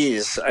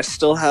 please. I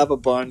still have a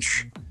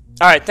bunch.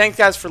 All right, thanks,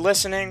 guys, for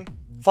listening.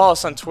 Follow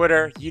us on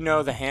Twitter. You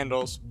know the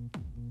handles.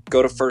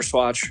 Go to First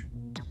Watch.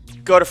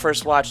 Go to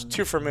First Watch.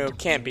 2 for Moo.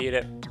 Can't beat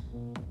it.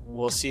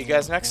 We'll see you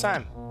guys next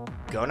time.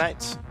 Go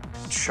Knights.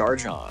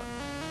 Charge on.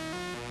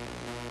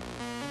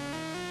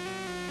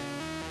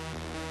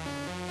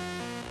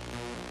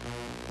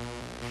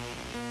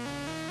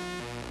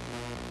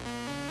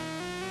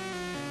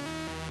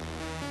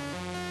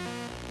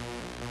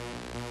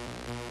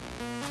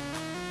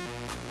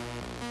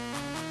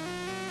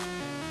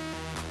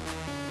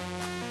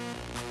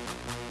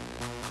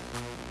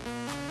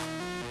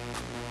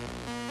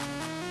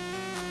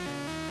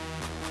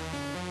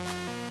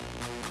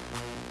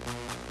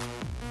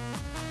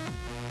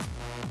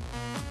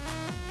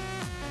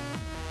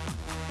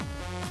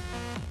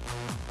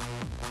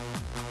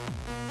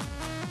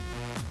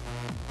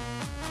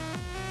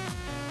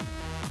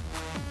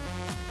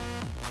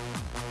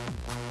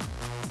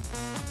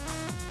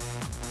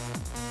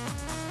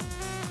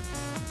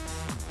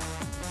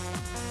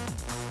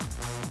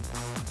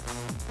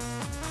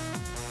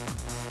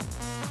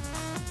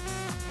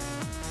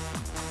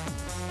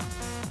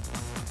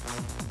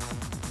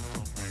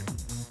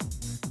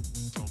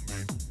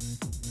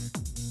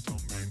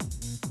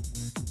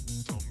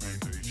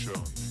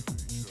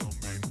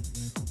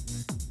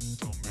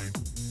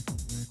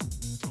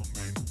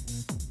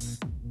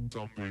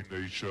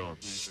 Domination.